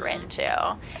that's what you're into.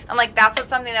 And like that's what's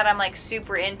something that I'm like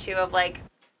super into of like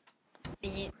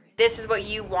this is what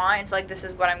you want, so like this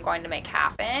is what I'm going to make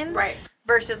happen. Right.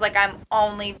 Versus like I'm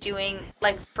only doing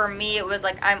like for me it was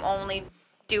like I'm only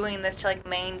doing this to like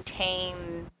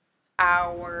maintain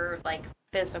our like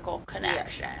physical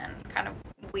connection. Kind of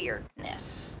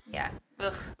weirdness. Yeah.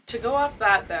 Ugh. To go off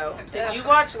that though, did you Ugh.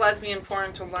 watch lesbian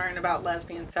porn to learn about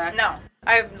lesbian sex? No.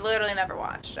 I've literally never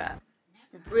watched it.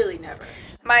 Really never.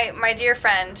 My dear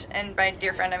friend, and by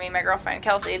dear friend I mean my girlfriend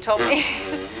Kelsey, told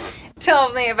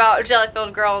me about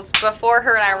Jelly-Filled Girls before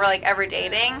her and I were like ever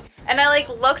dating, and I like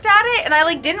looked at it and I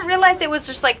like didn't realize it was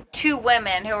just like two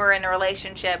women who were in a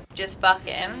relationship just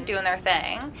fucking doing their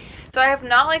thing. So I have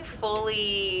not like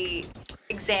fully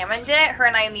examined it. Her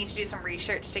and I need to do some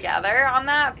research together on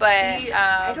that, but See,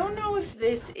 I don't know if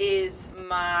this is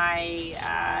my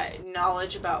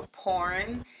knowledge about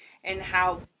porn and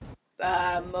how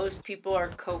most people are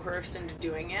coerced into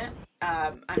doing it.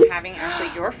 I'm having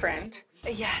actually your friend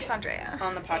yes, Andrea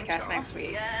on the podcast Angel. next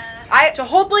week I to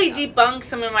hopefully debunk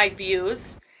some of my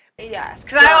views. Yes,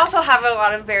 because I also have a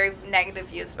lot of very negative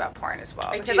views about porn as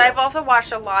well. Because I've also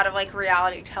watched a lot of like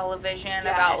reality television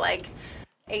about like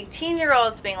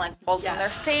 18-year-olds being like pulled from their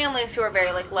families who are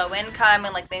very like low income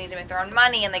and like they need to make their own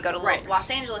money and they go to Los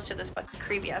Angeles to this fucking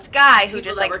creepy ass guy who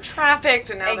just like were trafficked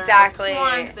and now exactly they're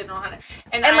porn 'cause they don't know how to.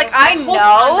 And like I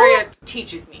know Andrea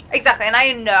teaches me exactly, and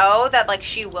I know that like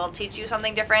she will teach you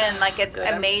something different, and like it's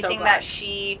amazing that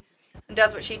she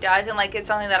does what she does, and like it's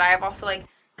something that I have also like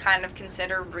kind of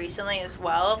considered recently as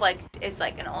well, of like is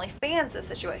like an OnlyFans a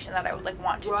situation that I would like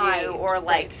want to do or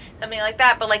like something like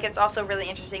that, but like it's also really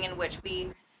interesting in which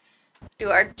we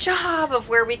do our job of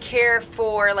where we care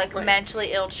for like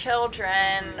mentally ill children.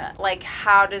 Like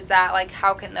how does that like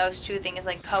how can those two things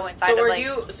like coincide?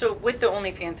 So of, so with the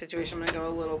OnlyFans situation, I'm gonna go a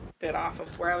little bit off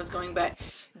of where I was going, but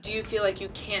do you feel like you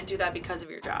can't do that because of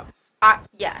your job?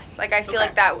 Yes, like I feel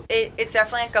like that it's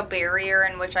definitely like a barrier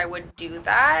in which I would do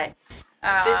that.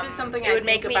 This is something I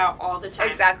think about all the time.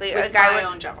 Exactly. With like my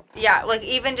own job. Yeah, like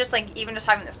even just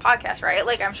having this podcast, right?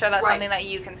 Like I'm sure that's something that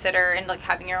you consider, and like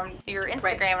having your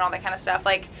Instagram and all that kind of stuff.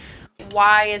 Like,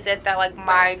 why is it that like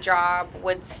my job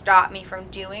would stop me from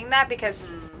doing that?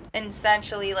 Because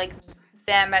essentially, like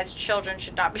them as children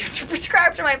should not be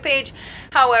subscribed to my page.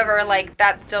 However, like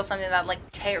that's still something that like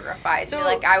terrifies me.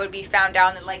 Like I would be found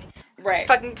out and like.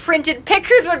 Fucking printed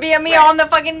pictures would be of me on the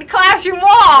fucking classroom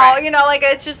wall. You know, like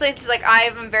it's like I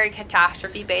have a very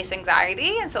catastrophe based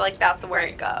anxiety, and so like that's where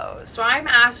it goes. So I'm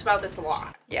asked about this a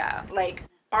lot. Yeah. Like,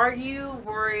 are you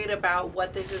worried about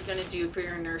what this is going to do for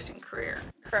your nursing career?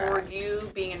 For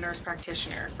you being a nurse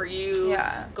practitioner, for you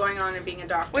going on and being a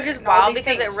doctor. Which is wild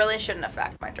because it really shouldn't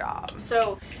affect my job.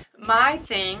 So my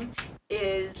thing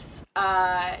is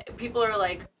people are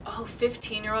like, oh,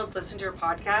 15-year-olds listen to your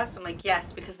podcast. I'm like,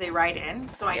 yes, because they write in.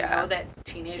 So I know that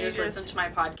teenagers listen to my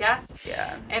podcast.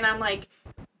 Yeah. And I'm like,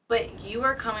 but you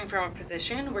are coming from a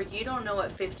position where you don't know what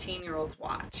 15-year-olds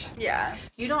watch. Yeah.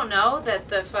 You don't know that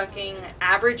the fucking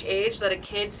average age that a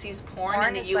kid sees porn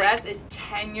in the U.S. is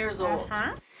 10 years old.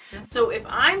 So if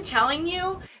I'm telling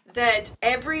you that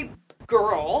every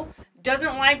girl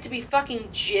doesn't like to be fucking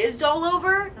jizzed all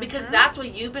over because that's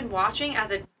what you've been watching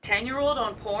as a 10-year-old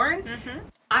on porn,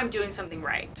 I'm doing something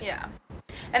right. Yeah.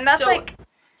 And that's like,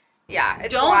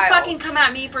 it's don't wild. fucking come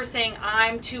at me for saying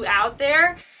I'm too out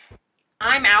there.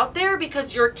 I'm out there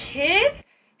because your kid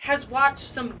has watched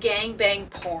some gangbang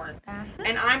porn.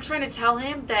 And I'm trying to tell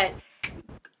him that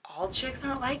all chicks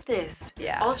aren't like this.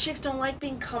 Yeah. All chicks don't like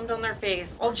being cummed on their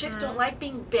face. All chicks don't like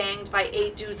being banged by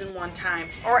 8 dudes in one time.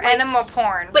 Or like, enema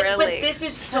porn, really. But this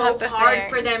is so hard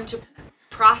for them to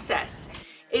process.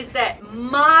 Is that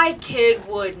my kid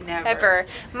would never.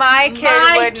 My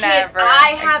kid would never.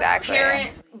 I have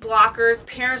parent blockers,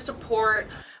 parent support,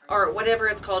 or whatever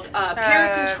it's called,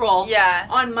 parent control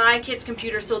on my kid's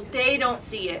computer so they don't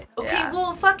see it. Okay,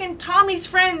 well, fucking Tommy's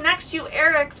friend next to you,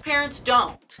 Eric's parents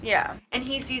don't. Yeah. And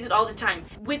he sees it all the time.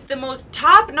 With the most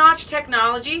top-notch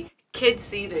technology, kids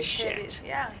see this shit.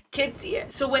 Kids see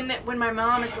it. So when my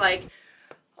mom is like,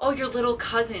 oh, your little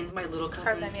cousin, my little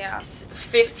cousin's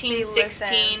 15,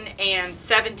 16, and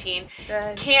 17,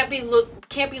 can't be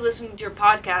listening to your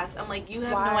podcast. I'm like, you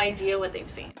have no idea what they've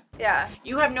seen. Yeah.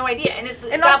 You have no idea. And it's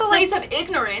that place of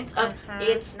ignorance of,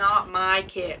 it's not my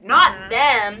kid. Not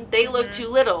them. They look too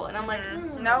little. And I'm like,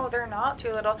 no, they're not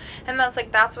too little. And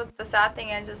that's what the sad thing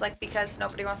is like because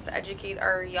nobody wants to educate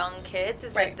our young kids,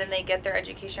 is that then they get their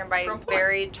education by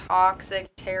very toxic,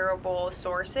 terrible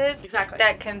sources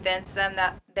that convince them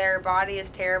that their body is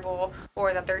terrible,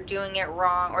 or that they're doing it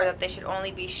wrong, or that they should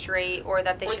only be straight, or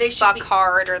that they should fuck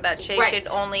hard, or that they should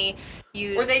only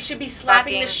use, or they should be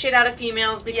slapping the shit out of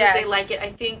females because they like it. I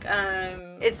think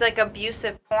it's like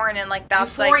abusive porn, and like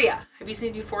that's Euphoria. Have you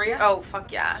seen Euphoria? Oh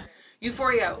fuck yeah.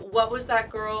 Euphoria. What was that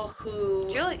girl who?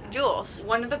 Jules.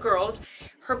 One of the girls.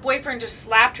 Her boyfriend just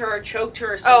slapped her or choked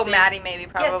her or something. Oh, Maddie, maybe,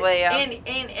 probably, yes.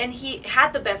 And he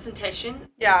had the best intentions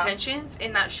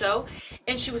in that show,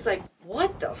 and she was like,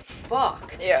 "What the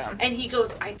fuck?" Yeah. And he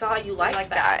goes, "I thought you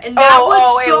liked that." And that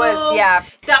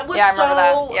that was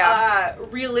so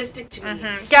realistic to me.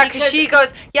 Yeah, because she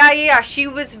goes, she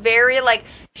was very like,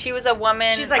 she was a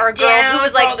woman like or a girl who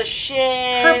was like, all the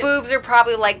shit. Her boobs are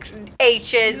probably like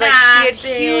H's, like she had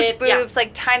huge boobs, like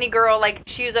tiny girl, like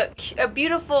she was a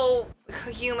beautiful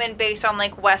human based on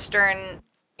like Western,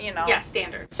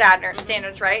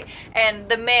 standards, right? And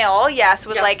the male, was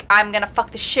like, I'm gonna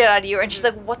fuck the shit out of you, and she's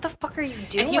like, what the fuck are you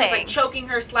doing? And he was like choking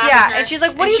her, slapping her, and she's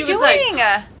like, what are you doing?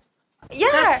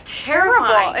 That's terrifying.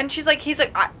 Horrible. And he's like,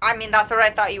 I mean, that's what I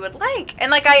thought you would like,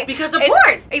 and like because of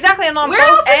porn, exactly, and on Where both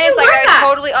else would ends, you like learn I that?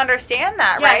 totally understand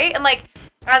that, right? And like,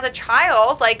 as a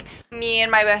child, like, me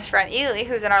and my best friend Ely,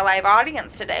 who's in our live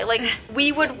audience today, like,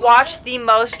 we would watch the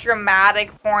most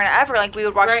dramatic porn ever. Like, we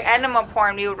would watch Right. enema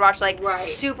porn. We would watch, like, Right.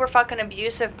 super fucking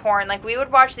abusive porn. Like, we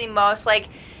would watch the most, like,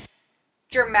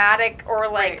 dramatic or,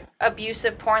 like, Right.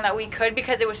 abusive porn that we could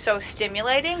because it was so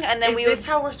stimulating. And then Is we this would...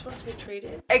 how we're supposed to be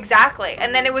treated? Exactly.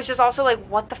 And then it was just also, like,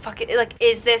 what the fuck... Like,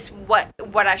 is this what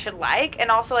I should like? And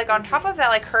also, like, on top of that,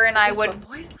 like, her and I Is this would... what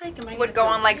boys like? Am I would gonna go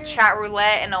feel on like weird? chat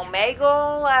roulette and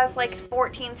Omegle as like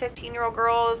 14, 15-year-old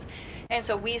girls. And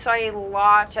so we saw a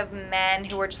lot of men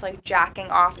who were just like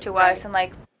jacking off to us and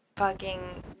like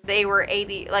fucking, they were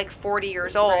 40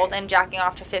 years old and jacking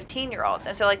off to 15-year-olds.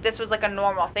 And so like this was like a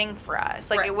normal thing for us.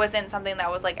 Like Right. it wasn't something that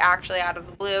was like actually out of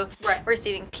the blue. Right.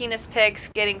 Receiving penis pics,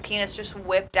 getting penis just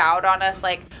whipped out on us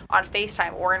like on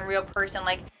FaceTime or in real person,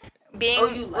 like being Oh,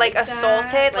 you like like that?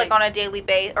 assaulted like Like- on a daily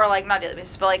basis, or like not daily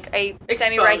basis, but like a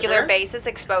semi-regular basis.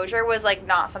 Exposure was like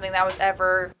not something that was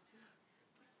ever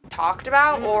talked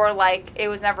about or like it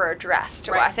was never addressed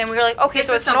to Right. us, and we were like, okay, This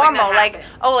so is it's something that normal. Like,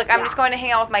 happens. oh, like I'm Yeah. just going to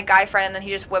hang out with my guy friend, and then he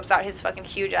just whips out his fucking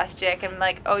huge ass dick, and I'm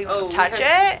like, oh, you want Oh, to we touch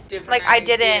had it? different Like I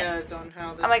didn't. ideas on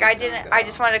how this I'm like was I gonna didn't. go. I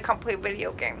just wanted to come play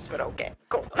video games, but okay,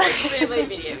 cool. We play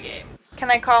video games.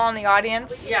 Can I call on the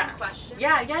audience? Yeah. Question.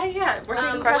 Yeah. We're What's the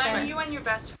taking question? When you and your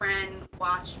best friend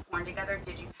watched porn together,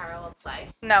 did you parallel play?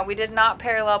 No, we did not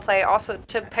parallel play. Also,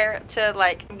 to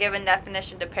like give a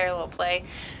definition to parallel play,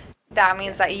 that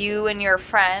means that you and your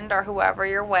friend or whoever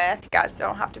you're with, guys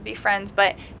don't have to be friends,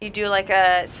 but you do like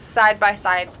a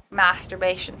side-by-side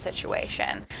masturbation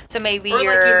situation. So maybe Or like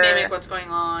you're... you mimic what's going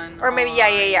on. Or maybe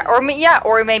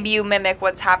or maybe you mimic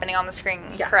what's happening on the screen.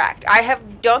 Yes. Correct.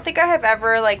 Don't think I have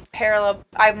ever like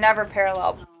I've never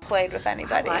parallel played with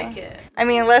anybody. I like it. I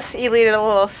mean, unless Ely did a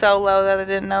little solo that I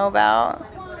didn't know about.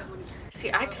 See,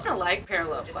 I kind of like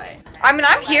parallel play. I mean,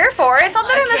 I'm here for it. It's not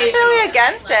that I'm necessarily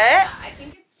against it. I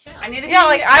think it's chill. I need to Yeah, be,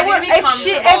 like I need would to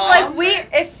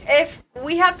be if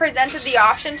we had presented the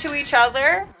option to each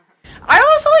other. I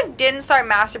also like didn't start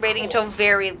masturbating until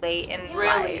very late in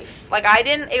Really? life. Like I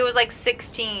didn't. It was like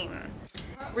 16,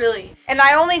 really. and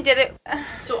I only did it.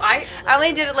 So I I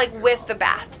only did it like with the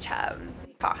bathtub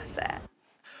faucet.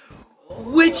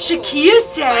 which Shakia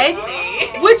said,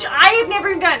 which I have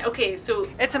never done. Okay, so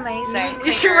It's amazing. News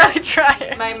You should clicker. really try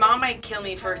it. my mom might kill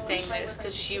me for saying this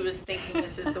because she was thinking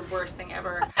this is the worst thing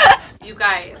ever. You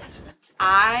guys,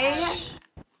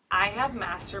 I have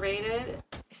masturbated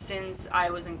since I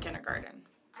was in kindergarten.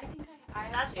 I think I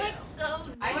That's do. like so.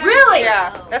 I have- Really?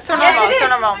 Yeah, that's so Yes, normal. it So is.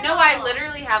 normal. No, I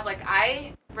literally have like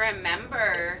I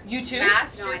remember You too?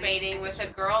 masturbating with a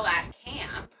girl at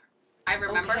camp. I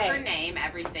remember Okay. her name,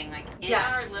 everything, like in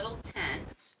Yes. our little tent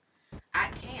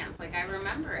at camp. Like I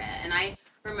remember it, and I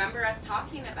remember us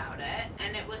talking about it,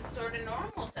 and it was sort of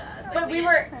normal to us. Like, But we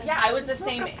were, yeah, I was the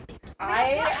same.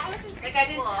 I Like I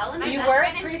didn't tell You anyone. were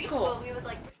in in preschool. We would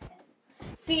like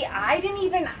pretend. see. I didn't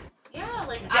even. Yeah,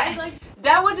 like Yeah. I like.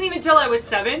 That wasn't even till I was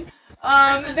 7.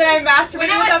 That I masturbated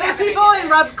When I with was other 7, people I did and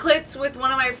it. rubbed clits with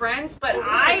one of my friends. But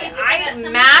I That's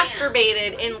something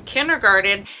masturbated in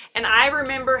kindergarten, and I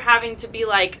remember having to be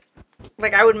like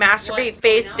I would masturbate What's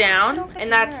face going on? down,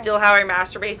 and that's still how I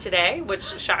masturbate today, which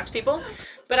shocks people.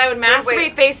 But I would Wait, masturbate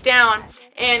wait. face down,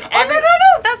 and Oh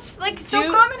no! That's like so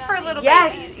Do- common for little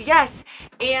yes, babies. yes.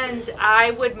 And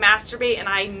I would masturbate, and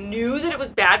I knew that it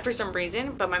was bad for some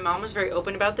reason, but my mom was very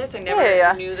open about this. I never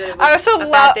Yeah. knew that it was I also a bad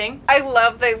love. thing. I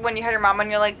love that when you had your mom and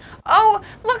you're like, "Oh,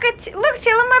 look,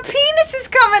 Taylor, my penis is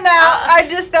coming out." I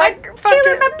just that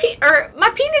Taylor, my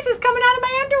penis is coming out of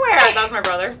my underwear. That was my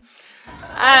brother.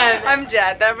 I'm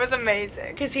dead. That was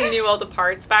amazing. Because he knew all the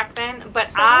parts back then.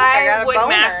 But So look, I got I a would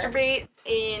boner. masturbate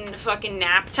in fucking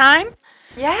nap time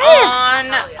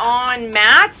Yes. on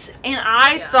mats, and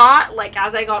I thought, like,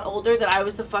 as I got older, that I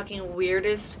was the fucking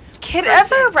weirdest Kid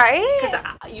person. ever, right?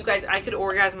 Because you guys, I could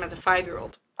orgasm as a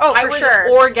 5-year-old. Oh, I for was sure.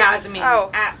 orgasming Oh.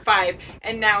 at 5,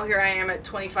 and now here I am at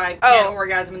 25, Oh. can't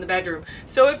orgasm in the bedroom.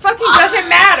 So it fucking doesn't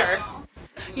matter.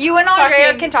 You and Andrea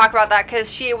Fucking- can talk about that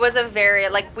because she was a very,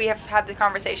 like, we have had the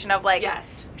conversation of, like,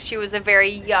 Yes. she was a very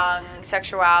young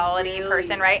sexuality Really?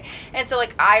 person, right? And so,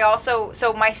 like, I also,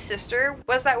 so my sister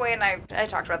was that way, and I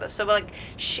talked about this. So, but, like,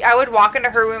 I would walk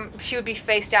into her room, she would be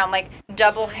face down, like,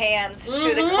 double hands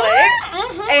to the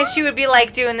clit, and she would be,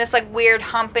 like, doing this, like, weird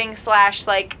humping /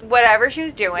 like, whatever she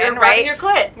was doing, You're right? rubbing your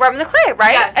clit. Rubbing the clit,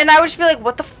 right? Yes. And I would just be like,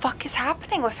 what the fuck is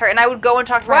happening with her? And I would go and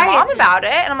talk to my Right. mom about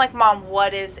it, and I'm like, Mom,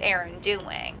 what is Erin doing?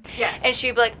 Yes. And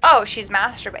she'd be like, oh, she's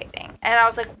masturbating. And I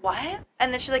was like, what?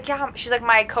 And then she's like, yeah, she's like,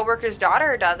 my coworker's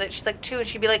daughter does it. She's like, too, and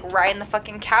she'd be like riding the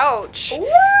fucking couch. Woo!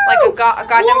 Like a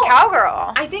goddamn Well,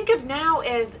 cowgirl. I think of now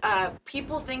as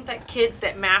people think that kids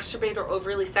that masturbate are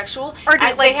overly sexual. Or as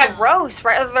just like gross,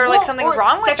 right? Or like something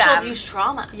wrong with sexual them. abuse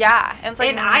trauma. Yeah. And it's like,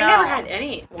 And I no. never had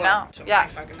any. Well, No. to Yeah. my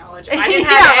fucking knowledge. I didn't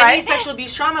have Yeah, any right? sexual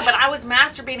abuse trauma, but I was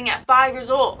masturbating at 5 years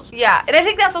old. Yeah, and I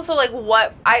think that's also like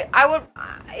what I would.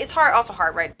 It's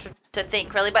hard, right, to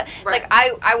think really, but Right. like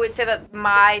I would say that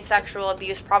my sexual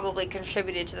abuse probably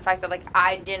contributed to the fact that like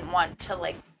I didn't want to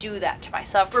like do that to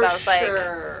myself because I was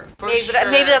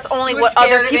like maybe that's only You were what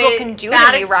scared other of people it. can do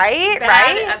Bad to me, right?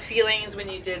 Bad Right? feelings when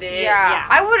you did it. Yeah.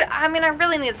 I mean, I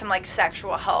really need some like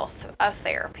sexual health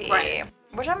therapy. Right.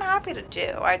 Which I'm happy to do.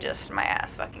 My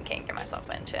ass fucking can't get myself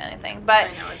into anything. I But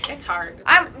know it's hard.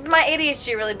 my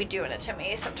ADHD really be doing it to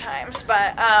me sometimes.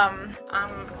 But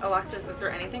Alexis, is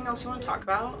there anything else you want to talk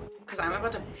about? Because I'm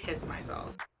about to piss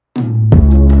myself.